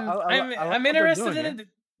I'm I'm I like I'm what they're interested doing in here. it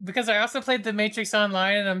because I also played the Matrix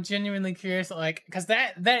Online, and I'm genuinely curious, like, because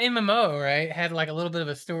that MMO right had like a little bit of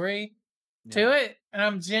a story to Yeah. it, and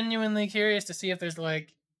I'm genuinely curious to see if there's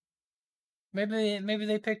like maybe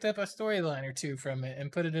they picked up a storyline or two from it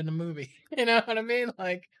and put it in a movie. You know what I mean?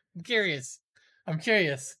 Like, I'm curious. I'm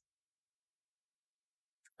curious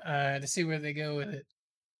to see where they go with it.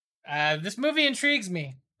 This movie intrigues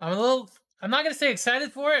me. I'm a little. I'm not gonna say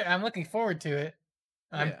excited for it. I'm looking forward to it.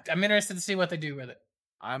 Yeah. I'm interested to see what they do with it.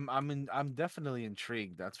 I'm definitely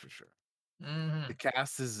intrigued, that's for sure. The Hmm.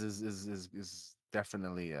 cast is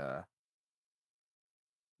definitely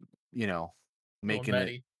you know, A little making it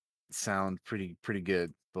nutty. sound pretty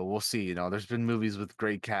good. But we'll see. You know, there's been movies with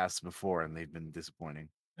great casts before, and they've been disappointing,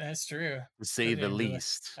 That's true. to say the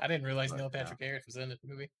least. I didn't realize But Neil yeah, Patrick Harris was in the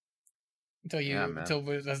movie yeah, man. until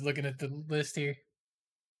I was looking at the list here.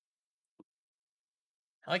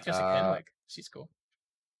 I like Jessica Uh, Henwick. She's cool.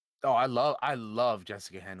 oh, I love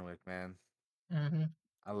Jessica Henwick, man. Hmm.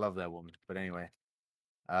 I love that woman. But anyway,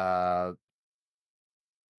 uh,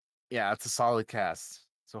 yeah, it's a solid cast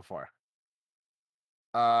so far.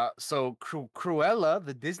 So Cruella,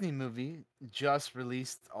 the Disney movie, just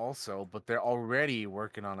released also, but they're already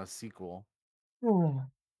working on a sequel,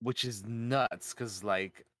 which is nuts. Cause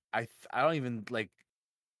like I don't even like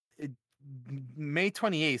it. May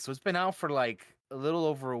 28th, so it's been out for like a little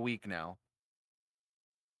over a week now.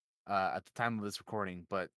 At the time of this recording,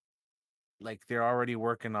 but like they're already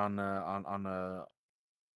working on a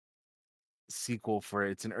sequel for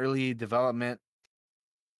it. It's an early development.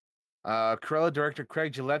 Cruella director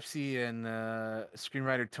Craig Gillespie and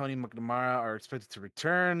screenwriter Tony McNamara are expected to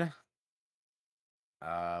return.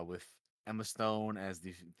 With Emma Stone as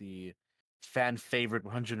the fan favorite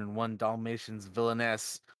 101 Dalmatians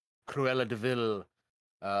villainess Cruella de Vil.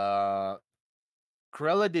 Uh,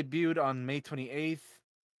 Cruella debuted on May 28th,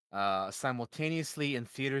 simultaneously in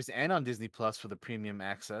theaters and on Disney Plus for the premium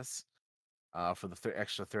access. For the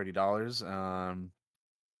extra $30.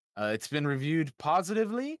 It's been reviewed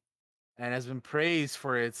positively, and has been praised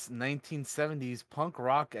for its 1970s punk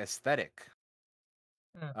rock aesthetic.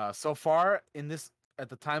 Hmm. So far, in this at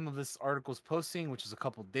the time of this article's posting, which is a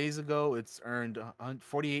couple days ago, it's earned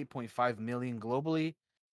 48.5 million globally.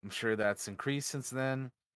 I'm sure that's increased since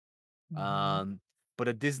then. Mhm. Um, but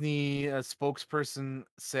a Disney spokesperson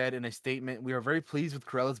said in a statement, "We are very pleased with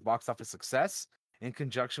Cruella's box office success in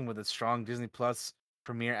conjunction with its strong Disney Plus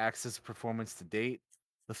Premier Access performance to date.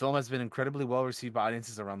 The film has been incredibly well received by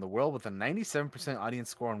audiences around the world, with a 97% audience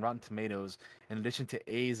score on Rotten Tomatoes, in addition to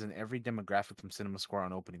A's in every demographic from Cinema Score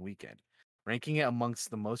on opening weekend, ranking it amongst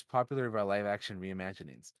the most popular of our live-action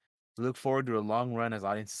reimaginings. We look forward to a long run as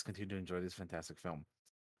audiences continue to enjoy this fantastic film."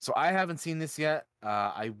 So I haven't seen this yet.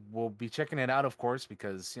 I will be checking it out, of course,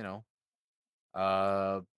 because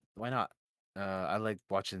uh, why not? I like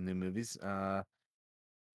watching new movies.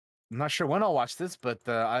 I'm not sure when I'll watch this, but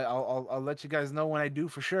I'll let you guys know when I do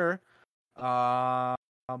for sure. But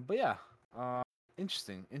yeah, uh,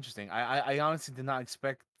 interesting. I honestly did not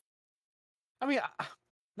expect. I mean,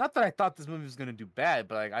 not that I thought this movie was gonna do bad,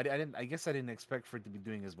 but like I didn't. I guess I didn't expect for it to be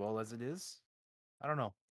doing as well as it is. I don't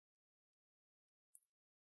know.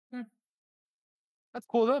 Hmm. That's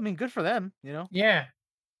cool though. I mean, good for them. Yeah.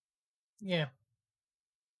 Yeah.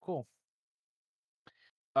 Cool.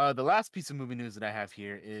 The last piece of movie news that I have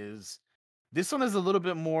here is this one is a little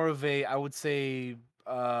bit more of a, I would say,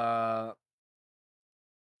 uh,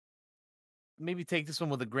 maybe take this one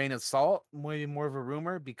with a grain of salt, maybe more of a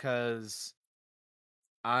rumor because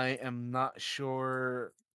I am not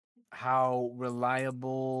sure how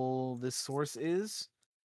reliable this source is,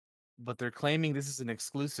 but they're claiming this is an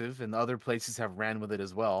exclusive and other places have ran with it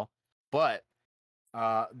as well. But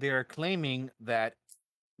they're claiming that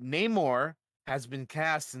Namor has been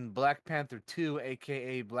cast in Black Panther 2,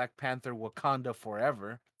 aka Black Panther Wakanda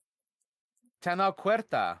Forever. Tana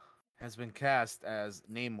Cuerta has been cast as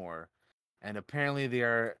Namor, and apparently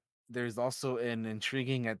there's also an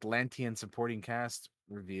intriguing Atlantean supporting cast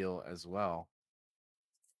reveal as well.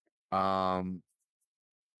 Um,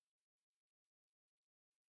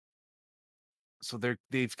 so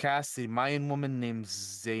they've cast a Mayan woman named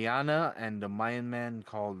Zayana and a Mayan man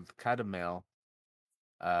called Kadamel.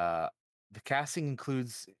 Uh, the casting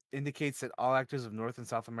includes indicates that all actors of North and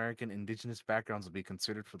South American indigenous backgrounds will be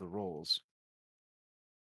considered for the roles.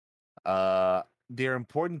 Uh, they're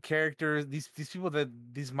important characters. These people that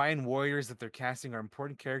these Mayan warriors that they're casting are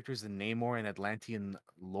important characters in Namor and Atlantean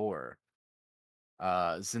lore.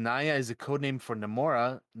 Zanaya is a codename for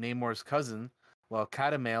Namora, Namor's cousin, while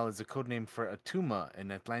Kadamail is a codename for Atuma,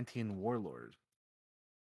 an Atlantean warlord.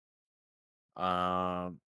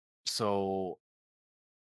 Um, so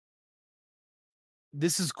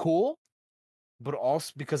this is cool, but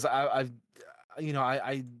also because I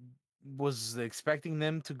was expecting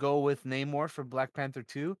them to go with Namor for Black Panther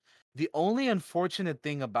 2. The only unfortunate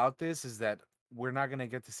thing about this is that we're not gonna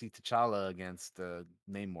get to see T'Challa against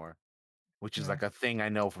Namor, which is Yeah. like a thing I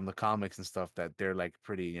know from the comics and stuff that they're like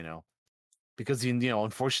pretty, because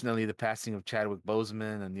unfortunately the passing of Chadwick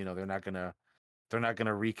Boseman and they're not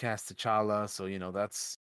gonna recast T'Challa, so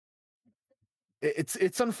that's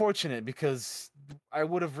it's unfortunate because I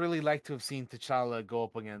would have really liked to have seen T'Challa go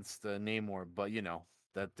up against Namor, but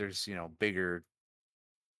that there's bigger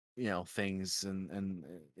things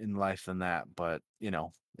in life than that. But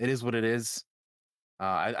it is what it is.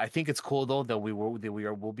 I think it's cool though that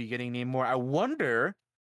we'll be getting Namor. I wonder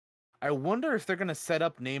if they're gonna set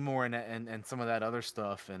up Namor and some of that other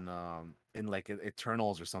stuff in like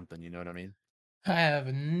Eternals or something. You know what I mean? I have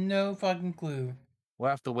no fucking clue. We'll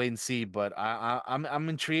have to wait and see, but I'm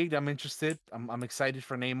intrigued. I'm interested. I'm excited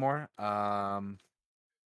for Namor.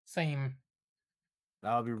 Same.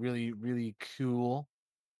 That'll be really really cool.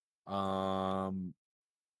 Um,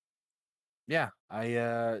 yeah,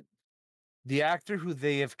 I the actor who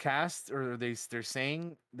they have cast or they're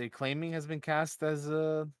saying they're claiming has been cast as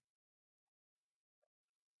a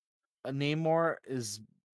Namor is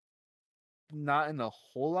not in a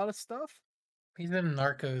whole lot of stuff. He's in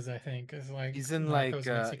Narcos, I think. It's like He's in like Narcos he's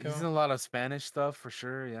in Mexico. a lot of Spanish stuff for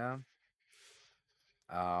sure. Yeah.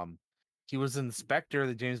 Um, he was in Spectre,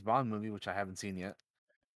 the James Bond movie, which I haven't seen yet.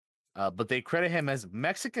 But they credit him as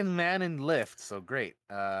Mexican Man in Lift, so great.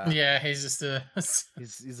 Yeah, he's just a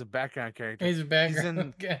He's a background character. he's a He's background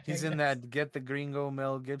in guy, I he's in guess. that Get the Gringo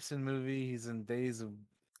Mel Gibson movie. He's in Days of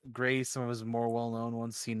Grace, some of his more well known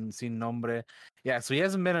ones. Sin Nombre. Yeah, so he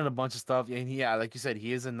hasn't been in a bunch of stuff. And yeah, like you said,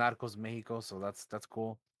 he is in Narcos Mexico, so that's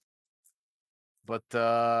cool. But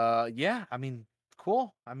yeah, I mean,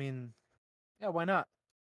 cool. I mean, yeah, why not?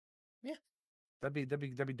 Yeah. That'd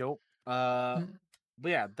be dope. Mm. But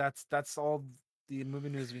yeah, that's all the movie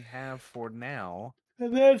news we have for now.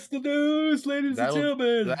 And that's the news, ladies and That'll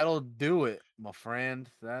gentlemen. that'll do it, my friend.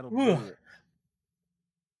 That'll Whew. do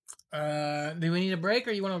it. Do we need a break,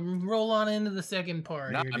 or you want to roll on into the second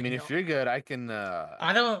part No, here, I mean if Danielle? you're good, I can.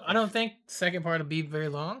 I don't think second part will be very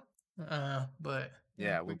long. But yeah,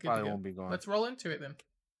 Yeah, we're we good to probably go. won't be going. Let's roll into it then.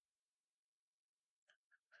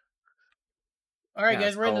 All right, Yeah.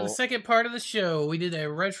 guys, we're into the So. second part of the show. We did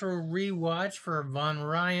a retro rewatch for Von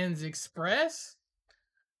Ryan's Express.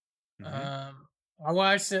 Mhm. Um, I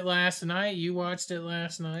watched it last night. You watched it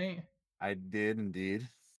last night. I did indeed.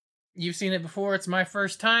 You've seen it before. It's my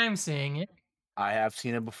first time seeing it. I have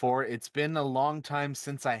seen it before. It's been a long time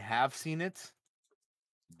since I have seen it,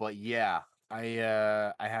 but yeah, I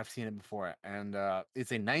have seen it before, and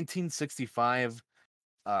it's a 1965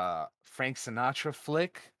 Frank Sinatra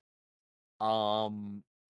flick. Um,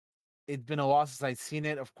 it's been a while since I've seen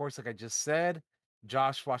it. Of course, like I just said,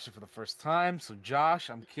 Josh watched it for the first time. So, Josh,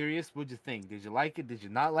 I'm curious, what'd you think? Did you like it? Did you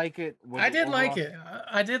not like it? What I did like overall? it.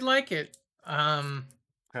 I did like it. Um,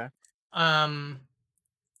 Okay. um,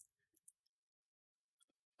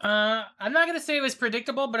 I'm not gonna say it was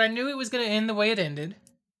predictable, but I knew it was gonna end the way it ended.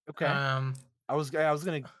 Okay. Um, I was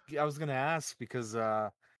gonna ask because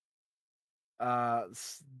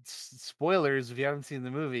spoilers if you haven't seen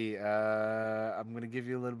the movie. I'm gonna give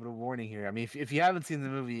you a little bit of warning here. I mean, if you haven't seen the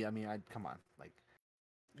movie, I mean, I come on, like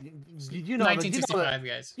you know the 1965,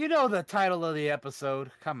 guys. title of the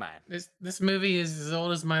episode. Come on. This movie is as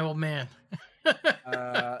old as my old man.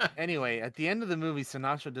 Anyway, at the end of the movie,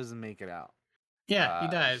 Sinatra doesn't make it out. Yeah, he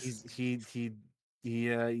dies. He's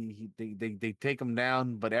they take him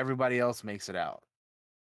down, but everybody else makes it out.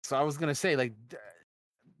 So I was gonna say, like,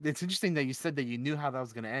 it's interesting that you said that you knew how that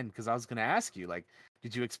was gonna end, because I was gonna ask you, like,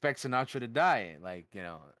 did you expect Sinatra to die? Like,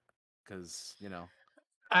 because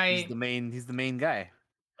I he's the main guy.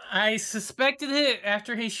 I suspected it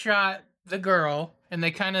after he shot the girl, and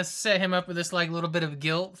they kind of set him up with this like little bit of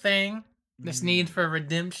guilt thing, this need Mm, for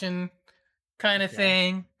redemption kind of okay,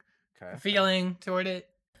 thing, okay. feeling toward it.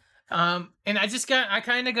 And I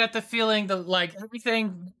kind of got the feeling that like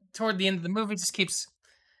everything toward the end of the movie just keeps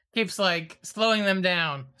like slowing them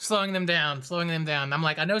down, slowing them down, slowing them down. I'm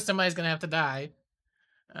like, I know somebody's gonna have to die.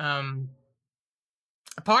 Um,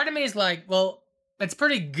 part of me is like, well, it's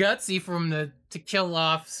pretty gutsy for him to kill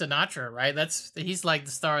off Sinatra, right? He's like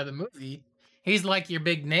the star of the movie. He's like your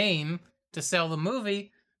big name to sell the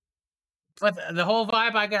movie. But the whole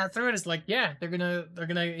vibe I got through it is like, yeah,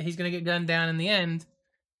 he's gonna get gunned down in the end.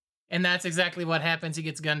 And that's exactly what happens. He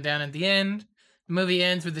gets gunned down at the end. The movie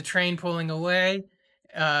ends with the train pulling away,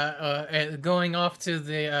 going off to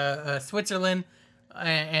the Switzerland,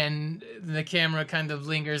 and the camera kind of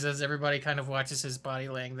lingers as everybody kind of watches his body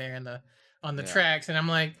laying there in the on the Yeah, tracks. And I'm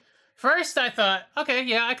like, first I thought, okay,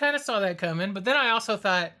 yeah, I kind of saw that coming, but then I also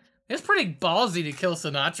thought it's pretty ballsy to kill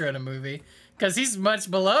Sinatra in a movie because he's much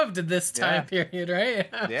beloved in this time yeah, period, right?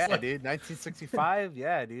 I was yeah, like, dude. 1965.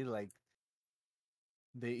 Yeah, dude. Like,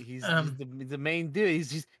 he's um, the main dude.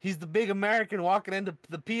 He's the big American walking into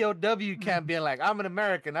the POW camp, being like, "I'm an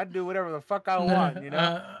American. I do whatever the fuck I want."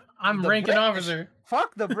 I'm The ranking British, officer.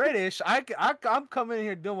 fuck the British. I'm coming in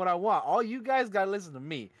here doing what I want. All you guys gotta listen to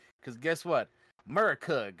me, because guess what?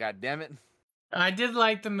 America, god damn it. I did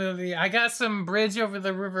like the movie. I got some Bridge over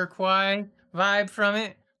the River Kwai vibe from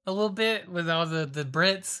it a little bit with all the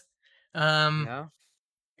Brits, um,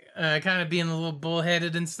 Yeah. kind of being a little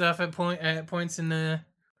bullheaded and stuff at points in the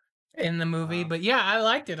movie. Uh, But yeah, I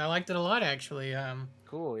liked it. I liked it a lot actually.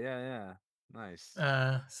 cool. Yeah, yeah. Nice.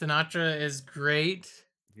 Sinatra is great.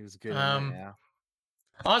 He was good in it. Um, Yeah.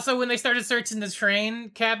 Also, when they started searching the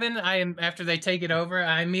train cabin, after they take it over,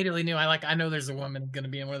 I immediately knew I know there's a woman going to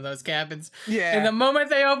be in one of those cabins. And the Yeah.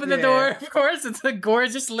 moment they open the door, Yeah. of course, it's a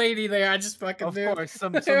gorgeous lady there. I just fucking Of knew course,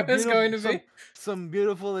 it was going to be. some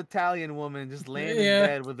beautiful Italian woman just laying in Yeah.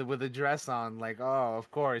 bed with a dress on. Like, oh,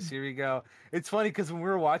 of course, here we go. It's funny because when we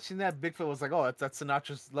were watching that, Bigfoot was like, "Oh, that's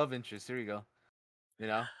Sinatra's love interest." Here we go. You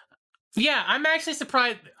know? Yeah, I'm actually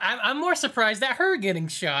surprised. I'm more surprised at her getting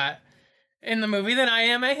shot in the movie than I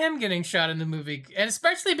am at him getting shot in the movie, and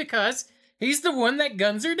especially because he's the one that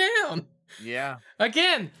guns her down. Yeah.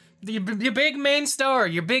 Again, your big main star,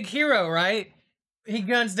 your big hero, right? He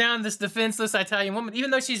guns down this defenseless Italian woman, even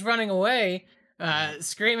though she's running away, Yeah.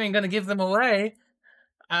 screaming, "Gonna give them away!"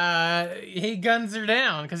 He guns her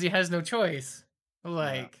down because he has no choice. Yeah.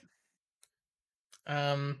 Like,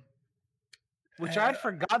 um, Which uh, I'd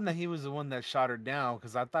forgotten that he was the one that shot her down,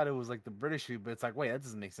 because I thought it was like the British dude, but it's like, wait, that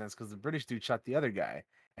doesn't make sense because the British dude shot the other guy,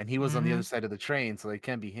 and he was on the other mhm, side of the train, so it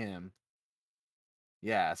can't be him.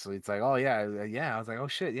 Yeah, so it's like, oh yeah, yeah. I was like, oh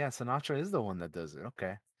shit, yeah, Sinatra is the one that does it.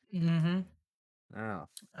 Okay. mhm. Oh.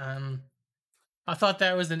 Um, I thought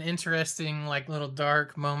that was an interesting, like, little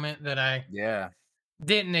dark moment that I Yeah.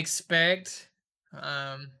 didn't expect.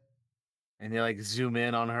 Um, And they like zoom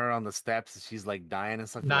in on her on the steps and she's like dying and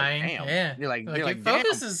stuff. You're like, Dying, damn. yeah. You're Like, like, damn.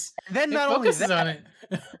 And then it not only focuses on that,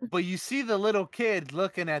 it. but you see the little kid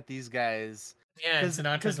looking at these guys Yeah, and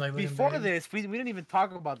Sinatra's, because like, looking before back. this, we didn't even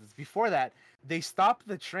talk about this. Before that, they stopped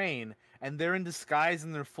the train and they're in disguise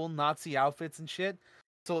in their full Nazi outfits and shit.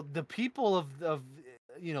 So the people of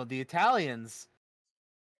the Italians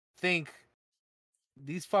think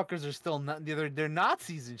these fuckers are still not they're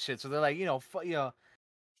Nazis and shit. So they're like,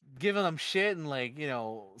 giving them shit and like,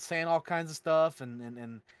 saying all kinds of stuff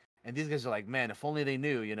and these guys are like, man, if only they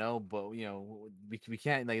knew, but we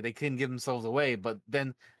can't, like, they couldn't give themselves away. But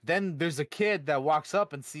then there's a kid that walks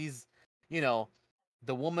up and sees, you know,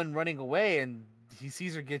 the woman running away and he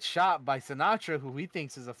sees her get shot by Sinatra, who he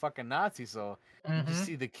thinks is a fucking Nazi. So you just Mhm.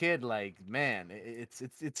 see the kid like, man, it's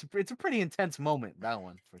a pretty intense moment, that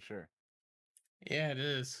one for sure. Yeah, it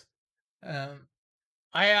is. Um,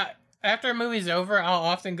 I after a movie's over, I'll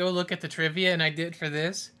often go look at the trivia, and I did for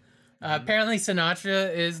this. Hmm. Apparently,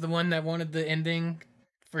 Sinatra is the one that wanted the ending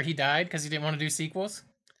for he died because he didn't want to do sequels.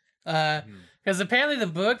 Hmm. Because apparently the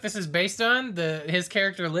book this is based on the his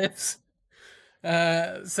character lives. So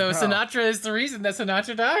Oh. Sinatra is the reason that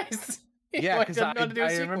Sinatra dies. He Yeah, like because doesn't I want to do a I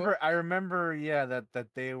sequel. remember I remember yeah that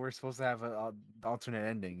they were supposed to have a alternate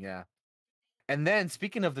ending, yeah. And then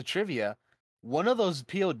speaking of the trivia, one of those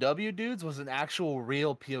POW dudes was an actual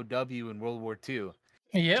real POW in World War II.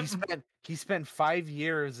 Yep. He spent 5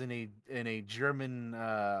 years in a German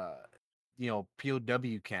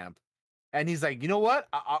POW camp, and he's like, you know what?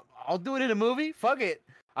 I'll do it in a movie. Fuck it.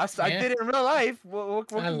 I Yeah. did it in real life. What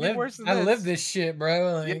can be worse than I lived this? this shit,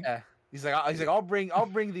 bro. Like, Yeah. He's like I'll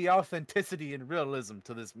bring the authenticity and realism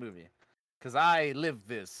to this movie, cause I lived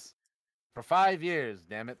this for 5 years.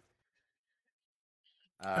 Damn it.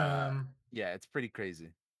 Uh, um, yeah, it's pretty crazy.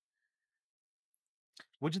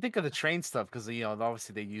 What'd you think of the train stuff? Because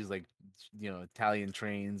obviously they use like Italian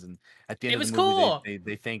trains, and at the end it of the was movie cool.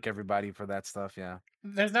 they thank everybody for that stuff. Yeah.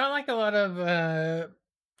 There's not like a lot of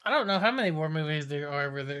I don't know how many war movies there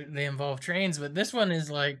are where they involve trains, but this one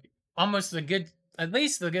is like almost a good, at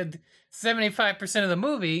least a good 75% of the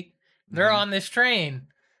movie. They're Hmm. on this train.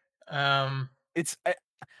 Um, It's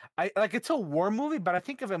I like it's a war movie, but I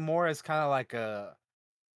think of it more as kind of like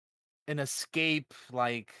an escape,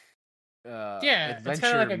 like yeah, it's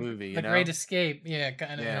kind of adventure like movie. the Great Escape, yeah,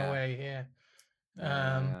 kind of in a Yeah. way, yeah. Yeah.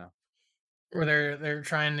 Yeah. Um, Yeah. where they're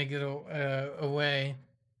trying to get away.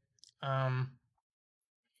 Um,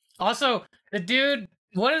 Also, the dude,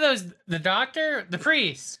 one of those, the doctor, the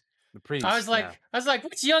priest. The priest. Yeah. I was like,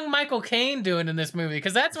 what's young Michael Caine doing in this movie?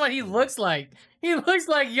 Because that's what he looks like. He looks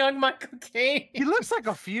like young Michael He Caine. looks like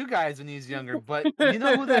a few guys when he's younger, but you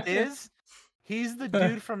know who that is? He's the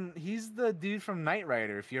dude from Knight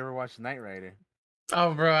Rider. If you ever watched Knight Rider,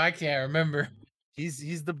 Oh, bro, I can't remember.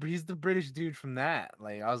 he's the British dude from that.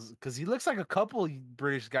 Like because he looks like a couple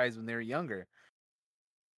British guys when they were younger,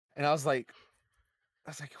 and I was like,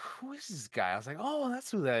 who is this guy? I was like, oh, that's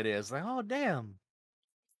who that is. Like, oh, damn.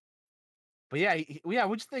 But yeah, yeah.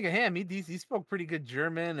 What'd you think of him? He spoke pretty good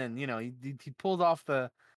German, and he pulled off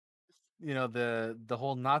the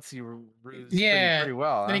whole Nazi ruse pretty Yeah.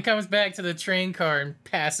 well, Then he huh? comes back to the train car and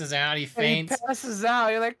passes out. He And he faints. passes out.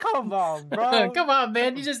 You're like, come on, bro. Come on,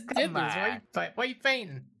 man. You Come, just did come this. on. Why are you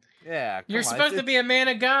fainting? Yeah, You're come on. supposed to be a man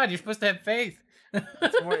of God. You're supposed to have faith.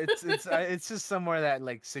 It's more it's just somewhere that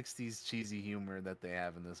like 60s cheesy humor that they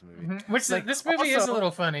have in this movie. Mhm. Which Like this movie also, is a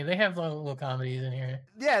little funny. They have little comedies in here.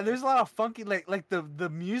 yeah, there's a lot of funky like the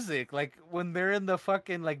music, like when they're in the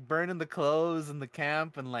fucking like burning the clothes in the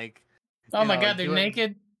camp and Oh my God, like they're doing.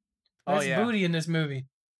 naked. Oh There's yeah. booty in this movie.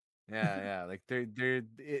 Yeah, like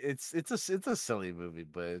it's a silly movie,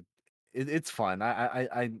 but it's fun.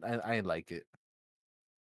 I like it.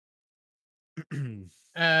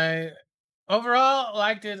 Uh, Overall,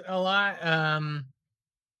 liked it a lot.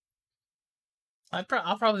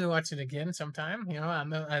 I'll probably watch it again sometime. You know,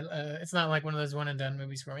 it's not like one of those one and done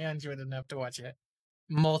movies for me. I enjoyed it enough to watch it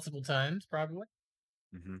multiple times, probably.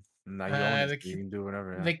 Hmm. Now you own Uh, it, the so you c- can do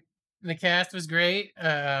whatever. Yeah. the the cast was great.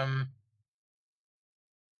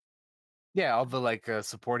 Yeah, all the like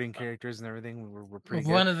supporting characters and everything were pretty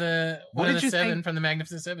good. One What of did the you think? seven from the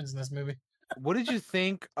Magnificent Sevens in this movie. What did you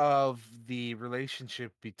think of the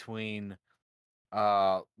relationship between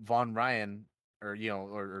Von Ryan, or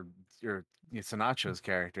Sinatra's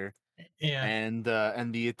character, Yeah. and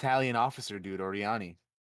the Italian officer dude Oriani?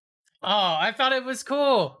 Oh, I thought it was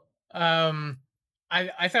cool. I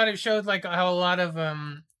thought it showed like how a lot of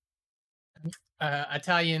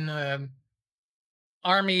Italian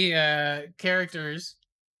army characters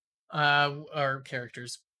or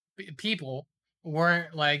characters people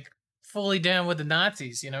weren't like fully down with the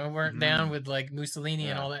Nazis, you know, weren't down Hmm. with like Mussolini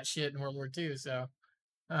and Yeah. all that shit in World War II. So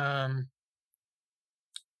um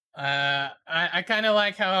I kind of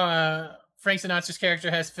like how Frank Sinatra's character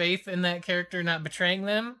has faith in that character not betraying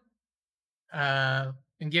them and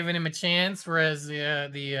giving him a chance, whereas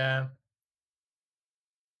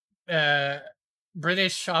uh,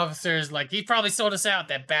 British officers like he probably sold us out,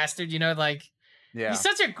 that bastard. You know, like he's Yeah.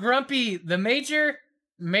 such a grumpy. The major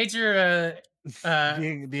The how,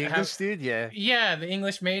 English dude, yeah. yeah, the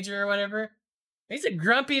English major or whatever. He's a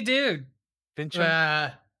grumpy dude. Fincham.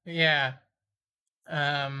 Uh, yeah.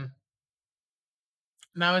 Um,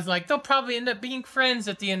 and I was like, they'll probably end up being friends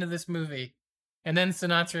at the end of this movie, and then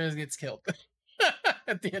Sinatra gets killed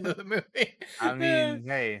at the end of the movie. I mean,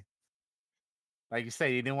 hey, like you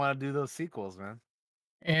said, you didn't want to do those sequels, man.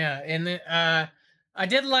 Yeah, and I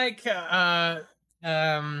did like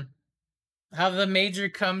um how the major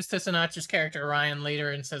comes to Sinatra's character Ryan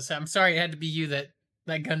later and says, "I'm sorry, it had to be you that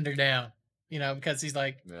gunned her down." You know,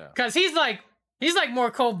 Yeah. because he's like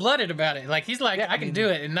more cold blooded about it. Like he's like, Yeah, I I can do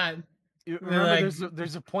mean, it, and not you remember like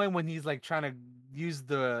there's a point when he's like trying to use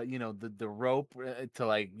the the rope to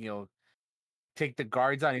like take the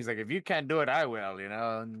guards on. He's like, if you can't do it, I will.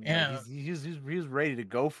 And like yeah. he's ready to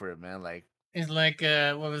go for it, man. Like He's like,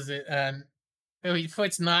 what was it? Oh, he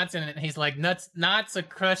puts knots in it. And he's like, knots will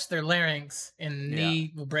crush their larynx, and yeah,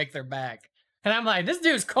 knee will break their back. And I'm like, this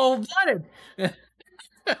dude's cold blooded.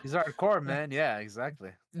 he's hardcore, man. Yeah,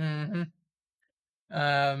 exactly. hmm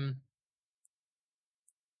Um.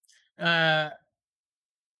 Uh.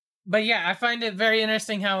 But yeah, I find it very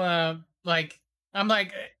interesting how like I'm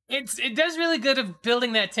like it does really good of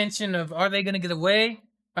building that tension of, are they going to get away?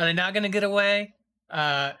 Are they not going to get away?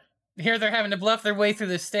 Uh Here they're having to bluff their way through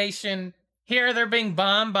the station. Here they're being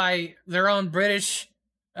bombed by their own British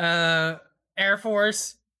uh Air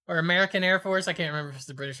Force or American Air Force. I can't remember if it's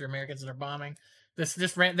the British or Americans that are bombing.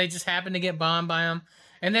 They just happen to get bombed by them.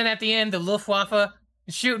 And then at the end the Luftwaffe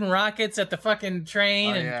is shooting rockets at the fucking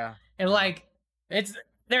train Oh yeah. and like it's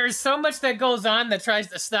there's so much that goes on that tries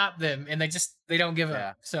to stop them, and they don't give up.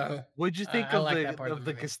 Yeah. So What'd you think I like that part of of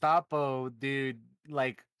the the movie. Gestapo dude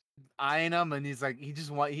like eyeing him, and he's like he just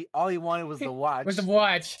want he all he wanted was the With the watch.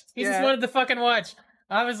 watch, he just Yeah. wanted the fucking watch.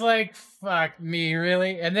 I was like, "Fuck me,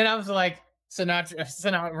 really?" And then I was like,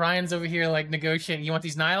 Sinatra Ryan's over here like negotiating. You want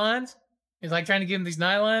these nylons? He's like trying to give him these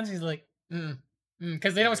nylons. He's like, because they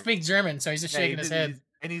He's don't like, speak German, so he's just yeah, shaking his head.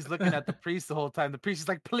 he's looking at the priest the whole time. The priest is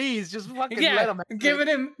like, please, just fucking let Yeah, him have it.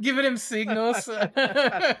 giving him signals.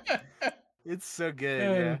 It's so good,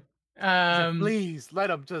 yeah. He's like, um, please let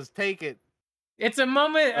him just take it. It's a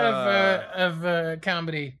moment Uh, of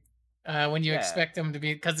comedy when you yeah, expect him to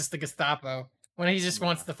be, because it's the Gestapo. When he just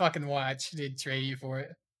wants yeah, the fucking watch, they'd trade you for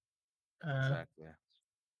it. Uh, exactly.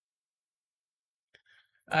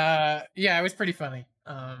 yeah, it was pretty funny.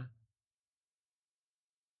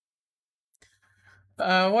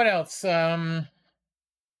 What else?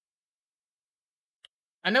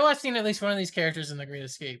 I know I've seen at least one of these characters in The Great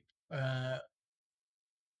Escape. Uh,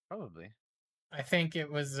 Probably. I think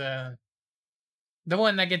it was the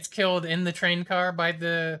one that gets killed in the train car by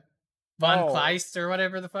the Von Oh, Kleist or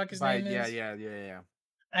whatever the fuck his by name yeah, is. yeah, yeah, yeah.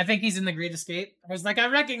 I think he's in The Great Escape. I was like, I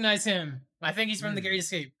recognize him. I think he's from The Great Hmm.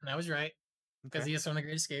 Escape. And I was right, because Okay. he is from The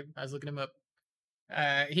Great Escape. I was looking him up.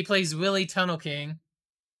 He plays Willie Tunnel King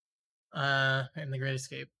in The Great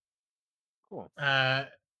Escape. Cool. Uh,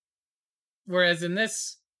 Whereas in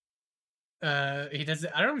this, he does.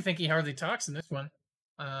 I don't even think he hardly talks in this one.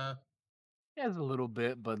 Uh, He has a little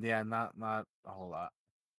bit, but yeah, not a whole lot.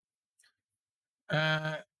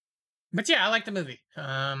 uh, but yeah, I like the movie.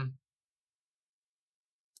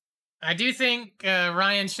 I do think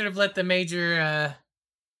Ryan should have let the major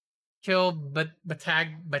kill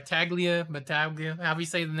Battaglia. How do you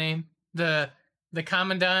say the name? The the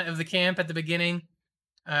commandant of the camp at the beginning.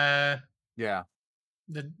 Uh, Yeah.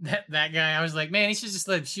 that guy. I was like, man, he should just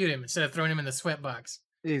let him shoot him instead of throwing him in the sweat box.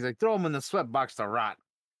 He's like, throw him in the sweat box to rot.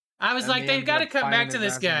 I was And like, they they've ended got to up come finding back to his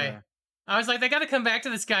this ass guy. anyway. I was like, they got to come back to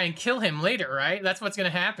this guy and kill him later, right? That's what's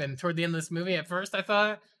going to happen toward the end of this movie. At first, I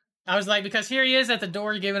thought I was like, because here he is at the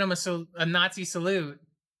door giving him a Nazi salute.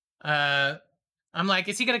 Uh, I'm like,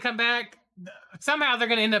 is he going to come back? Somehow they're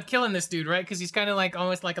going to end up killing this dude, right? Because he's kind of like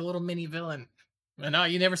almost like a little mini villain. And no,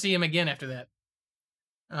 you never see him again after that.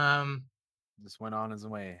 Um, Just went on his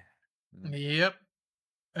way. Mm. yep.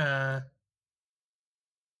 Uh,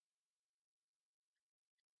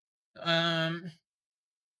 um,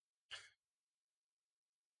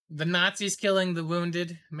 the Nazis killing the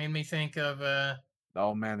wounded made me think of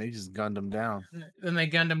Oh man, they just gunned him down. Then they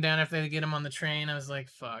gunned him down after they get him on the train. I was like,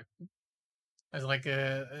 fuck. I was like,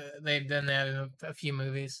 they've done that in a few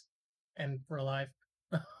movies and real life.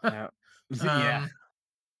 Yeah. Yeah. um,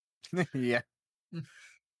 Yeah.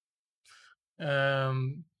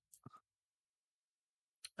 um,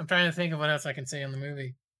 I'm trying to think of what else I can say on the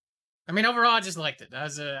movie. I mean, overall, I just liked it. I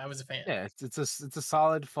was a fan. Yeah, it's a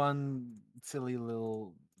solid, fun, silly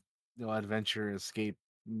little, adventure escape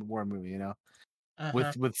war movie, Uh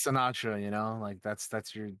huh. with Sinatra, like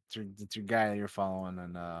that's your guy that you're following,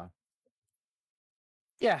 and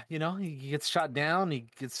yeah, he gets shot down, he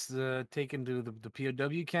gets taken to the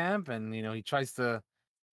POW camp, and he tries to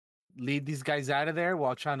lead these guys out of there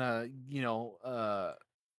while trying to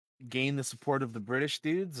gain the support of the British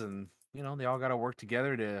dudes, and they all got to work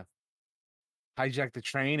together to hijack the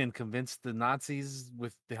train and convince the Nazis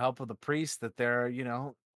with the help of the priest that they're,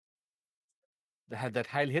 they had that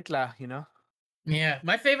Heil Hitler, Yeah,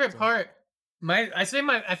 my favorite So part. I think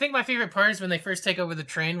my favorite part is when they first take over the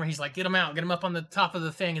train, where he's like, get him up on the top of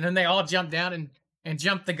the thing," and then they all jump down and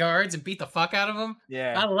jump the guards and beat the fuck out of them.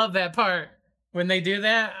 I yeah. love that part. When they do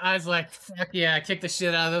that, I was like, fuck yeah, kick the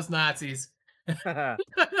shit out of those Nazis.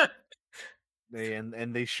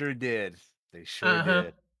 And they sure did. They sure Uh huh.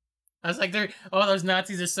 did. I was like, they're all those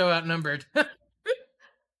Nazis are so outnumbered.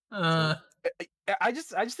 uh, So I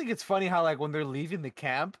just think it's funny how like when they're leaving the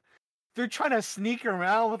camp, they're trying to sneak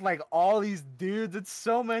around with like all these dudes. It's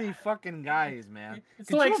so many fucking guys, man. it's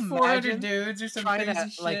Could you like 400 imagine dudes or some trying to crazy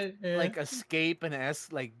shit. Yeah. like escape and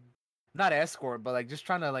like not escort, but like just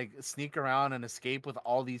trying to like sneak around and escape with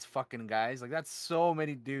all these fucking guys? Like that's so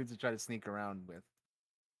many dudes to try to sneak around with.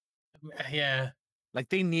 Yeah. Like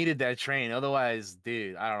they needed that train, otherwise,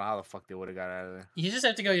 dude, I don't know how the fuck they would have got out of there. You just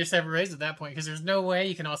have to go your separate ways at that point because there's no way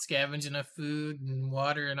you can all scavenge enough food and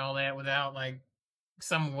water and all that without like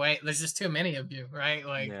some way. There's just too many of you, right?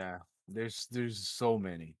 Like, Yeah, there's so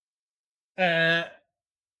many. uh,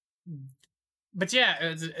 but yeah,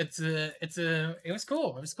 it was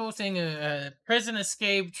cool. It was cool seeing a prison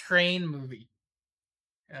escape train movie.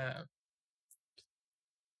 Uh,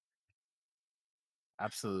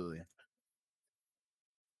 Absolutely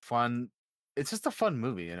fun. It's just a fun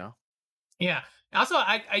movie. yeah. Also,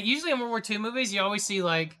 I usually in World War II movies you always see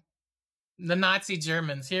like the Nazi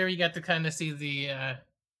Germans. Here you got to kind of see the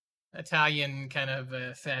Italian kind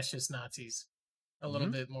of fascist Nazis a little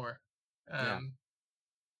Hmm. bit more. Yeah, Um,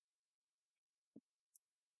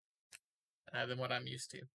 than what I'm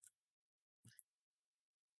used to.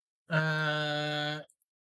 Uh,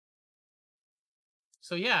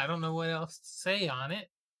 so yeah, I don't know what else to say on it.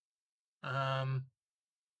 Um,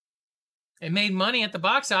 it made money at the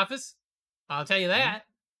box office. I'll tell you hmm that,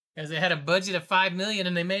 because they had a budget of 5 million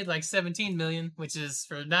and they made like 17 million, which is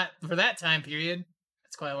for not for that time period.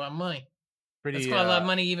 That's quite a lot of money. That's pretty quite a lot of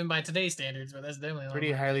money even by today's standards, but that's definitely a lot of pretty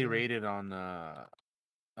money back highly then. rated on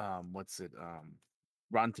what's it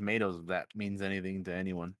Rotten Tomatoes, if that means anything to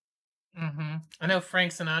anyone. I know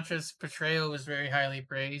Frank Sinatra's portrayal was very highly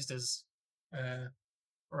praised as uh,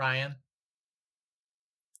 Ryan.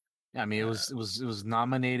 Yeah, I mean Uh, it was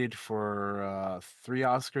nominated for 3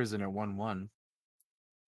 Oscars and it won one.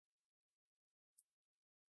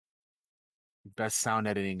 Best sound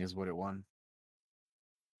editing is what it won.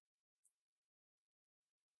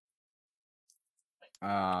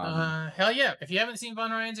 Um, Hell yeah! If you haven't seen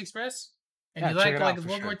Von Ryan's Express and yeah, you check it like out for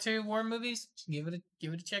World War sure. II war movies, give it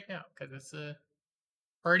a check out because it's a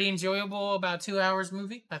pretty enjoyable about 2 hours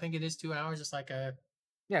movie. I think it is 2 hours. It's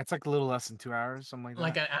Yeah, it's like a little less than 2 hours, something like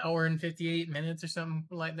like that. an hour and 58 minutes or something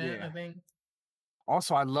like that. I Yeah. think.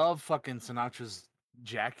 Also, I love fucking Sinatra's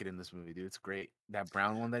jacket in this movie, dude. It's great. That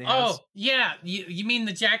brown one that he Oh has. yeah, you mean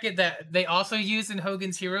the jacket that they also use in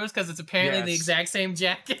Hogan's Heroes because it's apparently the Yes. exact same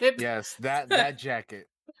jacket. Yes, that jacket.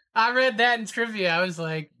 I read that in trivia. I was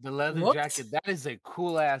like, The leather what? jacket. That is a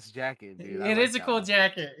cool ass jacket, dude. I It like is a that cool one.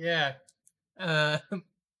 jacket. Yeah. Uh,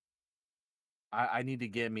 I need to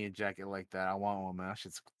get me a jacket like that. I want one, man. That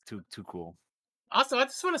shit's too cool. Also, I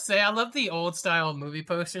just want to say I love the old style movie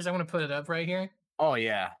posters. I want to put it up right here. Oh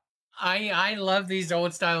yeah. I love these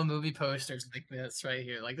old style movie posters like this right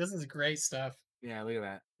here. Like this is great stuff. Yeah, look at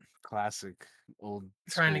that. Classic old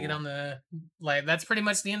Trying to get school. on the like that's pretty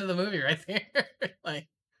much the end of the movie right there. Like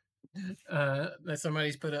that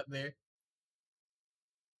somebody's put up there.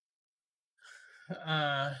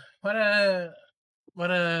 Uh what a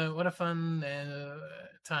what a fun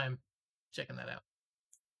time checking that out.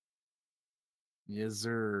 Yes,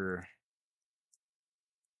 sir.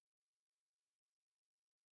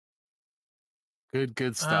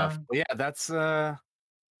 Good stuff. Um But yeah, that's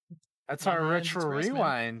That's Von our Ryan's retro Express, man.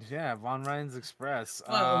 rewind. Yeah, Von Ryan's Express.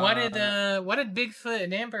 Well, what did Bigfoot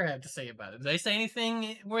and Amber have to say about it? Did they say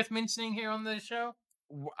anything worth mentioning here on the show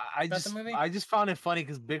I about the just movie? I just found it funny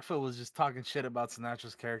because Bigfoot was just talking shit about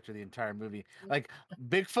Sinatra's character the entire movie. Like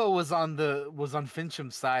Bigfoot was on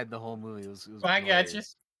Fincham's side the whole movie. It was Well, I got you.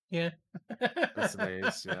 hilarious. Yeah. That's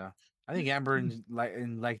hilarious. Yeah, I think Amber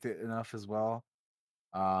liked it enough as well.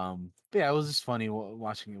 But yeah, it was just funny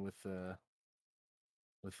watching it with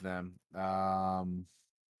them.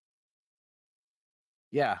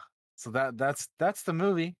 Yeah. So that's the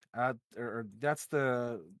movie. Or that's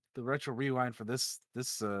the retro rewind for this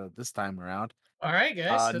time around. All right, guys,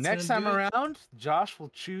 that's gonna Next do time it. around, Josh will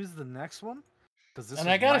choose the next one because this And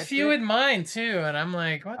I was got a my few pick. in mind too, and I'm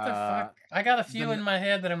like, what the fuck? Uh, I got a the few in n- my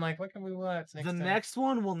head that I'm like, what can we watch the next time? next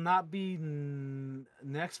one will not be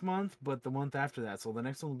next month, but the month after that. So the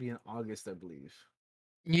next one will be in August, I believe.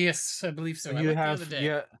 Yes, I believe So so. I looked the other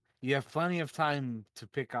day. you have plenty of time to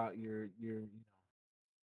pick out your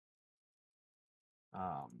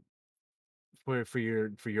um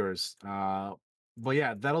for yours. But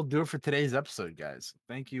yeah, that'll do it for today's episode, guys.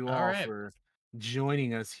 Thank you All all right, for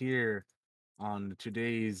joining us here on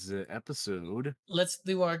today's episode. let's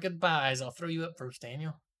do our goodbyes. I'll throw you up first,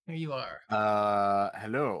 Daniel. Here you are.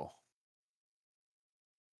 Hello.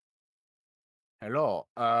 Hello.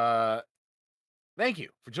 Thank you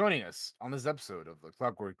for joining us on this episode of the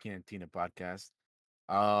Clockwork Cantina podcast.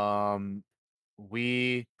 Um,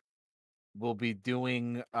 we will be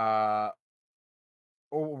doing or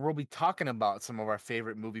we'll be talking about some of our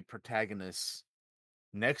favorite movie protagonists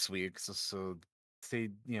next week. So stay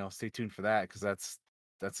tuned for that because that's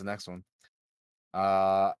the next one.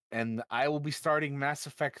 And I will be starting Mass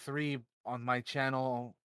Effect 3 on my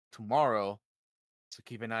channel tomorrow. So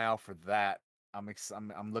keep an eye out for that.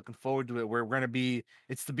 I'm looking forward to it. We're gonna be.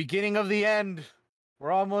 It's the beginning of the end.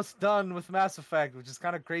 We're almost done with Mass Effect, which is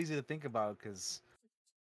kind of crazy to think about because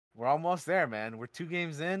we're almost there, man. We're 2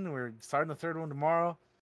 games in. We're starting the third one tomorrow.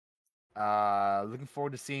 Looking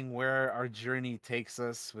forward to seeing where our journey takes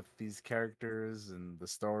us with these characters and the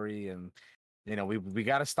story, and we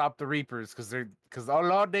got to stop the Reapers because oh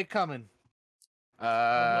Lord, they coming. Oh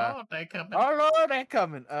Uh, Lord, they coming. oh Lord, they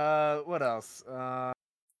coming. What else?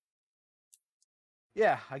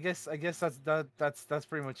 Yeah, I guess that's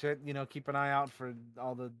pretty much it. Keep an eye out for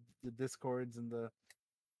all the Discords and the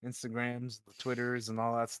Instagrams, the Twitters, and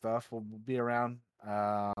all that stuff. We'll be around.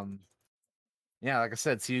 Yeah, like I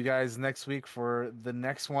said, see you guys next week for the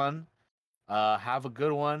next one. Have a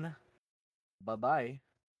good one. Bye bye.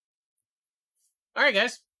 All right,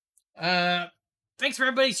 guys. Uh, thanks for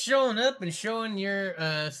everybody showing up and showing your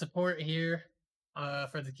support here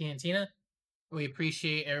for the cantina. We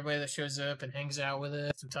appreciate everybody that shows up and hangs out with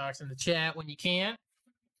us and talks in the chat when you can.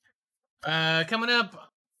 Coming up,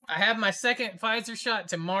 I have my second Pfizer shot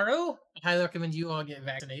tomorrow. I highly recommend you all get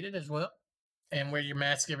vaccinated as well and wear your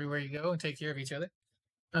mask everywhere you go and take care of each other.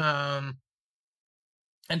 Um,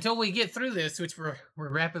 until we get through this, which we're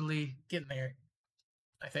rapidly getting there,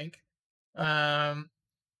 I think. Um,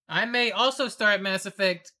 I may also start Mass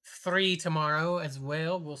Effect 3 tomorrow as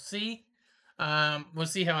well. We'll see. We'll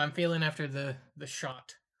see how I'm feeling after the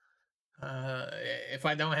shot. If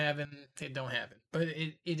I don't have it, it don't happen. But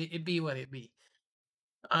it be what it be.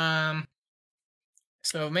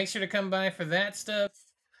 So make sure to come by for that stuff.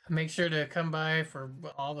 Make sure to come by for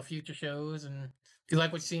all the future shows. And if you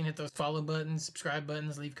like what you've seen, hit those follow buttons, subscribe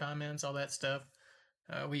buttons, leave comments, all that stuff.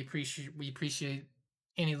 We appreciate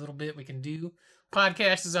any little bit we can do.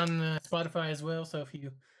 Podcast is on Spotify as well, so if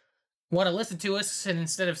you want to listen to us and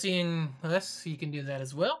instead of seeing us, you can do that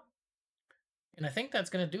as well. And I think that's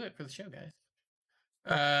gonna do it for the show,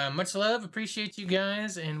 guys. Much love, appreciate you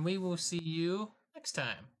guys, and we will see you next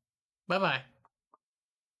time. Bye bye.